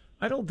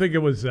 I don't think it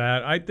was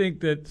that. I think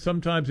that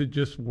sometimes it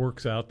just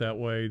works out that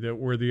way, that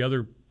where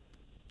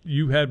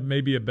you had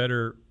maybe a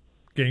better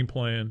game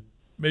plan.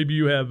 Maybe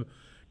you have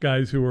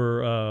guys who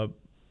are a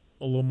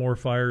little more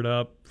fired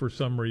up for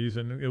some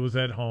reason. It was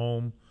at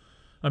home.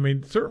 I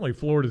mean, certainly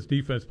Florida's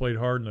defense played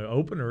hard in the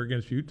opener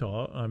against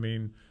Utah. I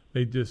mean,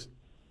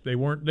 they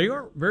weren't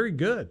very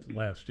good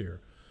last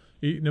year.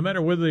 No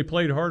matter whether they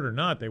played hard or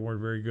not, they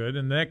weren't very good.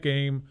 In that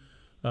game,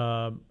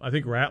 I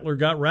think Rattler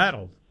got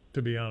rattled,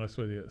 to be honest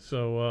with you.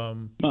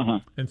 So,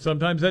 and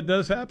sometimes that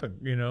does happen.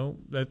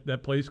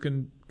 That place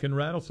can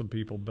rattle some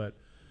people, but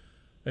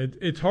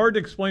it's hard to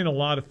explain a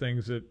lot of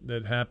things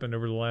that happened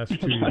over the last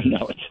 2 years. I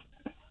know it.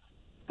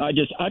 I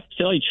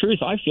tell you the truth,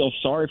 I feel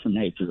sorry for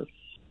Napier.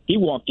 He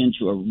walked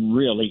into a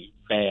really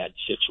bad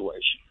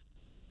situation.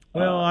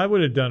 Well, I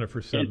would have done it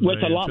for $7 million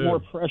with a lot more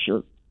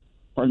pressure.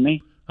 Pardon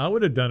me? I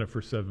would have done it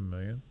for $7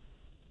 million.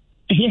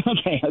 Yeah,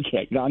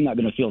 okay. No, I'm not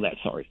going to feel that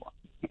sorry for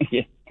him.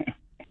 Yeah.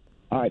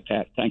 All right,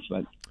 Pat. Thanks,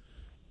 bud.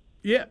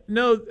 Yeah,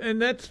 no,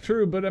 and that's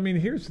true. But, I mean,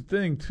 here's the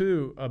thing,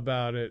 too,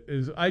 about it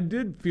is I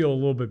did feel a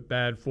little bit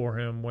bad for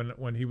him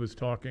when he was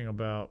talking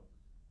about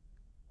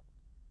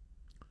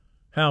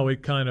how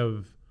it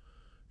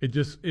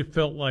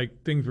felt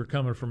like things were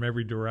coming from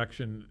every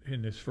direction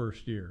in his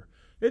first year.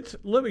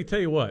 Let me tell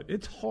you what,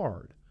 it's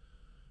hard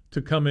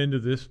to come into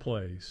this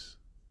place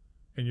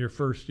in your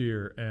first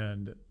year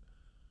and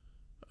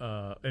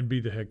be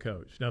the head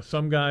coach. Now,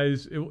 some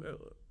guys,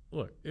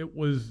 it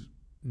was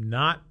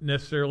not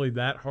necessarily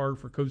that hard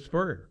for Coach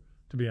Spurrier,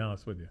 to be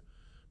honest with you,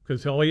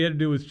 because all he had to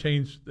do was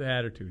change the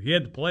attitude. He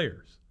had the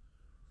players.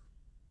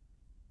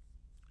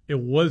 It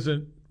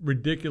wasn't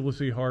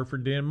ridiculously hard for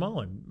Dan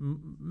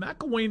Mullen.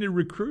 McElwain had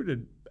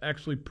recruited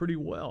actually pretty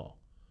well.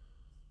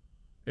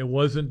 It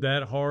wasn't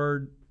that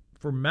hard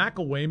for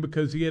McElwain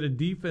because he had a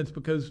defense,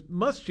 because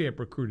Muschamp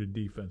recruited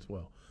defense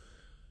well.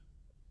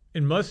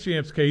 In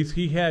Muschamp's case,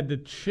 he had to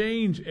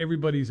change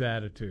everybody's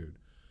attitude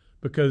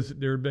because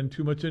there had been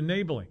too much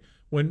enabling.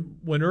 When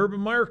Urban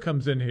Meyer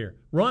comes in here,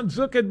 Ron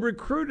Zook had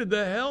recruited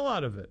the hell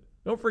out of it.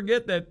 Don't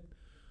forget that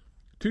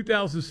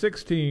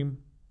 2006 team,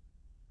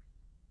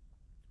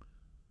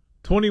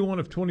 21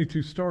 of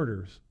 22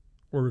 starters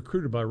were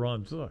recruited by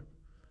Ron Zook.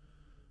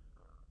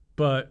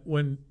 But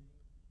when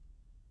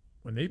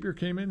Napier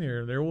came in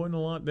here, there wasn't a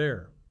lot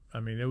there. I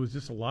mean, it was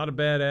just a lot of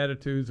bad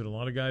attitudes and a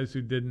lot of guys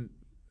who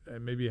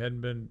maybe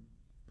hadn't been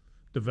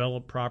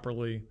developed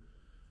properly.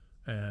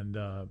 And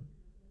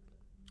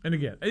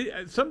again,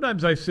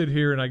 sometimes I sit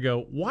here and I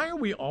go, why are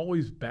we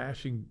always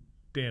bashing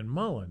Dan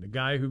Mullen, the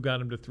guy who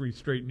got him to 3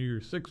 straight New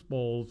Year's Six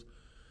bowls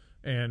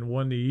and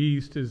won the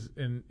East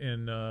in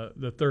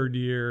the third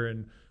year,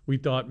 and we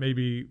thought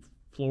maybe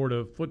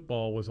Florida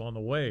football was on the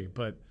way,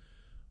 but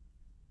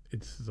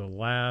it's the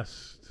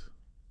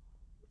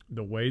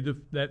way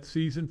that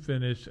season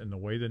finished and the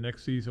way the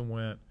next season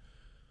went,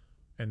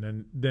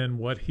 and then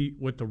what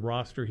the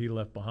roster he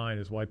left behind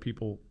is why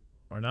people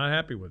are not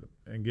happy with him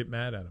and get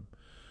mad at him.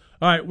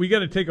 All right, we got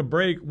to take a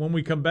break. When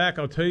we come back,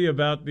 I'll tell you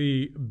about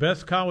the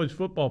best college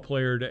football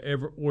player to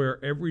ever wear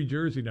every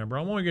jersey number.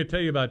 I'm only going to tell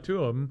you about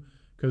 2 of them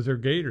because they're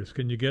Gators.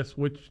 Can you guess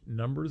which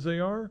numbers they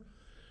are?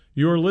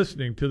 You are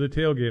listening to The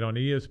Tailgate on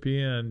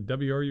ESPN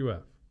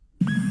WRUF.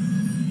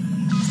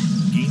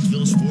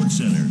 Gainesville Sports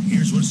Center.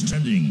 Here's what's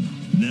trending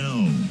now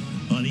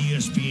on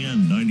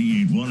ESPN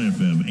 98.1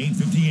 FM,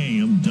 850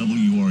 AM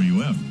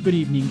WRUF. Good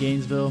evening,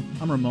 Gainesville.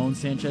 I'm Ramon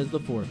Sanchez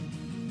IV.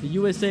 The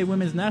USA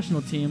Women's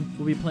National Team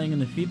will be playing in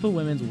the FIFA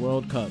Women's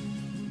World Cup.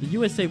 The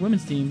USA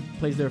Women's Team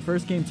plays their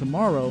first game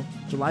tomorrow,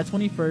 July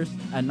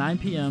 21st at 9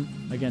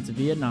 p.m. against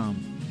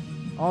Vietnam.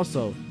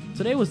 Also,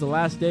 today was the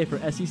last day for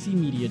SEC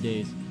Media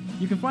Days.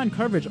 You can find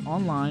coverage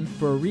online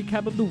for a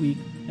recap of the week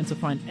and to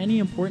find any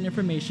important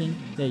information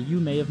that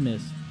you may have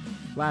missed.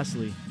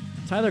 Lastly,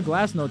 Tyler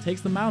Glasnow takes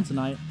the mound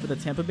tonight for the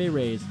Tampa Bay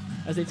Rays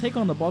as they take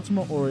on the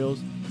Baltimore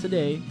Orioles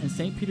today in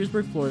St.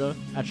 Petersburg, Florida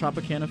at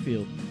Tropicana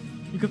Field.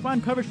 You can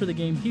find coverage for the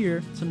game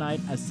here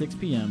tonight at 6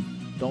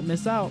 p.m. Don't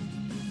miss out.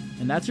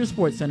 And that's your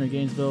Sports Center,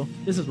 Gainesville.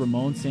 This is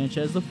Ramon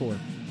Sanchez IV.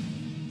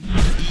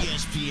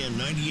 ESPN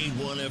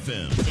 98.1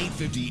 FM,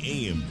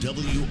 850 AM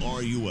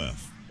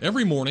WRUF.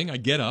 Every morning, I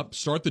get up,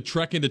 start the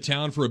trek into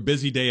town for a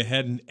busy day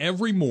ahead, and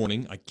every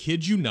morning, I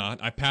kid you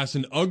not, I pass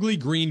an ugly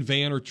green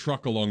van or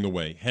truck along the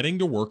way, heading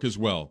to work as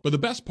well. But the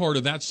best part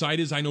of that sight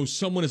is I know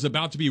someone is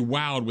about to be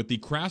wowed with the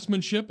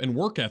craftsmanship and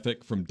work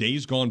ethic from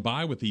days gone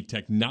by with the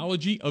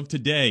technology of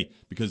today,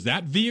 because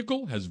that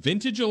vehicle has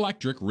Vintage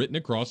Electric written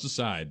across the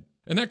side.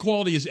 And that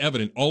quality is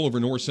evident all over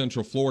North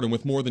Central Florida, and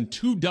with more than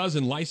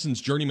 24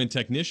 licensed journeyman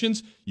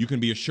technicians, you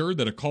can be assured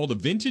that a call to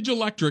Vintage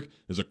Electric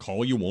is a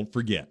call you won't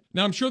forget.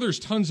 Now, I'm sure there's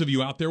tons of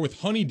you out there with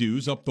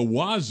honeydews up the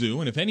wazoo,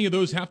 and if any of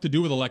those have to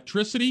do with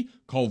electricity,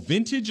 call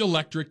Vintage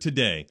Electric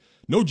today.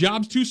 No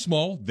job's too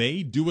small.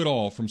 They do it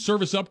all, from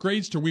service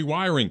upgrades to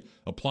rewiring,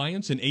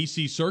 appliance and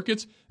AC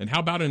circuits, and how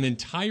about an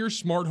entire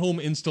smart home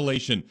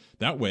installation?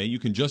 That way you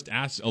can just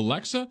ask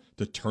Alexa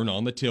to turn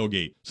on the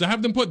tailgate. So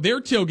have them put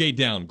their tailgate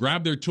down,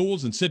 grab their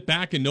tools, and sit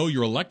back and know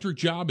your electric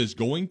job is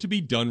going to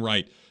be done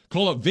right.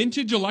 Call up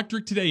Vintage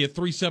Electric today at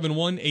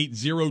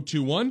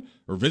 371-8021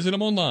 or visit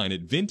them online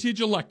at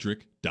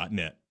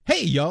vintageelectric.net.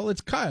 Hey, y'all,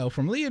 it's Kyle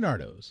from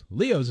Leonardo's.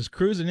 Leo's is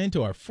cruising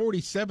into our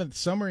 47th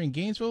summer in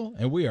Gainesville,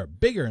 and we are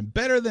bigger and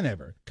better than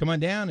ever. Come on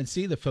down and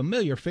see the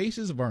familiar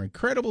faces of our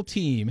incredible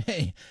team.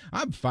 Hey,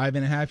 I'm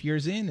 5.5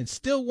 years in and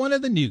still one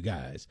of the new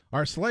guys.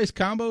 Our slice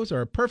combos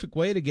are a perfect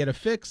way to get a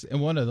fix in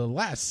one of the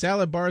last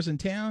salad bars in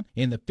town,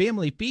 and the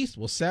family feast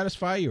will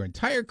satisfy your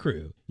entire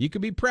crew. You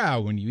can be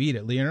proud when you eat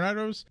at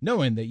Leonardo's,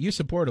 knowing that you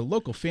support a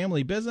local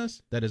family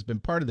business that has been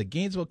part of the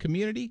Gainesville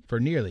community for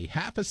nearly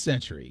half a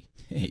century.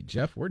 Hey,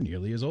 Jeff, we're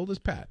nearly as old as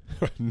Pat.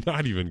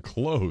 Not even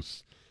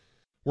close.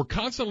 We're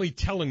constantly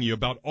telling you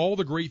about all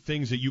the great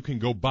things that you can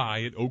go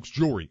buy at Oaks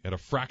Jewelry at a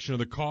fraction of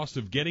the cost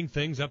of getting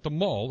things at the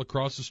mall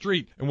across the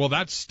street. And while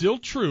that's still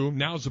true,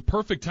 now's the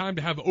perfect time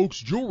to have Oaks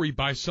Jewelry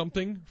buy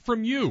something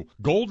from you.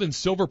 Gold and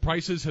silver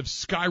prices have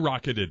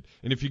skyrocketed.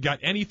 And if you got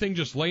anything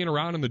just laying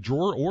around in the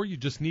drawer or you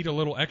just need a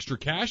little extra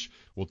cash,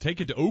 we'll take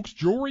it to Oaks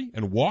Jewelry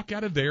and walk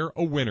out of there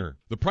a winner.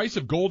 The price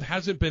of gold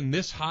hasn't been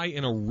this high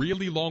in a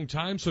really long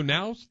time, so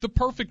now's the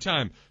perfect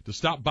time to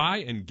stop by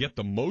and get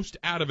the most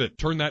out of it.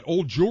 Turn that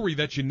old jewelry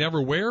that you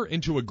never wear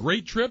into a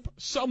great trip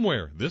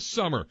somewhere this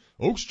summer.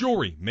 Oaks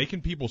Jewelry,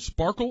 making people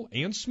sparkle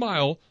and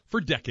smile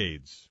for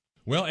decades.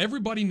 Well,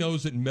 everybody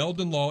knows that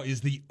Meldon Law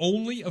is the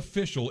only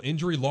official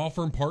injury law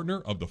firm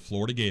partner of the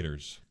Florida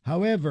Gators.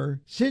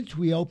 However, since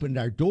we opened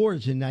our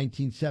doors in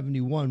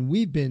 1971,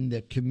 we've been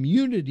the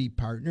community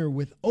partner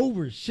with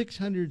over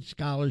 600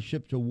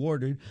 scholarships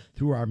awarded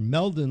through our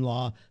Meldon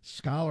Law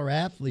Scholar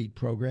Athlete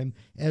program,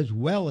 as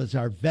well as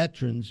our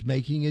Veterans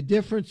Making a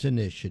Difference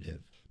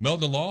initiative.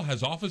 Meldon Law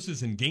has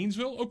offices in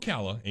Gainesville,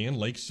 Ocala, and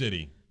Lake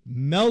City.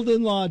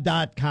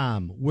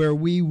 MeldonLaw.com, where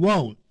we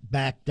won't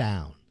back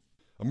down.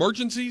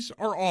 Emergencies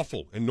are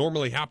awful and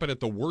normally happen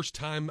at the worst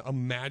time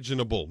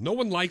imaginable. No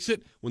one likes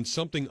it when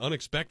something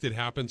unexpected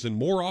happens, and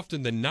more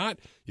often than not,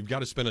 you've got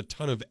to spend a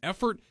ton of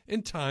effort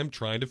and time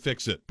trying to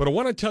fix it. But I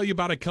want to tell you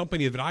about a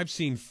company that I've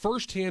seen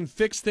firsthand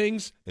fix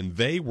things, and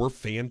they were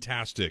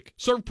fantastic.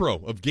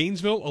 ServPro of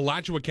Gainesville,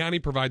 Alachua County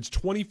provides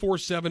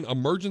 24/7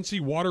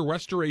 emergency water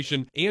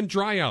restoration and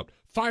dryout,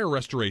 fire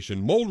restoration,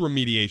 mold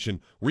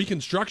remediation,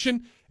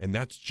 reconstruction, and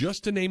that's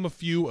just to name a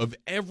few of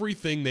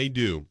everything they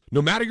do.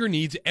 No matter your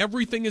needs,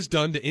 everything is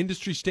done to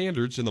industry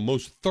standards in the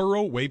most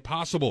thorough way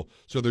possible.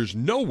 So there's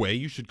no way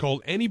you should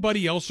call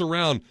anybody else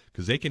around,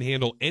 because they can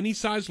handle any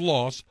size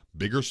loss,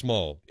 big or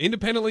small.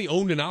 Independently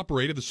owned and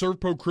operated, the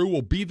ServPro crew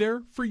will be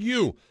there for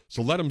you.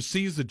 So let them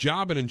seize the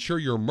job and ensure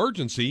your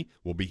emergency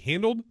will be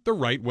handled the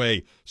right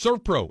way.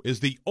 ServPro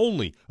is the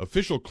only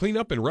official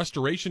cleanup and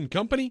restoration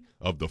company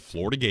of the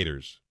Florida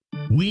Gators.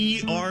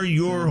 We are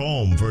your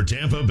home for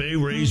Tampa Bay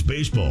Rays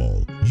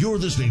baseball. You're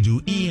listening to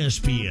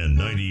ESPN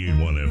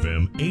 98.1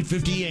 FM,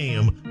 850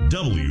 AM,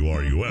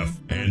 WRUF,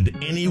 and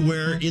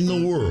anywhere in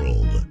the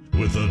world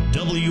with the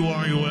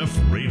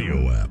WRUF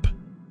radio app.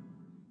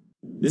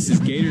 This is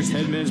Gators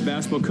head men's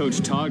basketball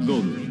coach Todd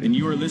Golden, and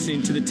you are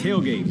listening to The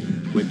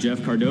Tailgate with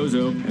Jeff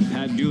Cardozo and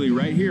Pat Dooley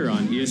right here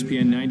on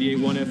ESPN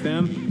 98.1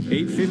 FM,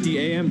 850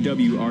 AM,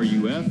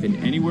 WRUF, and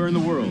anywhere in the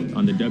world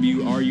on the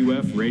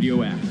WRUF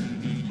radio app.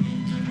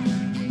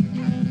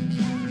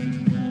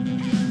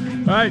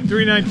 All right,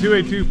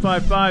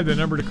 392-8255, the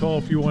number to call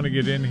if you want to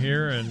get in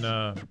here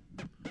and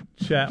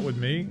chat with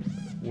me,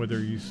 whether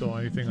you saw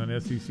anything on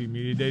SEC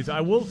Media Days. I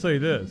will say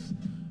this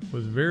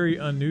was very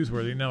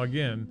unnewsworthy. Now,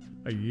 again,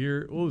 a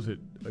year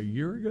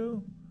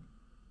ago?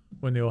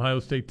 When the Ohio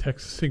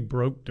State-Texas thing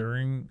broke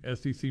during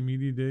SEC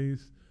Media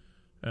Days.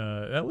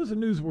 That was a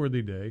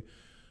newsworthy day.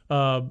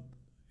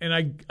 And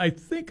I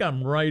think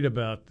I'm right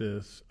about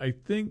this. I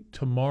think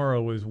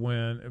tomorrow is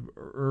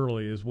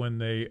when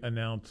they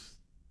announce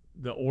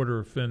the order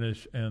of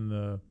finish and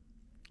the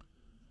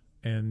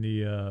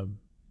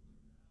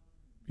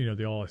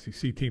all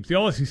SEC teams. The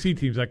all SEC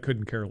teams I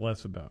couldn't care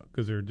less about,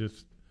 because they're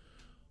just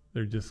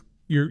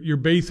you're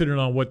basing it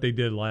on what they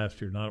did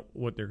last year, not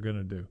what they're going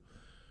to do.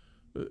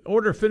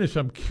 Order of finish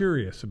I'm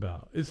curious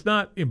about. It's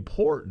not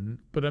important,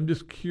 but I'm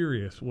just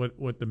curious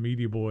what the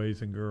media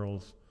boys and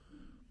girls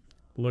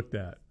looked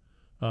at.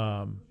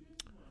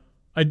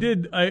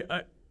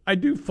 I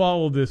do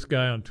follow this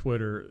guy on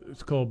Twitter.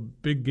 It's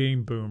called Big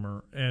Game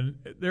Boomer, and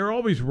they're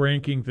always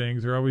ranking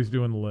things. They're always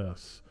doing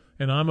lists,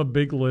 and I'm a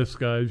big list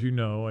guy, as you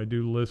know. I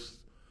do lists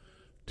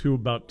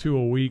about two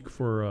a week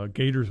for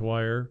Gators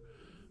Wire.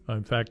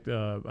 In fact,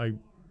 I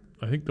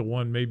think the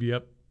one may be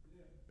up.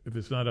 If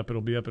it's not up,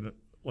 it'll be up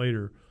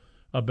later,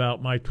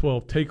 about my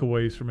 12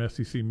 takeaways from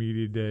SEC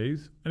Media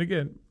Days. And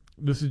again,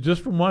 this is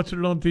just from watching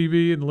it on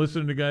TV and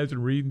listening to guys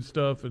and reading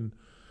stuff. And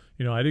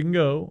I didn't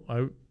go.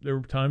 There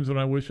were times when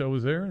I wish I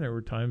was there, and there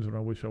were times when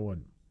I wish I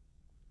wasn't.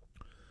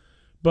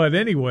 But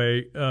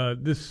anyway,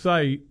 this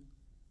site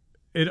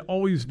it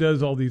always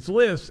does all these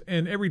lists,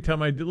 and every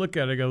time I look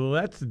at it, I go,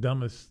 well, that's the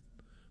dumbest.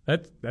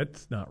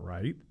 That's not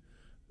right.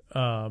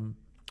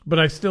 But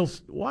I still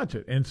watch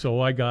it. And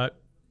so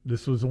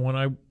this was the one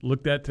I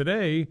looked at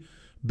today,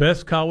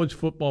 best college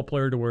football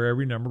player to wear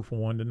every number from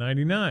 1 to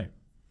 99.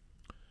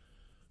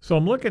 So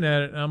I'm looking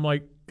at it, and I'm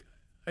like,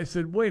 I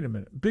said, wait a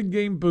minute. Big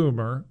Game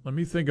Boomer, let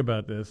me think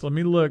about this. Let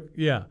me look.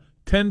 Yeah,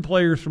 10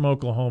 players from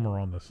Oklahoma are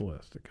on this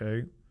list,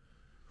 okay?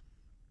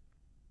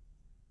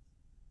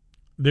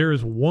 There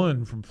is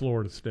one from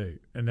Florida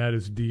State, and that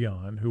is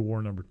Dion, who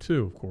wore number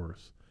 2, of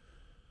course.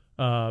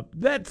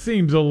 That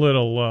seems a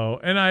little low,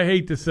 and I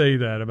hate to say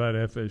that about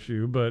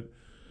FSU, but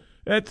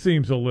that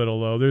seems a little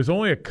low. There's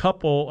only a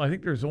couple. I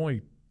think there's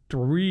only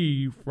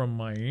 3 from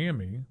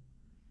Miami.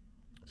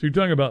 So you're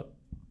talking about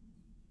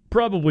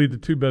probably the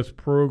 2 best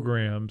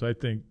programs, I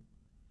think,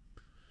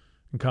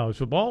 in college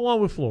football,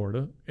 along with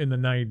Florida in the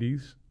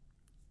 90s.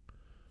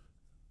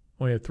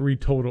 Only had 4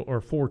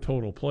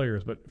 total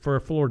players, but for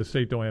Florida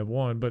State, they only have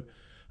 1. But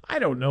I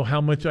don't know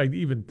how much I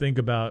even think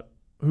about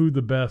who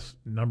the best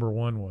number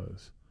 1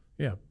 was.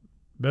 Yeah,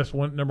 best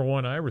number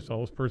 1 I ever saw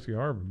was Percy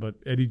Harvin, but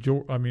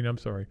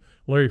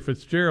Larry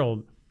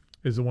Fitzgerald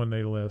is the one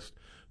they list.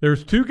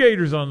 There's 2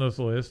 Gators on this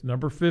list.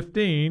 Number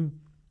 15,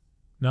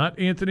 not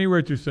Anthony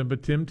Richardson,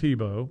 but Tim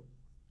Tebow.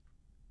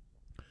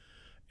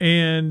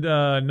 And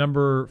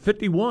number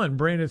 51,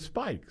 Brandon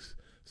Spikes.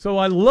 So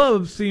I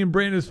love seeing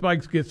Brandon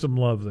Spikes get some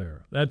love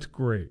there. That's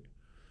great.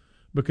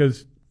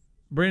 Because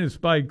Brandon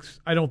Spikes,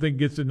 I don't think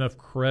gets enough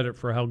credit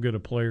for how good a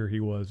player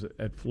he was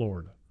at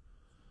Florida.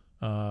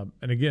 And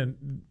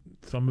again,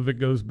 some of it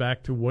goes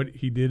back to what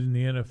he did in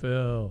the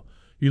NFL.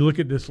 You look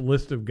at this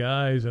list of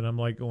guys, and I'm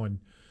like going,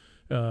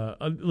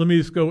 let me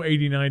just go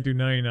 89 through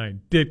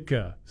 99.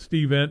 Ditka,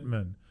 Steve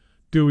Entman,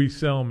 Dewey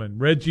Selman,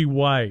 Reggie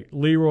White,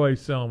 Leroy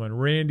Selman,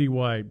 Randy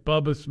White,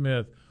 Bubba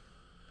Smith,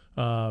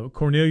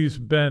 Cornelius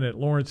Bennett,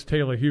 Lawrence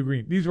Taylor, Hugh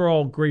Green. These are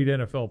all great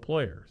NFL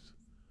players.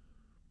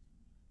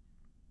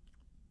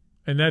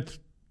 And that's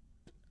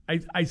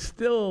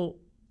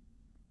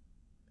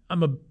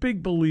I'm a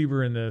big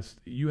believer in this.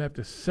 You have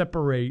to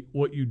separate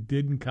what you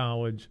did in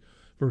college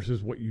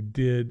versus what you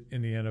did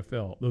in the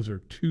NFL. Those are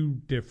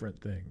 2 different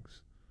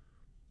things.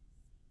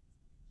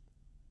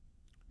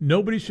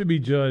 Nobody should be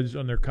judged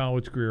on their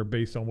college career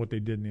based on what they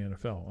did in the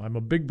NFL. I'm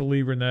a big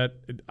believer in that.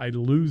 I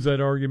lose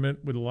that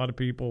argument with a lot of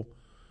people.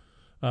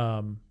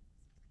 But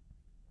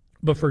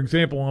for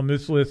example, on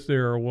this list,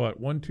 there are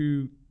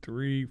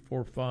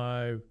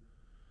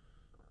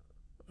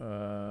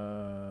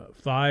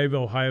 5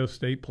 Ohio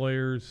State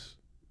players.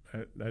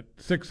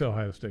 6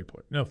 Ohio State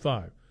players. No,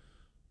 5.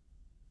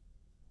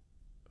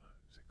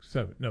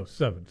 7. No,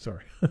 7.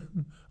 Sorry.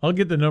 I'll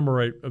get the number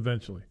right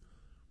eventually.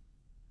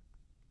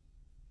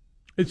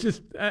 It's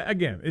just,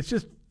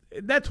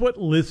 that's what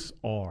lists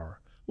are.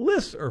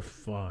 Lists are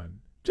fun.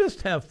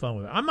 Just have fun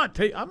with it. I'm not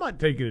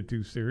taking it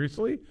too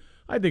seriously.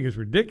 I think it's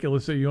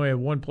ridiculous that you only have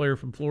 1 player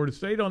from Florida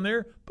State on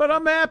there, but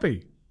I'm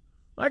happy.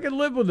 I can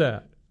live with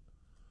that.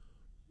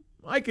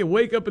 I can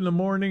wake up in the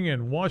morning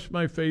and wash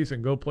my face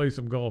and go play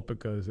some golf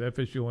because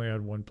FSU only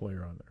had 1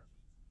 player on there.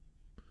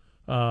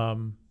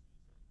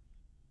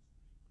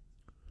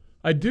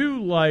 I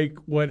do like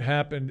what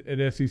happened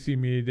at SEC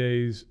Media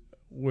Days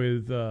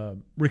with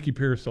Ricky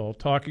Pearsall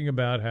talking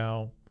about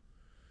how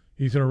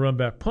he's going to run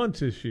back punts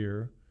this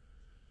year.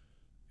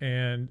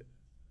 And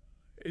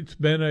it's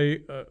been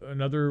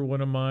another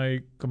one of my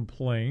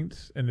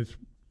complaints,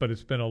 but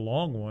it's been a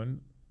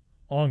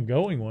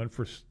ongoing one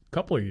for a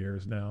couple of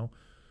years now,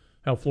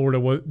 how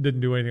Florida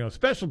didn't do anything on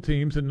special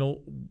teams, and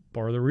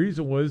part of the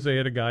reason was they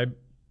had a guy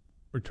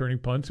returning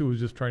punts who was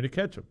just trying to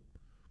catch them.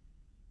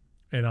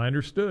 And I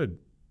understood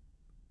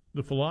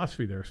the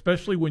philosophy there,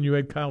 especially when you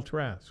had Kyle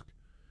Trask.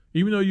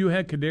 Even though you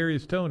had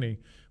Kadarius Toney,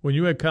 when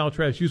you had Kyle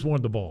Trask, you just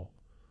wanted the ball.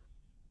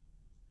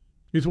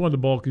 You just wanted the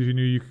ball because you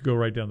knew you could go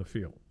right down the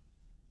field.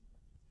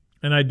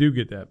 And I do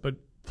get that. But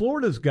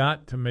Florida's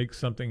got to make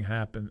something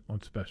happen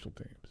on special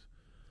teams.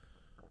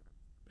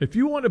 If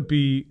you want to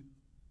be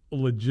a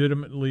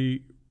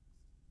legitimately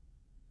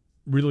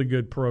really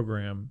good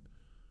program,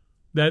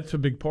 that's a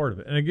big part of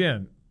it. And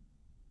again,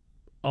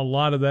 a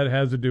lot of that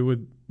has to do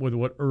with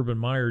what Urban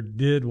Meyer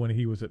did when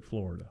he was at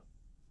Florida.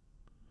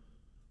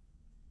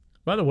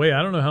 By the way,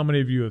 I don't know how many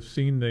of you have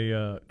seen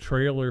the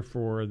trailer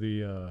for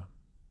the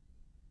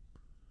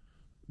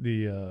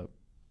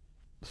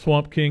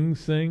Swamp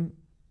Kings thing.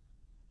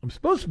 I'm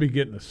supposed to be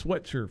getting a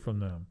sweatshirt from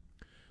them.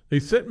 They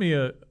sent me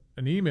an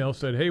email,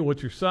 said, hey,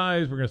 what's your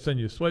size? We're going to send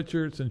you a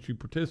sweatshirt since you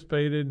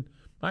participated.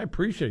 I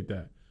appreciate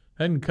that.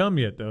 Hadn't come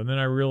yet, though. And then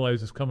I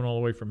realized it's coming all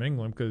the way from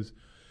England because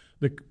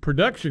the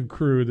production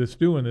crew that's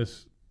doing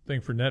this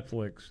thing for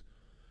Netflix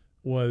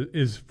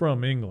is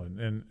from England.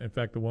 And, in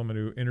fact, the woman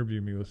who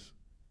interviewed me was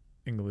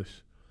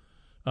English.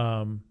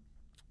 So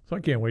I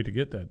can't wait to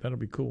get that. That'll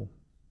be cool.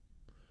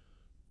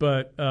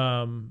 But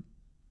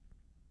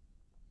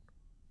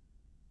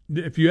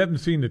if you haven't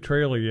seen the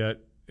trailer yet,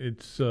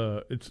 it's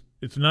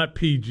not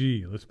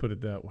PG. Let's put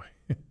it that way.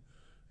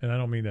 And I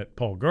don't mean that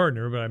Paul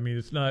Gardner, but I mean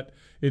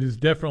it is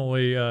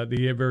definitely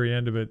the very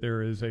end of it.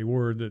 There is a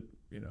word that,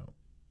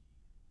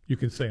 you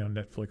can say on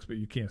Netflix, but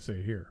you can't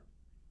say here.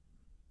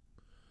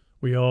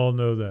 We all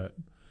know that.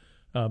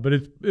 But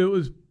it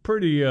was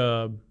pretty,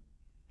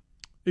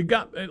 it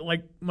got,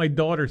 like my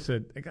daughter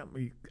said, I got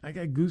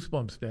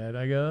goosebumps, Dad.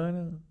 I go, I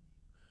know.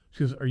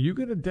 She goes, are you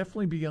going to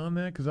definitely be on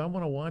that? Because I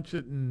want to watch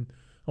it, and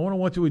I want to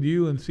watch it with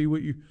you and see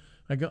what you,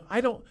 I go,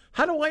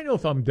 how do I know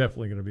if I'm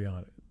definitely going to be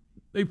on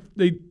it?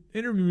 They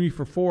interviewed me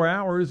for 4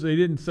 hours. They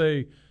didn't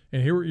say,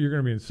 and here you're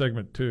going to be in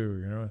segment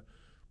 2.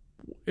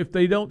 If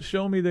they don't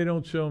show me, they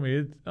don't show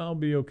me. I'll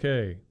be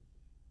okay.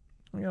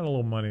 I got a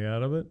little money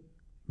out of it.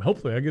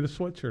 Hopefully, I get a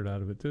sweatshirt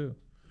out of it too.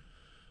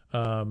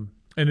 And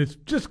it's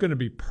just going to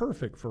be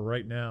perfect for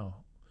right now.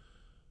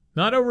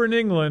 Not over in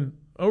England.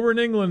 Over in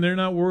England, they're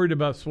not worried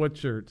about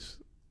sweatshirts.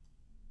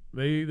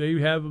 They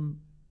have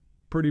them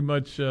pretty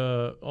much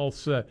all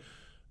set.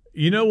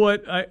 You know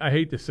what? I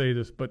hate to say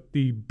this, but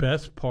the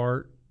best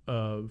part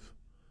of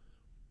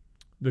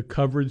the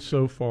coverage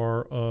so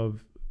far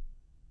of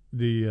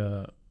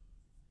the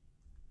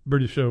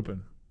British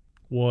Open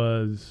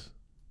was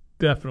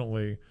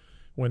definitely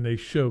when they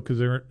showed, because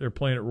they're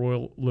playing at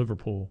Royal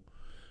Liverpool,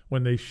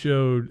 when they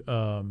showed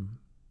the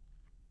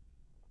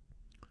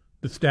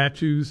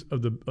statues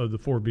of the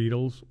four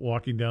Beatles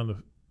walking down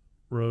the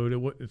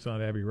road. It's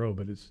not Abbey Road,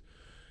 but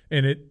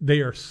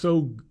they are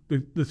so,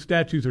 the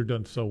statues are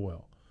done so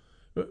well.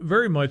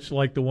 Very much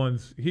like the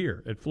ones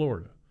here at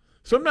Florida.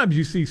 Sometimes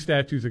you see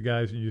statues of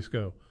guys and you just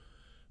go,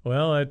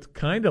 well, that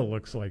kind of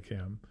looks like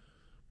him.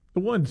 The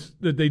ones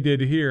that they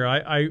did here,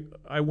 I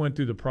went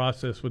through the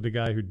process with the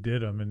guy who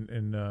did them,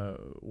 and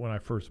when I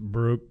first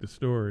broke the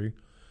story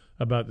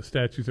about the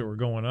statues that were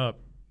going up,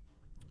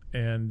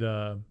 and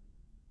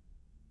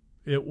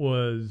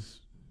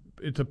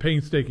it's a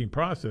painstaking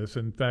process.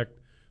 In fact,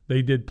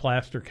 they did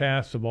plaster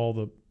casts of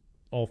all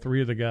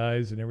three of the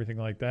guys and everything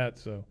like that.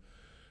 So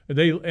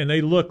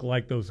they look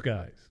like those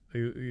guys,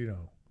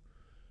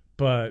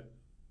 but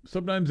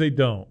sometimes they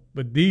don't.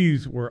 But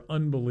these were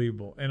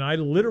unbelievable, and I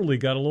literally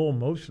got a little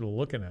emotional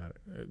looking at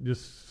it,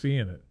 just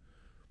seeing it.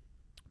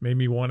 Made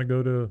me want to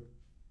go to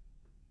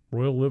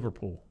Royal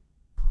Liverpool,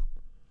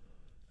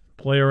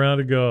 play around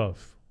at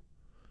golf.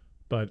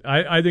 But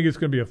I think it's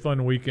going to be a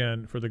fun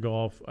weekend for the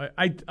golf.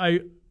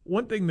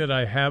 One thing that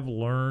I have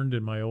learned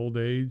in my old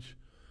age,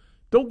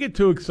 don't get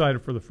too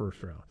excited for the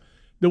first round.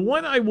 The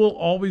one I will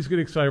always get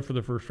excited for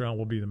the first round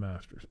will be the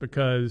Masters,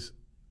 because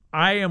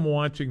I am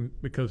watching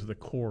because of the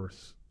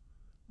course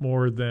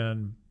more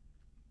than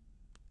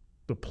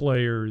the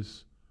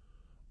players,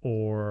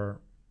 or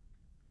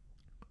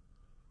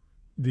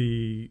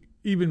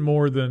even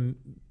more than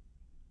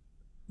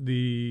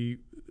the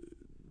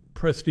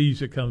prestige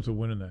that comes with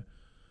winning that.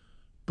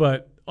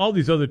 But all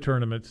these other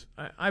tournaments,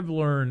 I've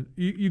learned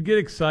you get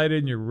excited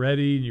and you're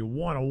ready and you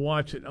want to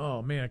watch it.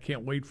 Oh, man, I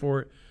can't wait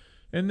for it.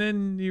 And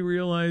then you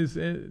realize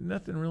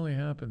nothing really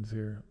happens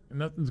here.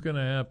 Nothing's going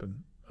to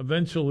happen.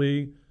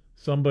 Eventually,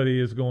 somebody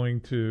is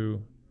going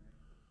to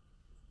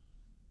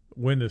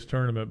win this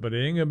tournament, but it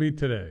ain't going to be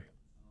today.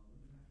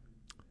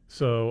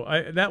 So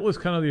that was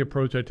kind of the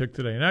approach I took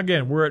today. And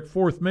again, we're at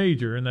fourth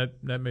major, and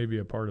that may be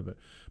a part of it.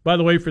 By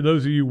the way, for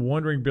those of you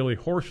wondering, Billy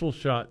Horschel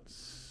shot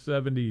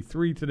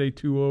 73 today,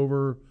 2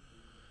 over.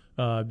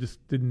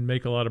 Just didn't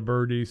make a lot of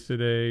birdies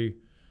today.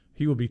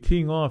 He will be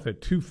teeing off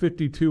at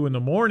 2:52 in the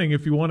morning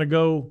if you want to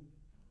go.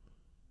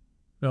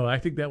 No, I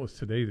think that was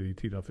today that he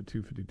teed off at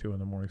 2:52 in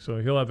the morning.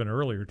 So he'll have an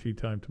earlier tee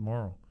time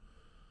tomorrow.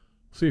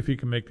 See if he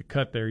can make the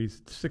cut there.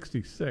 He's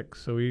 66,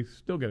 so he's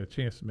still got a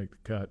chance to make the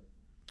cut.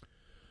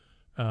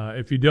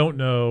 If you don't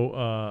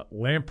know,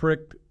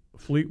 Lamprecht,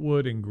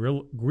 Fleetwood, and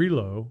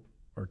Grillo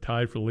are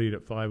tied for the lead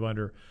at 5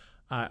 under.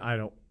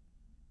 I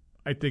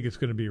think it's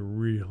going to be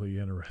really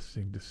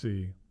interesting to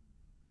see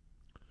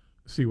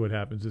what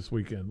happens this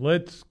weekend.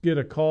 Let's get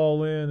a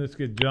call in. Let's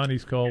get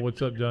Johnny's call.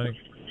 What's up, Johnny?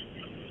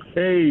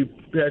 Hey,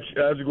 Pat.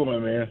 How's it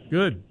going, man?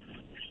 Good.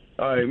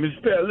 All right,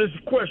 Mr. Pat, listen,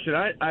 question.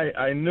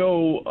 I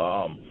know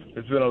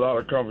there's been a lot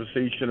of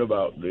conversation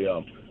about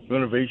the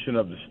renovation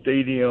of the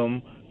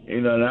stadium,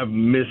 and I've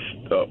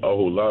missed a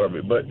whole lot of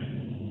it. But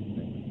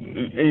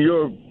in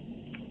your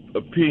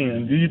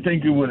opinion, do you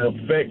think it would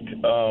affect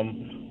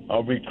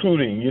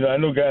recruiting? I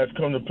know guys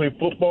come to play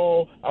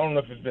football. I don't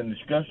know if it's been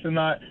discussed or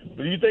not,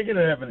 but do you think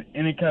it'll have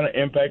any kind of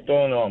impact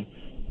on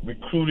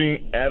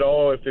recruiting at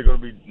all if they're going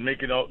to be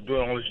doing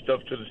all this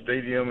stuff to the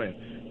stadium, and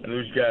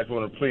those guys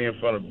want to play in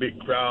front of big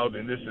crowds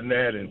and this and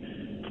that, and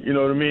you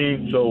know what I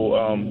mean? So,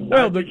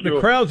 the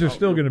crowds are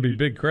still going to be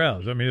big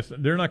crowds. I mean,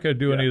 they're not going to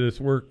do any of this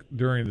work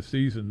during the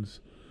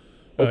seasons,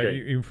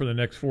 even for the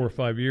next 4 or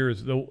 5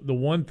 years. The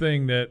one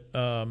thing that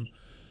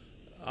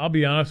I'll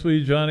be honest with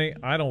you, Johnny,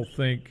 I don't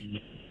think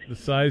the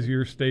size of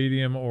your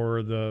stadium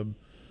or the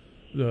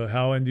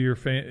how into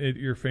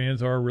your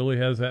fans are really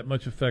has that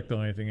much effect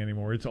on anything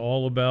anymore. It's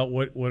all about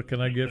what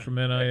can I get from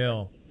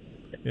NIL,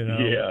 Yeah,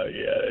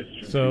 that's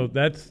true. So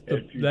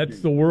that's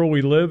the world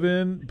we live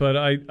in. But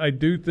I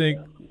do think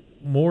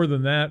more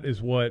than that is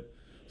what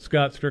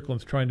Scott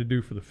Strickland's trying to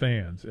do for the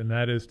fans, and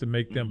that is to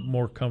make them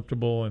more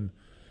comfortable and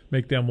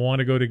make them want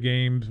to go to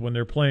games when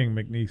they're playing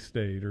McNeese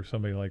State or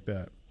somebody like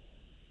that.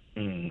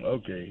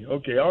 Okay,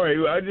 all right.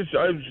 I was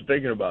just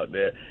thinking about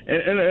that,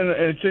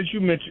 and since you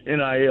mentioned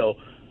NIL,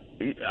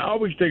 I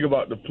always think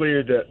about the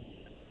players that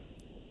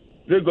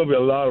there's going to be a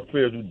lot of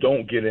players who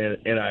don't get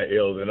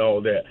NILs and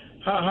all that.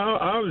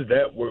 How does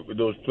that work with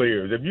those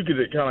players? If you could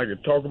kind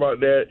of talk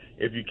about that,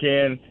 if you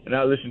can, and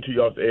I'll listen to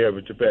you off the air,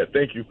 Mr. Pat.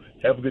 Thank you.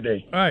 Have a good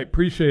day. All right,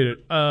 appreciate it.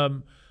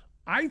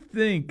 I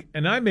think,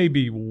 and I may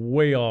be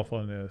way off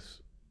on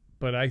this,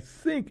 but I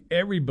think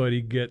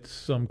everybody gets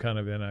some kind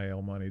of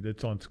NIL money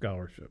that's on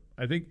scholarship.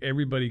 I think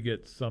everybody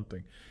gets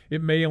something.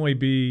 It may only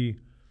be,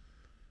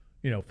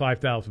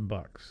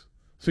 $5,000.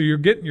 So you're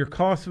getting your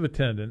cost of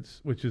attendance,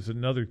 which is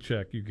another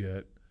check you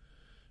get,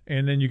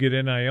 and then you get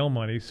NIL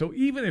money. So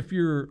even if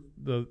you're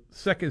the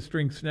second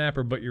string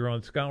snapper but you're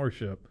on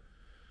scholarship,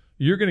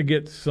 you're going to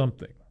get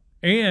something.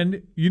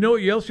 And you know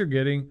what else you're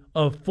getting?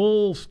 A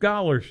full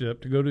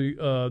scholarship to go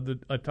to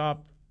a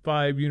top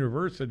 5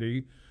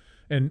 university.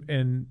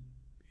 And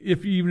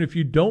even if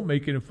you don't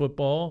make it in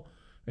football,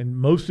 and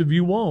most of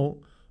you won't,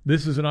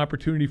 this is an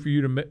opportunity for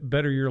you to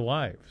better your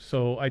life.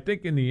 So I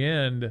think in the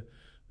end,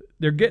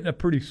 they're getting a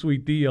pretty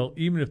sweet deal,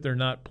 even if they're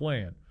not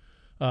playing.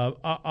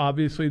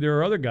 Obviously, there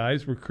are other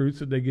guys, recruits,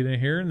 that they get in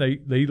here, and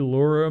they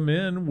lure them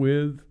in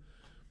with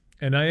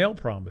NIL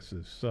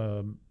promises.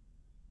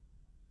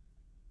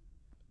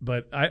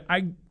 But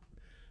I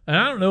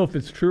don't know if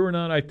it's true or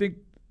not.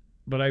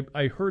 But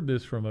I heard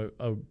this from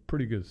a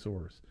pretty good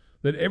source,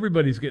 that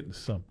everybody's getting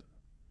something.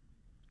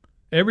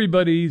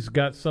 Everybody's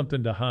got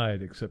something to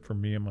hide except for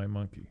me and my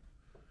monkey.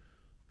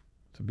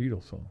 It's a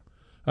Beatles song.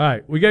 All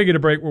right, we got to get a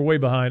break. We're way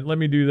behind. Let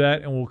me do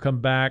that, and we'll come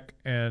back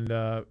and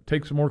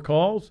take some more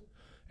calls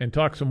and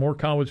talk some more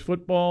college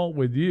football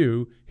with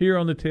you here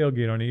on the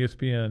Tailgate on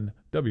ESPN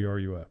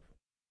WRUF.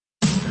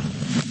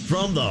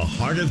 From the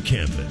heart of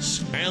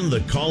campus and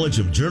the College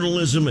of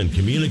Journalism and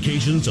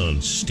Communications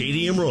on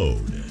Stadium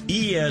Road,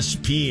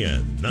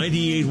 ESPN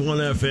 98.1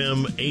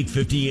 FM,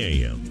 850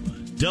 AM,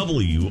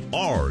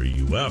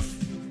 WRUF.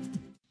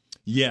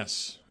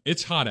 Yes,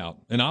 it's hot out.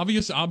 An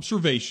obvious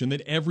observation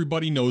that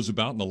everybody knows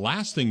about, and the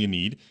last thing you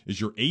need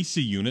is your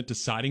AC unit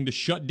deciding to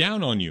shut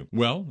down on you.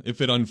 Well, if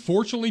it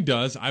unfortunately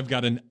does, I've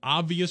got an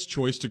obvious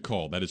choice to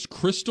call. That is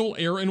Crystal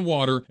Air and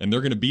Water, and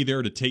they're going to be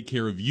there to take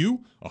care of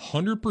you.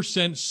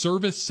 100%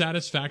 service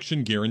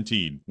satisfaction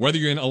guaranteed. Whether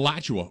you're in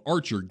Alachua,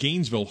 Archer,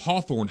 Gainesville,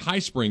 Hawthorne, High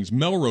Springs,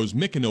 Melrose,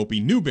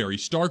 Micanopy, Newberry,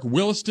 Stark,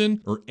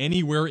 Williston, or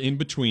anywhere in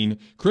between,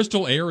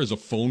 Crystal Air is a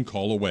phone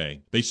call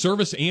away. They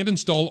service and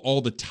install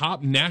all the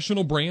top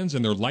national brands,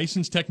 and their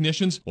licensed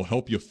technicians will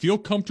help you feel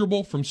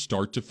comfortable from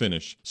start to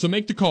finish. So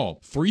make the call,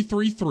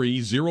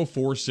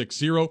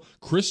 333-0460,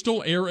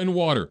 Crystal Air and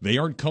Water. They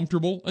aren't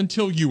comfortable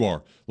until you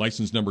are.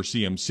 License number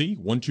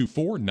CMC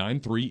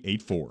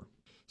 1249384.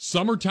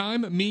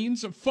 Summertime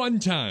means fun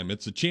time.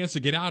 It's a chance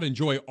to get out and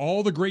enjoy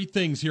all the great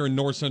things here in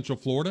North Central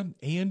Florida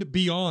and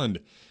beyond.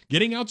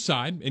 Getting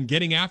outside and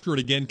getting after it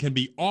again can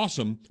be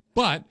awesome,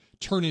 but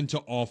turn into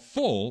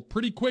awful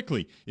pretty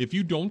quickly if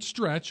you don't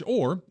stretch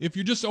or if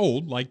you're just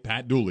old like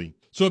Pat Dooley.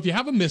 So if you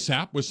have a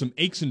mishap with some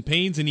aches and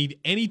pains and need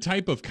any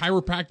type of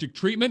chiropractic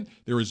treatment,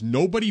 there is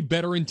nobody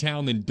better in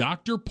town than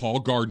Dr. Paul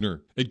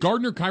Gardner. At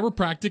Gardner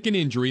Chiropractic and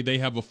Injury, they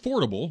have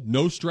affordable,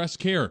 no-stress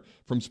care.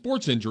 From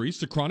sports injuries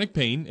to chronic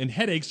pain and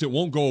headaches that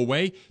won't go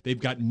away, they've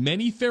got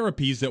many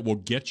therapies that will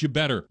get you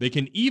better. They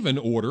can even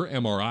order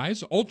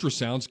MRIs,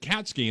 ultrasounds,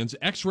 CAT scans,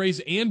 x-rays,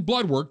 and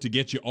blood work to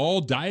get you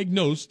all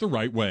diagnosed the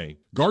right way.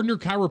 Gardner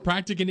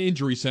Chiropractic and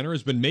Injury Center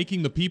has been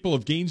making the people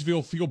of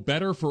Gainesville feel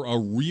better for a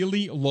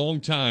really long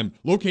time.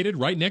 Located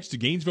right next to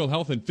Gainesville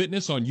Health and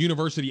Fitness on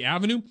University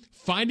Avenue,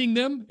 finding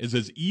them is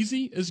as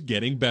easy as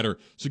getting better.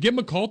 So give them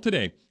a call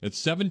today at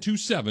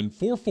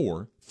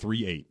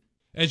 727-4438.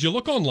 As you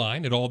look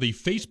online at all the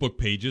Facebook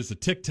pages, the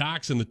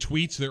TikToks, and the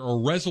tweets, there are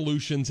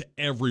resolutions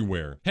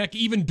everywhere. Heck,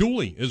 even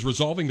Dooley is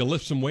resolving to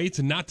lift some weights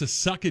and not to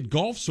suck at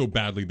golf so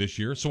badly this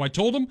year. So I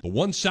told him the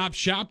one-stop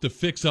shop to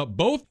fix up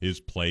both is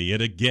Play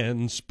It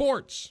Again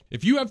Sports.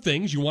 If you have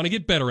things you want to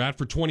get better at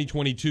for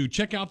 2022,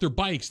 check out their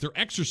bikes, their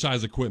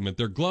exercise equipment,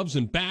 their gloves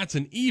and bats,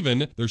 and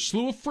even their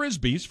slew of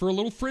Frisbees for a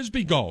little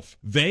Frisbee golf.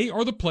 They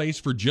are the place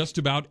for just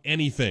about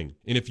anything.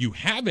 And if you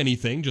have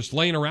anything just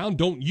laying around,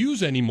 don't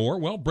use anymore,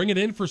 well, bring it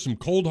in for some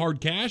cold hard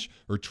cash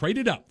or trade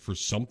it up for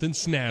something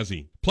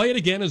snazzy. Play It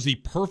Again is the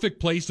perfect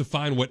place to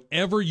find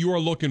whatever you are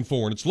looking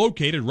for, and it's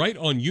located right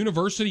on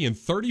University and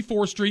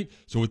 34th Street,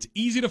 so it's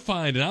easy to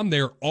find, and I'm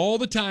there all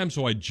the time,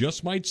 so I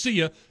just might see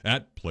you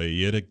at Play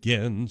It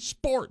Again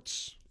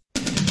Sports.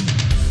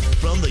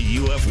 From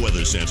the UF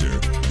Weather Center,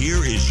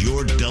 here is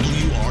your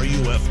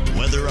WRUF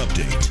weather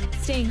update.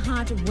 staying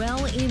hot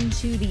well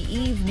into the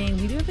evening.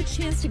 We do have a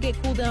chance to get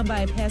cooled down by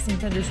a passing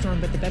thunderstorm,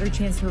 but the better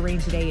chance for rain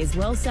today is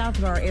well south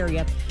of our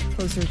area,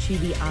 closer to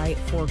the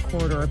I-4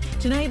 corridor.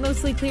 Tonight,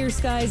 mostly clear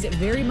skies,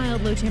 very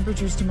mild low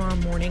temperatures tomorrow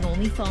morning,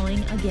 only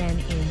falling again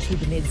into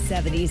the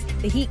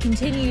mid-70s. The heat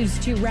continues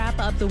to wrap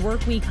up the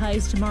work week.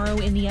 Highs tomorrow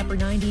in the upper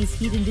 90s.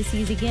 Heat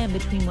indices again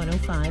between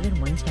 105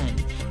 and 110.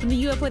 From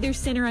the UF Weather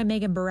Center, I'm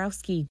Megan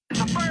Borowski.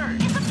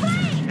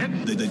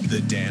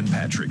 The Dan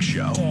Patrick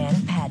Show. Dan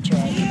Patrick.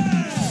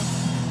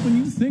 When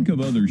you think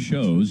of other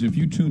shows, if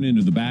you tune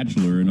into The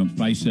Bachelor and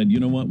if I said, you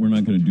know what, we're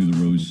not going to do the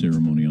rose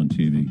ceremony on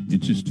TV,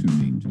 it's just too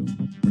mean to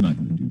them. We're not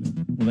going to do that.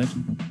 Well, that's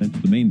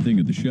the main thing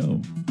of the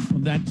show. Well,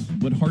 that's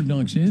what Hard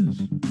Knocks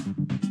is.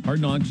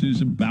 Hard Knocks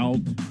is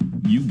about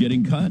you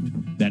getting cut,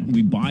 that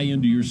we buy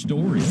into your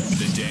story.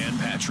 The Dan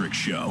Patrick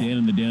Show. Dan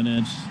and the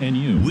Danettes and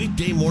you.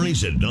 Weekday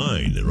mornings at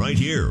 9, right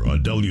here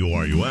on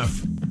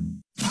WRUF.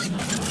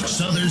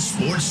 Southern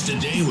Sports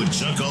Today with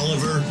Chuck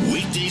Oliver,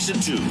 weekdays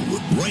at 2,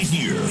 right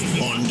here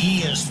on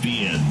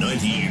ESPN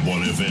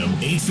 98.1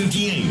 FM,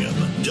 850 AM,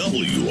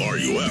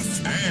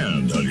 WRUF,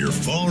 and on your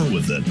phone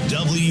with the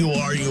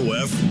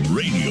WRUF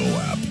radio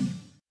app.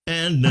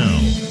 And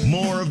now,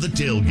 more of the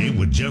Tailgate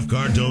with Jeff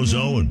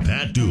Cardozo and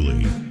Pat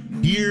Dooley,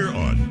 here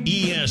on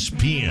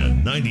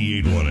ESPN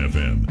 98.1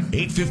 FM,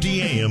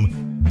 850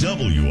 AM,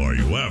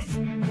 WRUF,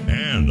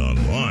 and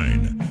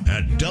online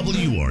at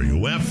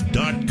WRUF.com.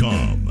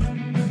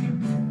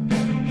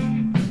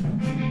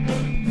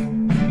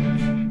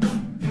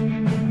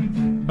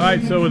 All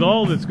right, so with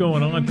all that's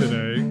going on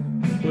today,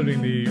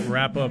 including the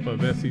wrap-up of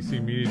SEC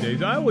Media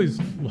Days, I always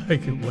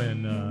like it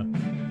when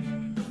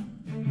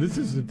this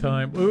is the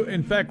time.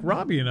 In fact,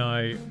 Robbie and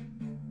I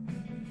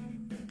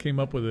came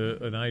up with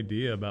an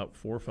idea about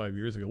 4 or 5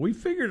 years ago. We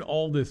figured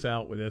all this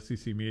out with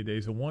SEC Media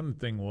Days, and one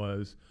thing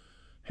was,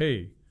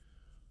 hey,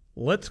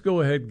 let's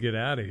go ahead and get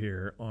out of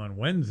here on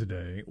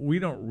Wednesday. We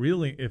don't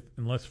really,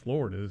 unless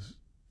Florida's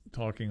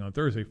talking on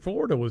Thursday.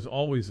 Florida was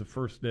always the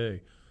first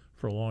day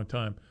for a long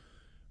time.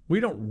 We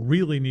don't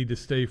really need to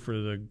stay for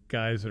the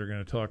guys that are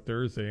going to talk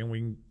Thursday, and we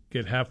can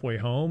get halfway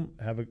home,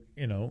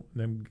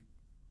 then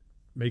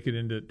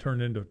turn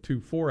into 2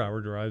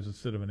 4-hour drives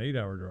instead of an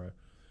 8-hour drive.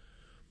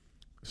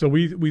 So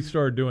we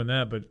started doing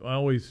that, but I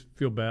always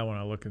feel bad when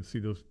I look and see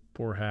those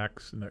poor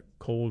hacks in that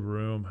cold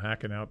room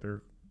hacking out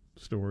their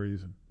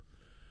stories, and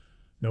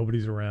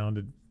nobody's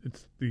around.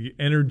 It's the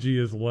energy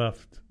has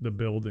left the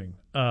building.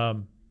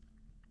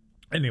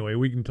 Anyway,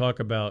 we can talk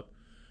about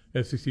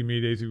SEC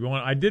Media Days if you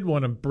want. I did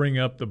want to bring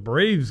up the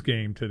Braves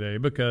game today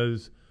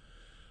because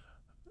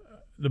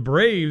the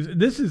Braves,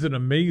 this is an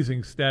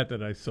amazing stat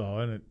that I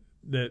saw, and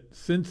that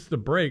since the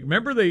break,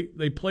 remember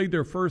they played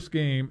their first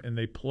game and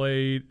they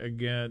played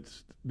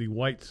against the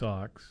White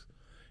Sox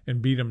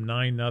and beat them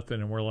 9-0,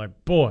 and we're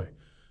like, boy,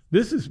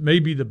 this is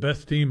maybe the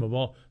best team of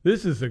all.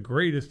 This is the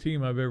greatest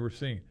team I've ever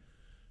seen.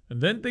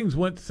 And then things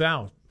went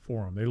south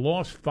for them. They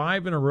lost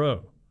 5 in a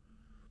row.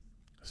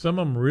 Some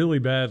of them really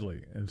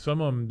badly, and some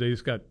of them they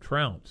just got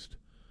trounced.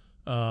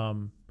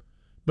 But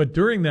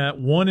during that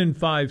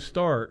 1-5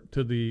 start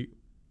to the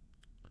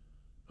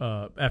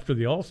after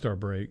the All-Star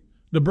break,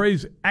 the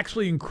Braves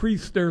actually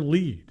increased their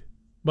lead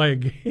by a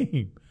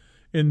game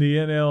in the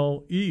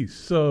NL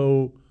East.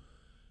 So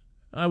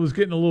I was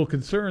getting a little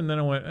concerned. Then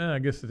I went, I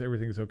guess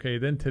everything's okay.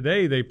 Then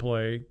today they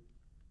play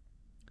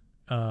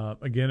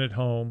again at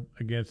home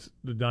against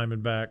the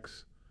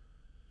Diamondbacks,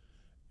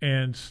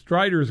 and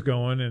Strider's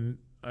going, and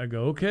I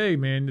go, okay,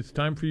 man, it's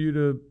time for you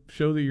to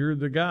show that you're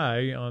the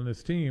guy on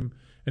this team.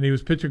 And he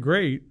was pitching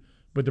great,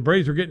 but the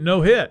Braves were getting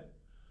no hit.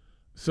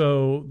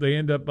 So they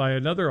end up by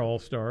another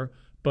All-Star,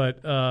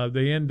 but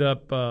they end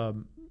up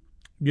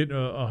getting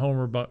a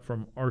homer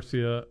from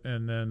Arcia,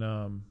 and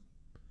then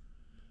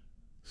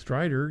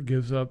Strider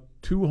gives up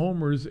 2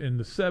 homers in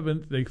the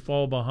 7th. They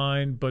fall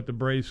behind, but the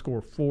Braves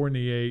score 4 in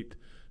the 8th.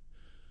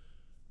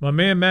 My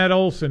man Matt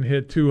Olson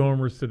hit 2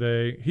 homers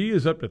today. He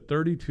is up to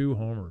 32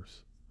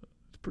 homers.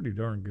 Pretty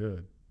darn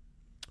good.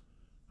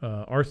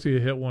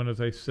 Arcia hit 1, as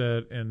I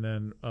said, and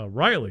then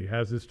Riley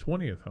has his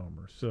 20th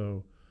homer.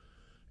 So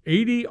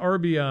 80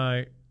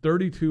 RBI,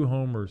 32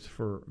 homers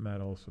for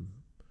Matt Olson.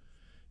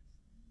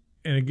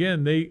 And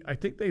again, I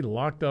think they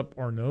locked up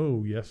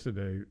Arnaud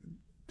yesterday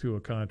to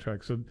a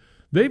contract. So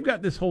they've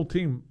got this whole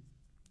team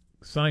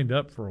signed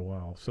up for a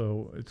while.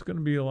 So it's going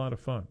to be a lot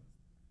of fun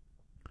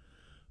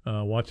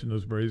watching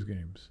those Braves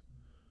games.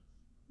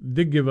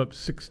 Did give up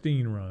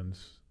 16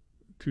 runs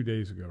 2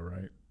 days ago,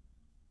 right?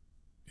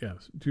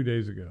 Yes, 2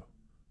 days ago.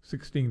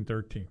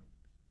 16-13.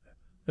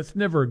 That's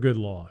never a good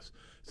loss.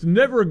 It's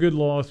never a good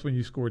loss when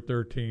you score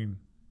 13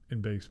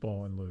 in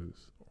baseball and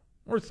lose,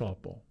 or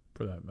softball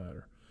for that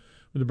matter.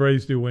 But the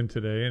Braves do win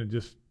today, and it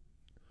just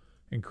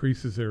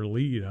increases their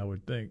lead, I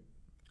would think.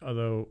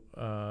 Although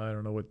I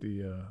don't know what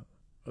the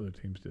other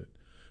teams did.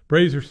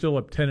 Braves are still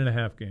up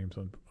 10.5 games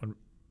on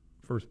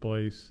first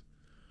place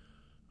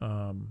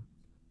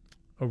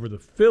over the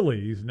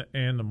Phillies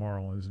and the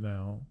Marlins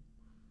now.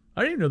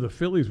 I didn't even know the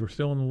Phillies were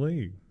still in the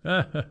league.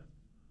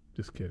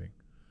 Just kidding.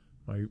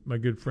 My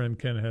good friend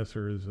Ken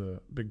Hesser is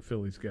a big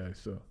Phillies guy,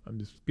 so I'm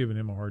just giving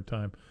him a hard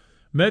time.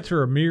 Mets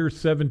are a mere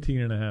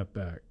 17.5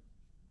 back.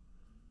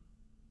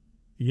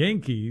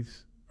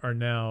 Yankees are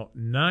now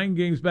 9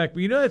 games back.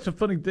 But that's a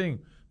funny thing.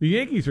 The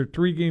Yankees are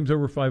 3 games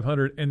over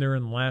 500, and they're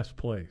in last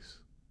place.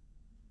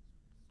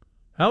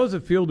 How does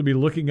it feel to be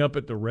looking up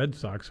at the Red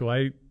Sox, who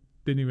I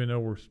didn't even know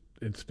were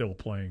still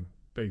playing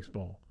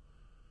baseball?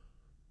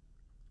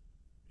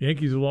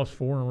 Yankees have lost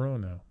 4 in a row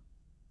now.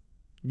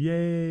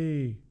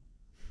 Yay!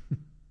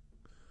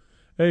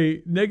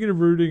 Hey, negative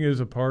rooting is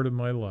a part of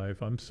my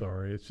life. I'm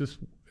sorry. It's just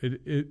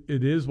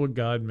it is what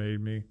God made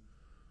me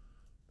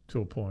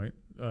to a point.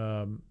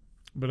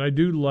 But I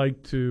do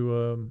like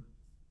to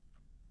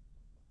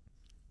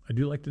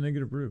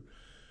negative root.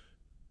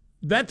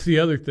 That's the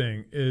other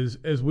thing is,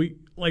 as we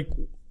like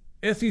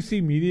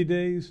SEC media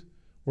days,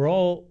 we're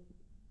all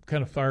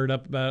kind of fired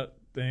up about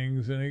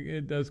things, and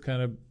it does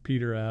kind of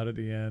peter out at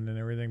the end and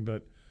everything,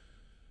 but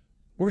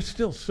we're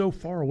still so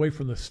far away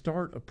from the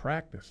start of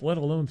practice, let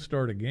alone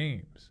start of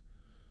games.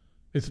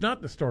 It's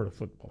not the start of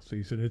football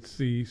season. It's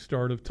the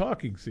start of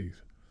talking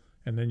season.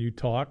 And then you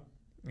talk,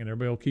 and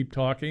everybody will keep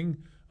talking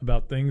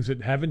about things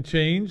that haven't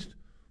changed.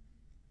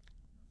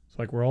 It's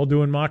like we're all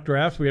doing mock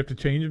drafts. We have to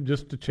change them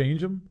just to change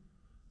them.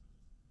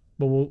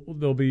 But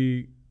there'll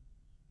be,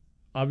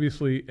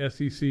 obviously,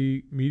 SEC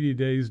media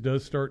days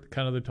does start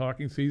kind of the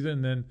talking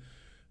season, and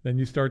then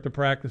you start the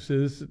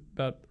practices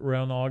about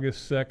around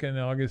August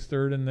 2nd, August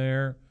 3rd in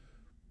there.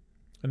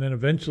 And then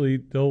eventually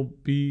there'll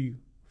be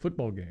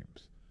football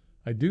games.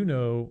 I do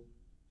know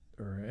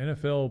there are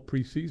NFL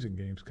preseason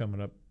games coming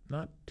up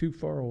not too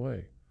far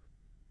away,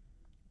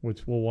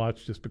 which we'll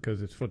watch just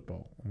because it's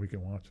football and we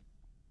can watch.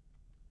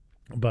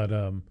 But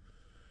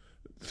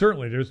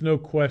certainly there's no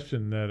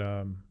question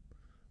that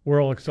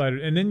we're all excited.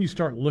 And then you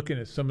start looking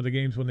at some of the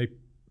games when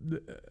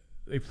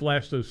they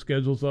flash those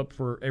schedules up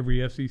for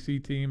every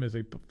SEC team. As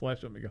they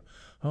flash them, you go,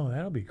 oh,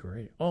 that'll be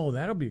great. Oh,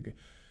 that'll be good.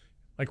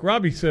 Like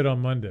Robbie said on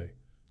Monday,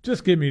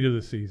 just get me to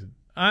the season.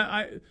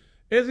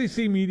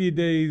 SEC Media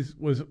Days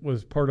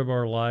was part of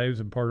our lives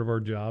and part of our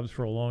jobs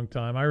for a long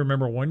time. I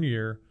remember one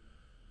year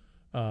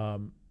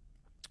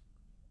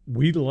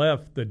we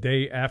left the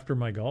day after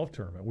my golf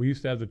tournament. We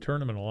used to have the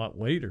tournament a lot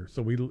later,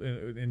 so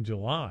in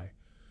July,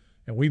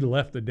 and we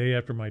left the day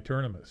after my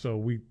tournament. So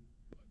we,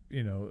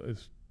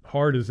 as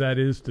hard as that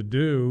is to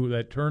do,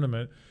 that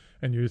tournament,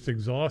 and you're just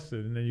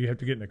exhausted, and then you have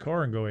to get in the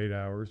car and go 8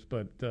 hours.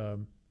 But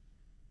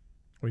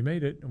we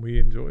made it, and we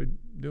enjoyed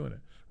doing it.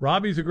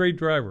 Robbie's a great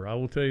driver, I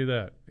will tell you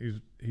that.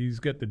 He's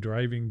got the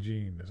driving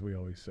gene, as we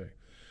always say.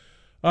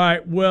 All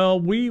right, well,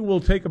 we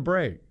will take a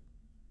break.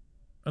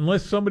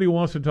 Unless somebody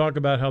wants to talk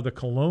about how the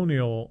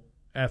Colonial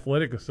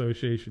Athletic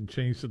Association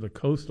changed to the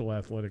Coastal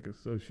Athletic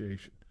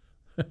Association.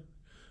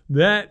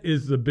 That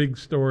is the big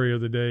story of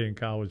the day in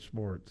college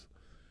sports.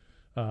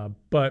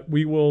 But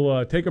we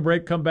will take a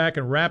break, come back,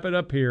 and wrap it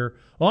up here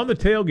on the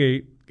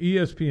Tailgate,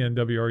 ESPN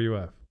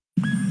WRUF.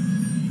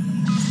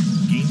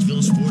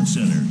 Gainesville Sports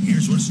Center.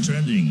 Here's what's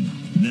trending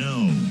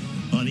now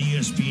on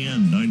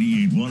ESPN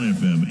 98.1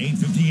 FM,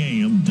 850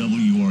 AM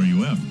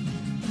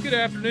WRUF. Good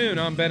afternoon.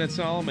 I'm Bennett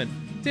Solomon.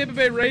 Tampa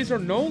Bay Rays are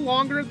no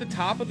longer at the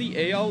top of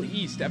the AL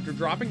East after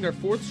dropping their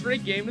 4th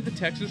straight game to the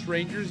Texas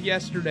Rangers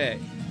yesterday.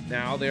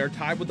 Now they are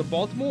tied with the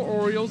Baltimore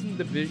Orioles in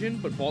the division,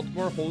 but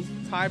Baltimore holds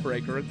the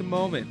tiebreaker at the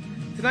moment.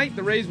 Tonight,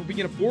 the Rays will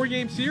begin a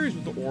 4-game series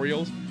with the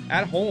Orioles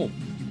at home.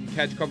 You can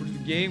catch coverage of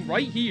the game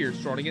right here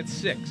starting at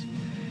 6.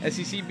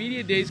 SEC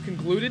Media Days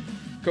concluded.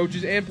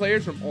 Coaches and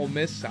players from Ole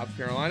Miss, South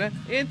Carolina,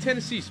 and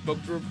Tennessee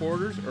spoke to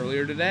reporters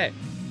earlier today.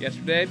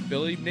 Yesterday,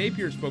 Billy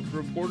Napier spoke to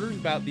reporters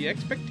about the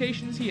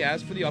expectations he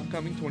has for the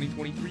upcoming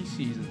 2023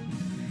 season.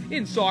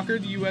 In soccer,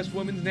 the U.S.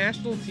 women's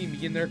national team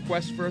begin their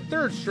quest for a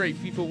 3rd straight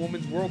FIFA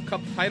Women's World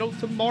Cup title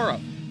tomorrow.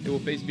 They will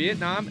face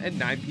Vietnam at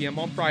 9 p.m.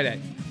 on Friday.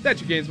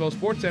 That's your Gainesville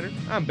Sports Center.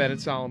 I'm Bennett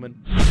Solomon.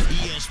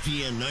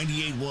 ESPN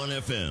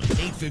 98.1 FM,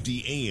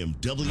 850 AM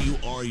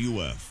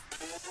WRUF.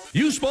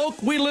 You spoke,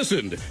 we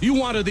listened. You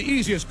wanted the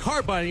easiest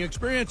car buying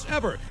experience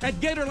ever. At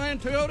Gatorland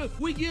Toyota,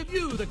 we give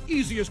you the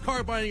easiest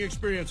car buying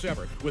experience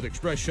ever. With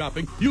Express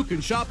Shopping, you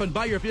can shop and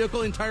buy your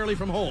vehicle entirely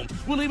from home.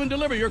 We'll even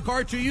deliver your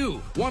car to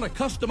you. Want a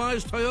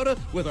customized Toyota?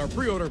 With our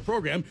pre-order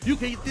program, you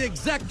can get the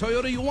exact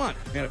Toyota you want.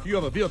 And if you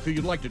have a vehicle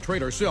you'd like to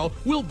trade or sell,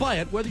 we'll buy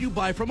it whether you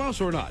buy from us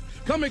or not.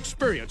 Come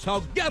experience how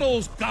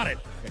Gatto's got it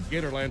at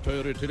Gatorland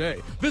Toyota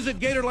today.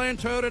 Visit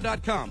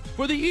GatorlandToyota.com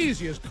for the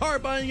easiest car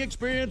buying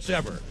experience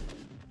ever.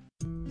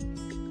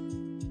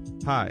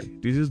 Hi,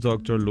 this is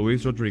Dr.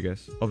 Luis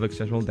Rodriguez of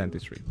Exceptional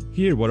Dentistry.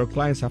 Hear what our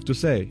clients have to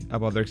say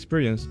about their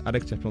experience at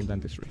Exceptional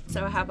Dentistry.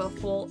 So I have a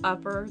full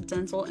upper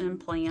dental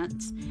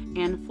implant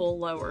and full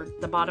lower.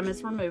 The bottom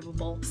is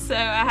removable. So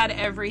I had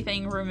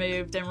everything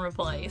removed and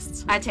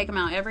replaced. I take them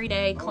out every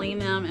day, clean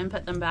them, and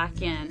put them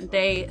back in.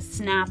 They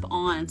snap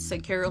on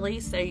securely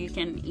so you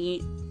can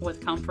eat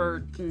with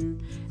comfort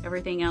and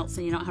everything else,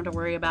 and you don't have to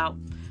worry about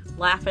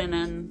laughing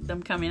and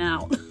them coming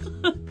out.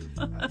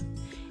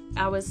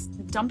 I was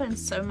dumping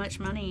so much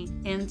money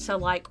into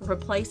like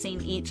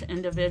replacing each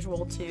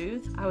individual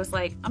tooth. I was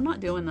like, I'm not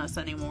doing this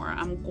anymore.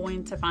 I'm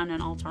going to find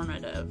an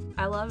alternative.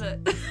 I love it.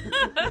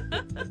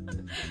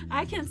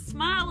 I can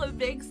smile a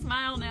big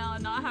smile now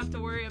and not have to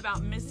worry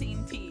about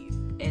missing teeth.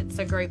 It's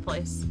a great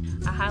place.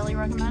 I highly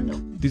recommend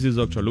them. This is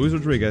Dr. Luis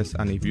Rodriguez,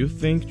 and if you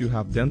think you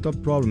have dental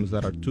problems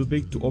that are too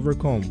big to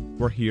overcome,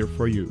 we're here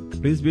for you.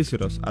 Please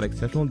visit us at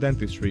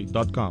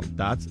exceptionaldentistry.com.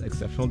 That's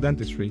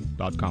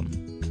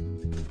exceptionaldentistry.com.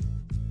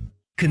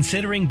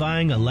 Considering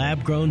buying a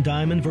lab-grown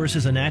diamond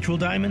versus a natural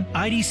diamond?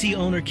 IDC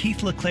owner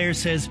Keith LeClaire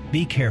says,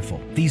 be careful.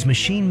 These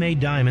machine-made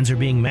diamonds are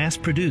being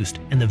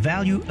mass-produced, and the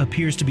value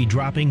appears to be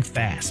dropping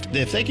fast.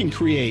 If they can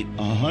create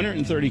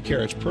 130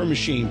 carats per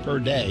machine per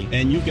day,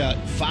 and you've got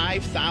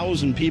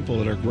 5,000 people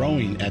that are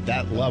growing at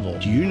that level,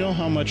 do you know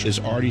how much is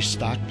already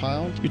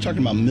stockpiled? You're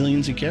talking about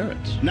millions of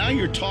carats. Now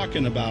you're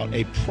talking about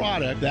a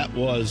product that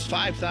was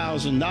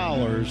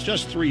 $5,000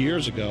 just 3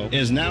 years ago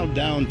is now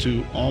down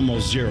to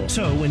almost zero.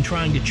 So when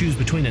trying to choose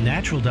between a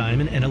natural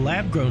diamond and a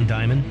lab-grown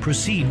diamond,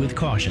 proceed with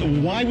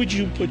caution. Why would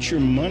you put your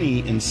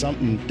money in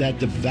something that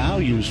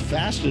devalues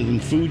faster than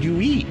food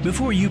you eat?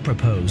 Before you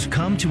propose,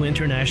 come to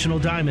International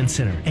Diamond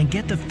Center and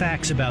get the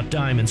facts about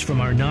diamonds from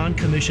our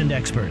non-commissioned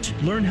experts.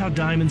 Learn how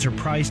diamonds are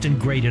priced and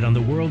graded on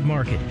the world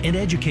market, and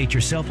educate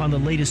yourself on the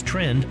latest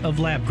trend of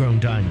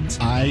lab-grown diamonds.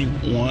 I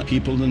want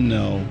people to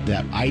know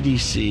that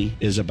IDC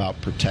is about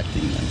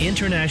protecting them.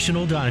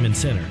 International Diamond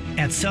Center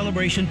at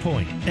Celebration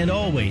Point and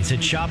always at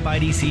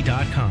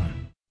shopidc.com.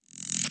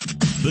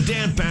 The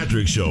Dan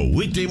Patrick Show,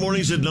 weekday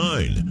mornings at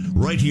 9,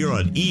 right here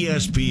on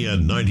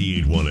ESPN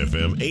 98.1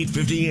 FM,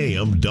 850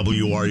 AM,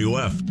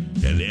 WRUF,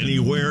 and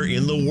anywhere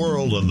in the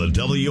world on the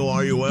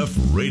WRUF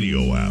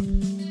radio app.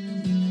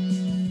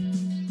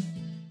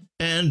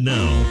 And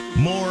now,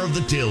 more of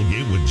The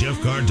Tailgate with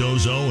Jeff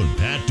Cardozo and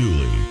Pat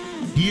Dooley,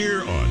 here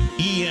on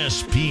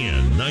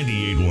ESPN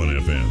 98.1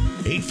 FM,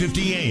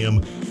 850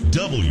 AM,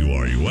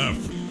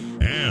 WRUF,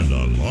 and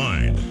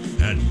online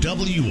at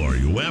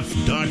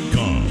WRUF.com.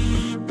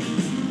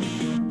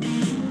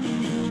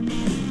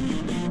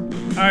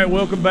 All right,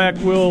 welcome back.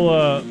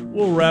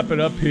 We'll wrap it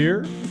up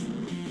here.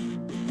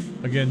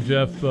 Again,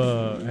 Jeff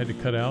had to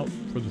cut out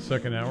for the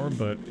second hour,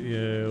 but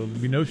there'll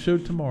be no show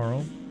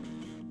tomorrow.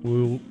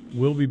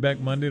 We'll be back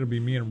Monday. It'll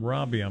be me and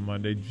Robbie on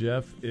Monday.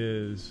 Jeff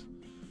is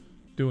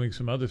doing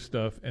some other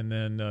stuff, and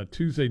then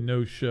Tuesday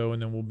no show,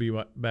 and then we'll be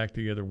back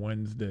together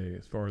Wednesday,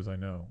 as far as I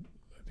know.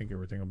 I think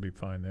everything will be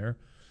fine there.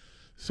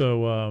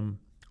 So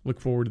look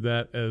forward to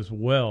that as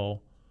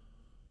well.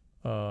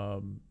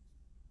 And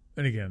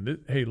again,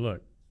 hey,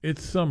 look.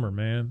 It's summer,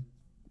 man.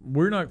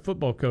 We're not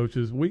football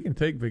coaches. We can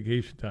take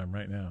vacation time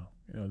right now.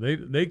 You know,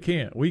 they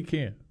can't. We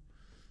can't.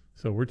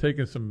 So we're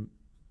taking some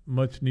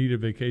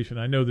much-needed vacation.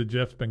 I know that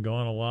Jeff's been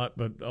gone a lot,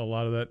 but a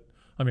lot of that,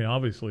 I mean,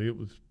 obviously it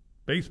was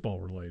baseball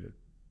related.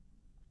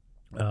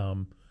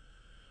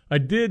 I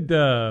did.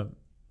 I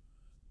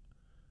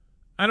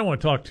don't want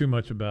to talk too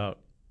much about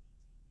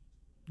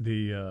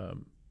the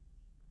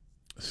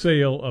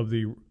sale of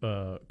the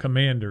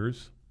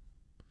Commanders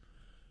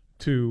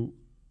to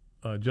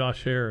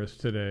Josh Harris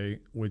today,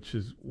 which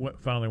is what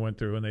finally went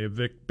through, and they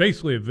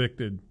basically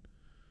evicted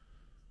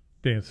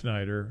Dan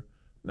Snyder.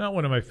 Not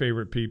one of my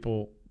favorite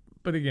people,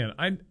 but again,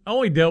 I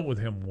only dealt with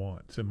him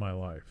once in my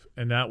life,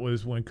 and that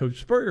was when Coach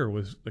Spurrier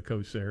was the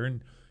coach there,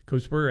 and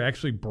Coach Spurrier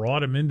actually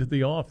brought him into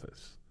the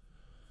office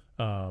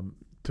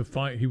to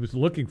find. He was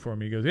looking for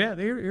me. He goes, "Yeah,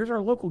 here's our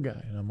local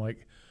guy," and I'm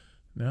like,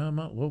 "No, I'm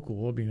not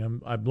local. I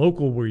mean, I'm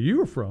local where you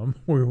were from,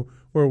 where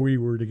we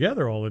were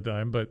together all the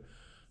time, but."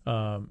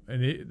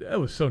 And it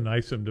was so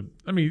nice of him to.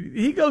 I mean,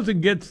 he goes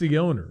and gets the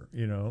owner,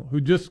 you know,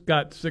 who just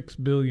got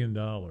 $6 billion.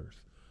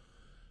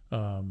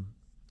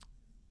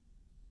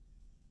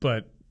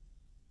 But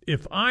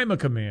if I'm a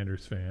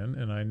Commanders fan,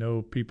 and I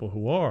know people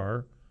who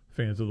are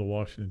fans of the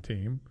Washington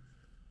team,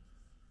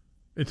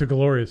 it's a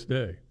glorious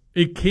day.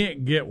 It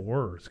can't get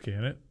worse,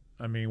 can it?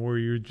 I mean, where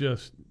you're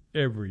just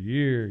every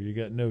year you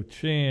got no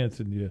chance,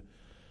 and you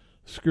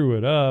screw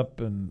it up,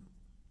 and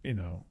you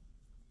know.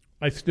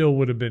 I still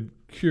would have been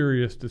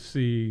curious to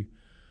see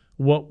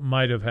what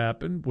might have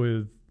happened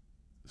with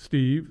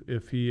Steve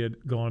if he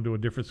had gone to a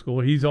different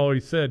school. He's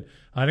always said,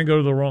 I didn't go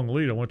to the wrong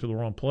lead. I went to the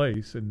wrong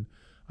place. And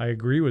I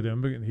agree with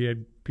him. But he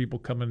had people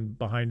coming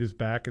behind his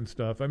back and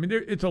stuff. I mean,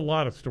 it's a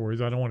lot of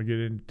stories. I don't want to get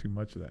into too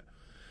much of that.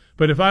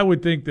 But if I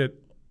would think that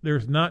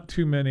there's not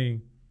too many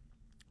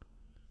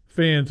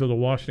fans of the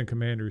Washington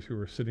Commanders who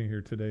are sitting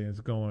here today and is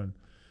going,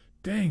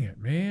 dang it,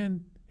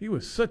 man, he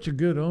was such a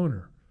good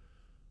owner.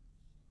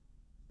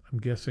 I'm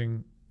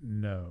guessing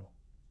no.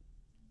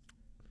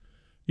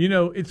 You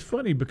know, it's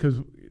funny because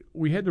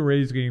we had the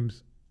Rays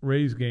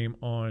game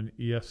on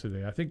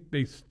yesterday. I think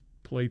they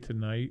play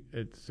tonight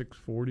at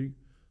 6:40. I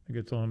think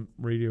it's on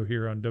radio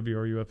here on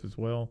WRUF as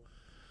well.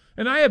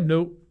 And I have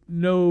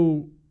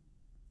no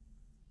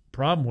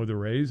problem with the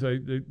Rays.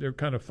 They're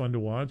kind of fun to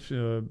watch.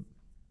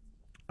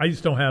 I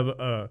just don't have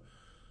a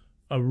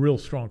real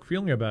strong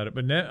feeling about it.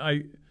 But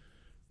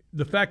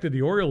the fact that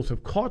the Orioles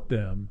have caught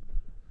them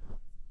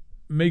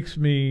makes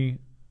me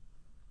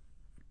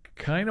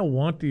kind of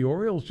want the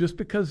Orioles just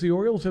because the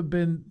Orioles have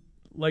been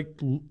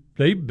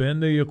they've been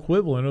the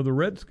equivalent of the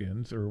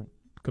Redskins or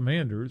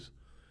Commanders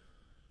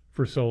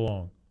for so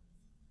long.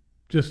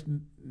 Just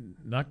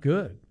not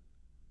good.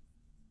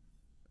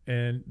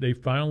 And they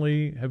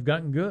finally have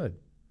gotten good.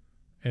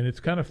 And it's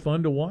kind of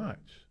fun to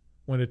watch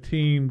when a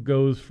team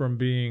goes from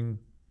being,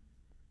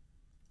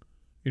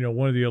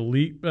 one of the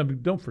elite. I mean,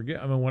 don't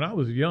forget, when I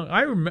was young,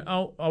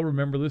 I'll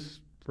remember this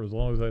for as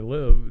long as I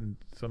live, and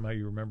somehow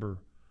you remember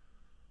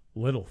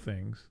little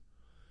things.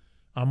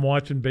 I'm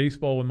watching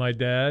baseball with my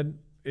dad.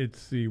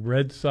 It's the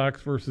Red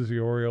Sox versus the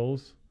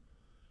Orioles.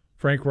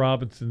 Frank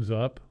Robinson's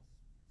up.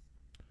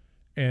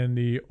 And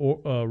the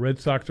Red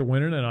Sox are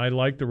winning, and I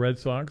like the Red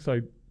Sox.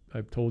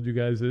 I've told you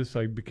guys this.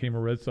 I became a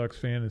Red Sox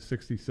fan in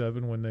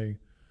 '67 when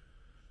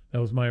that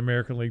was my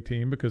American League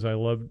team because I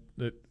loved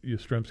that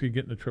Yastrzemski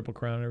getting the Triple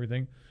Crown and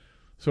everything.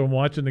 So I'm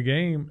watching the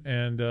game,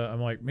 and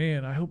I'm like,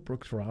 man, I hope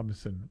Brooks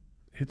Robinson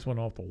hits one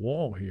off the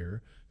wall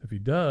here. If he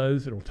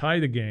does, it'll tie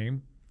the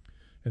game,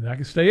 and I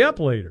can stay up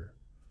later.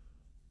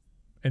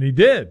 And he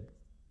did.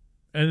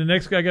 And the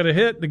next guy got a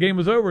hit. The game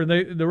was over,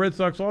 and the Red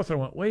Sox lost. I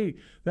went, wait,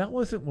 that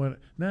wasn't what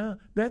 – no,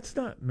 that's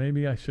not –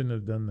 maybe I shouldn't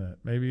have done that.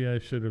 Maybe I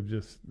should have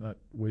just not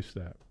wished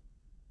that.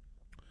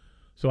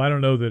 So I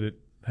don't know that it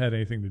had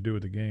anything to do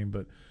with the game,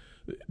 but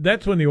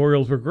that's when the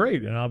Orioles were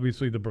great, and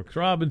obviously the Brooks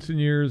Robinson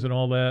years and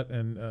all that,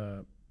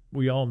 and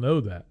we all know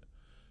that,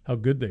 how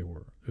good they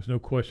were. There's no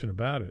question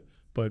about it.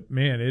 But,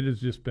 man, it has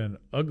just been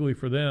ugly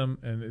for them,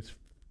 and it's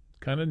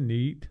kind of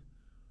neat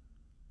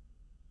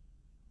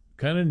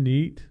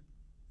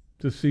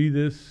to see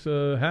this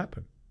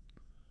happen.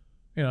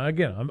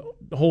 Again, I'm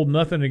hold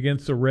nothing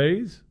against the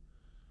Rays,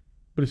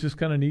 but it's just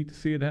kind of neat to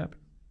see it happen.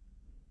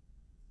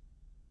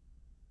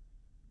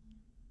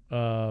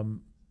 I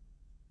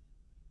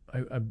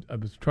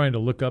was trying to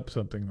look up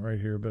something right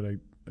here, but I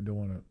don't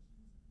want to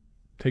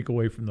take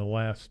away from the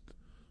last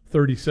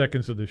 30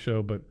 seconds of the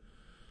show, but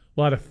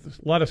a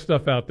lot of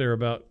stuff out there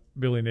about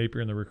Billy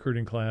Napier and the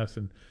recruiting class.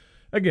 And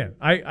again,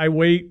 I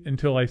wait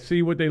until I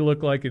see what they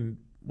look like, and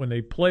when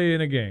they play in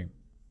a game,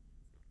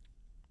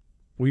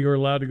 we are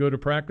allowed to go to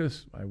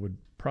practice, I would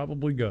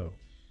probably go.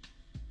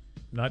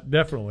 Not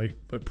definitely,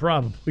 but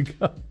probably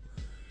go.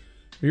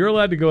 You're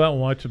allowed to go out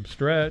and watch them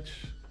stretch,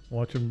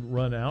 watch them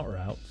run out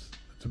routes.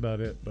 That's about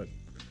it. But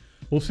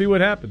we'll see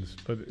what happens.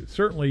 But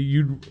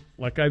certainly,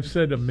 like I've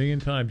said a million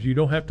times, you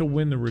don't have to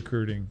win the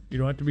recruiting. You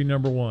don't have to be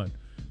number one.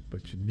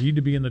 But you need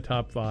to be in the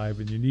top 5,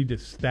 and you need to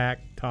stack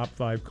top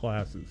 5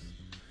 classes.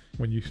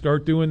 When you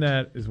start doing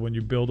that is when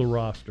you build a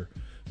roster.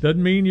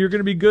 Doesn't mean you're going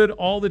to be good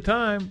all the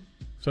time.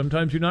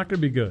 Sometimes you're not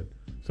going to be good.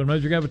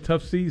 Sometimes you're going to have a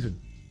tough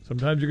season.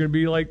 Sometimes you're going to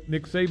be like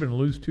Nick Saban and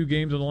lose 2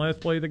 games on the last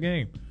play of the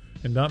game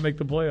and not make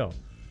the playoff.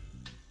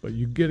 But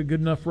you get a good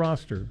enough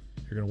roster,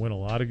 you're going to win a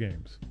lot of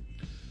games.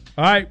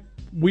 All right,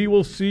 we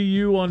will see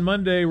you on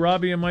Monday,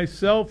 Robbie and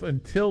myself.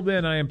 Until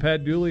then, I am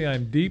Pat Dooley.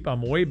 I'm deep.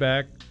 I'm way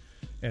back.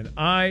 And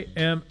I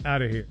am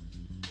out of here.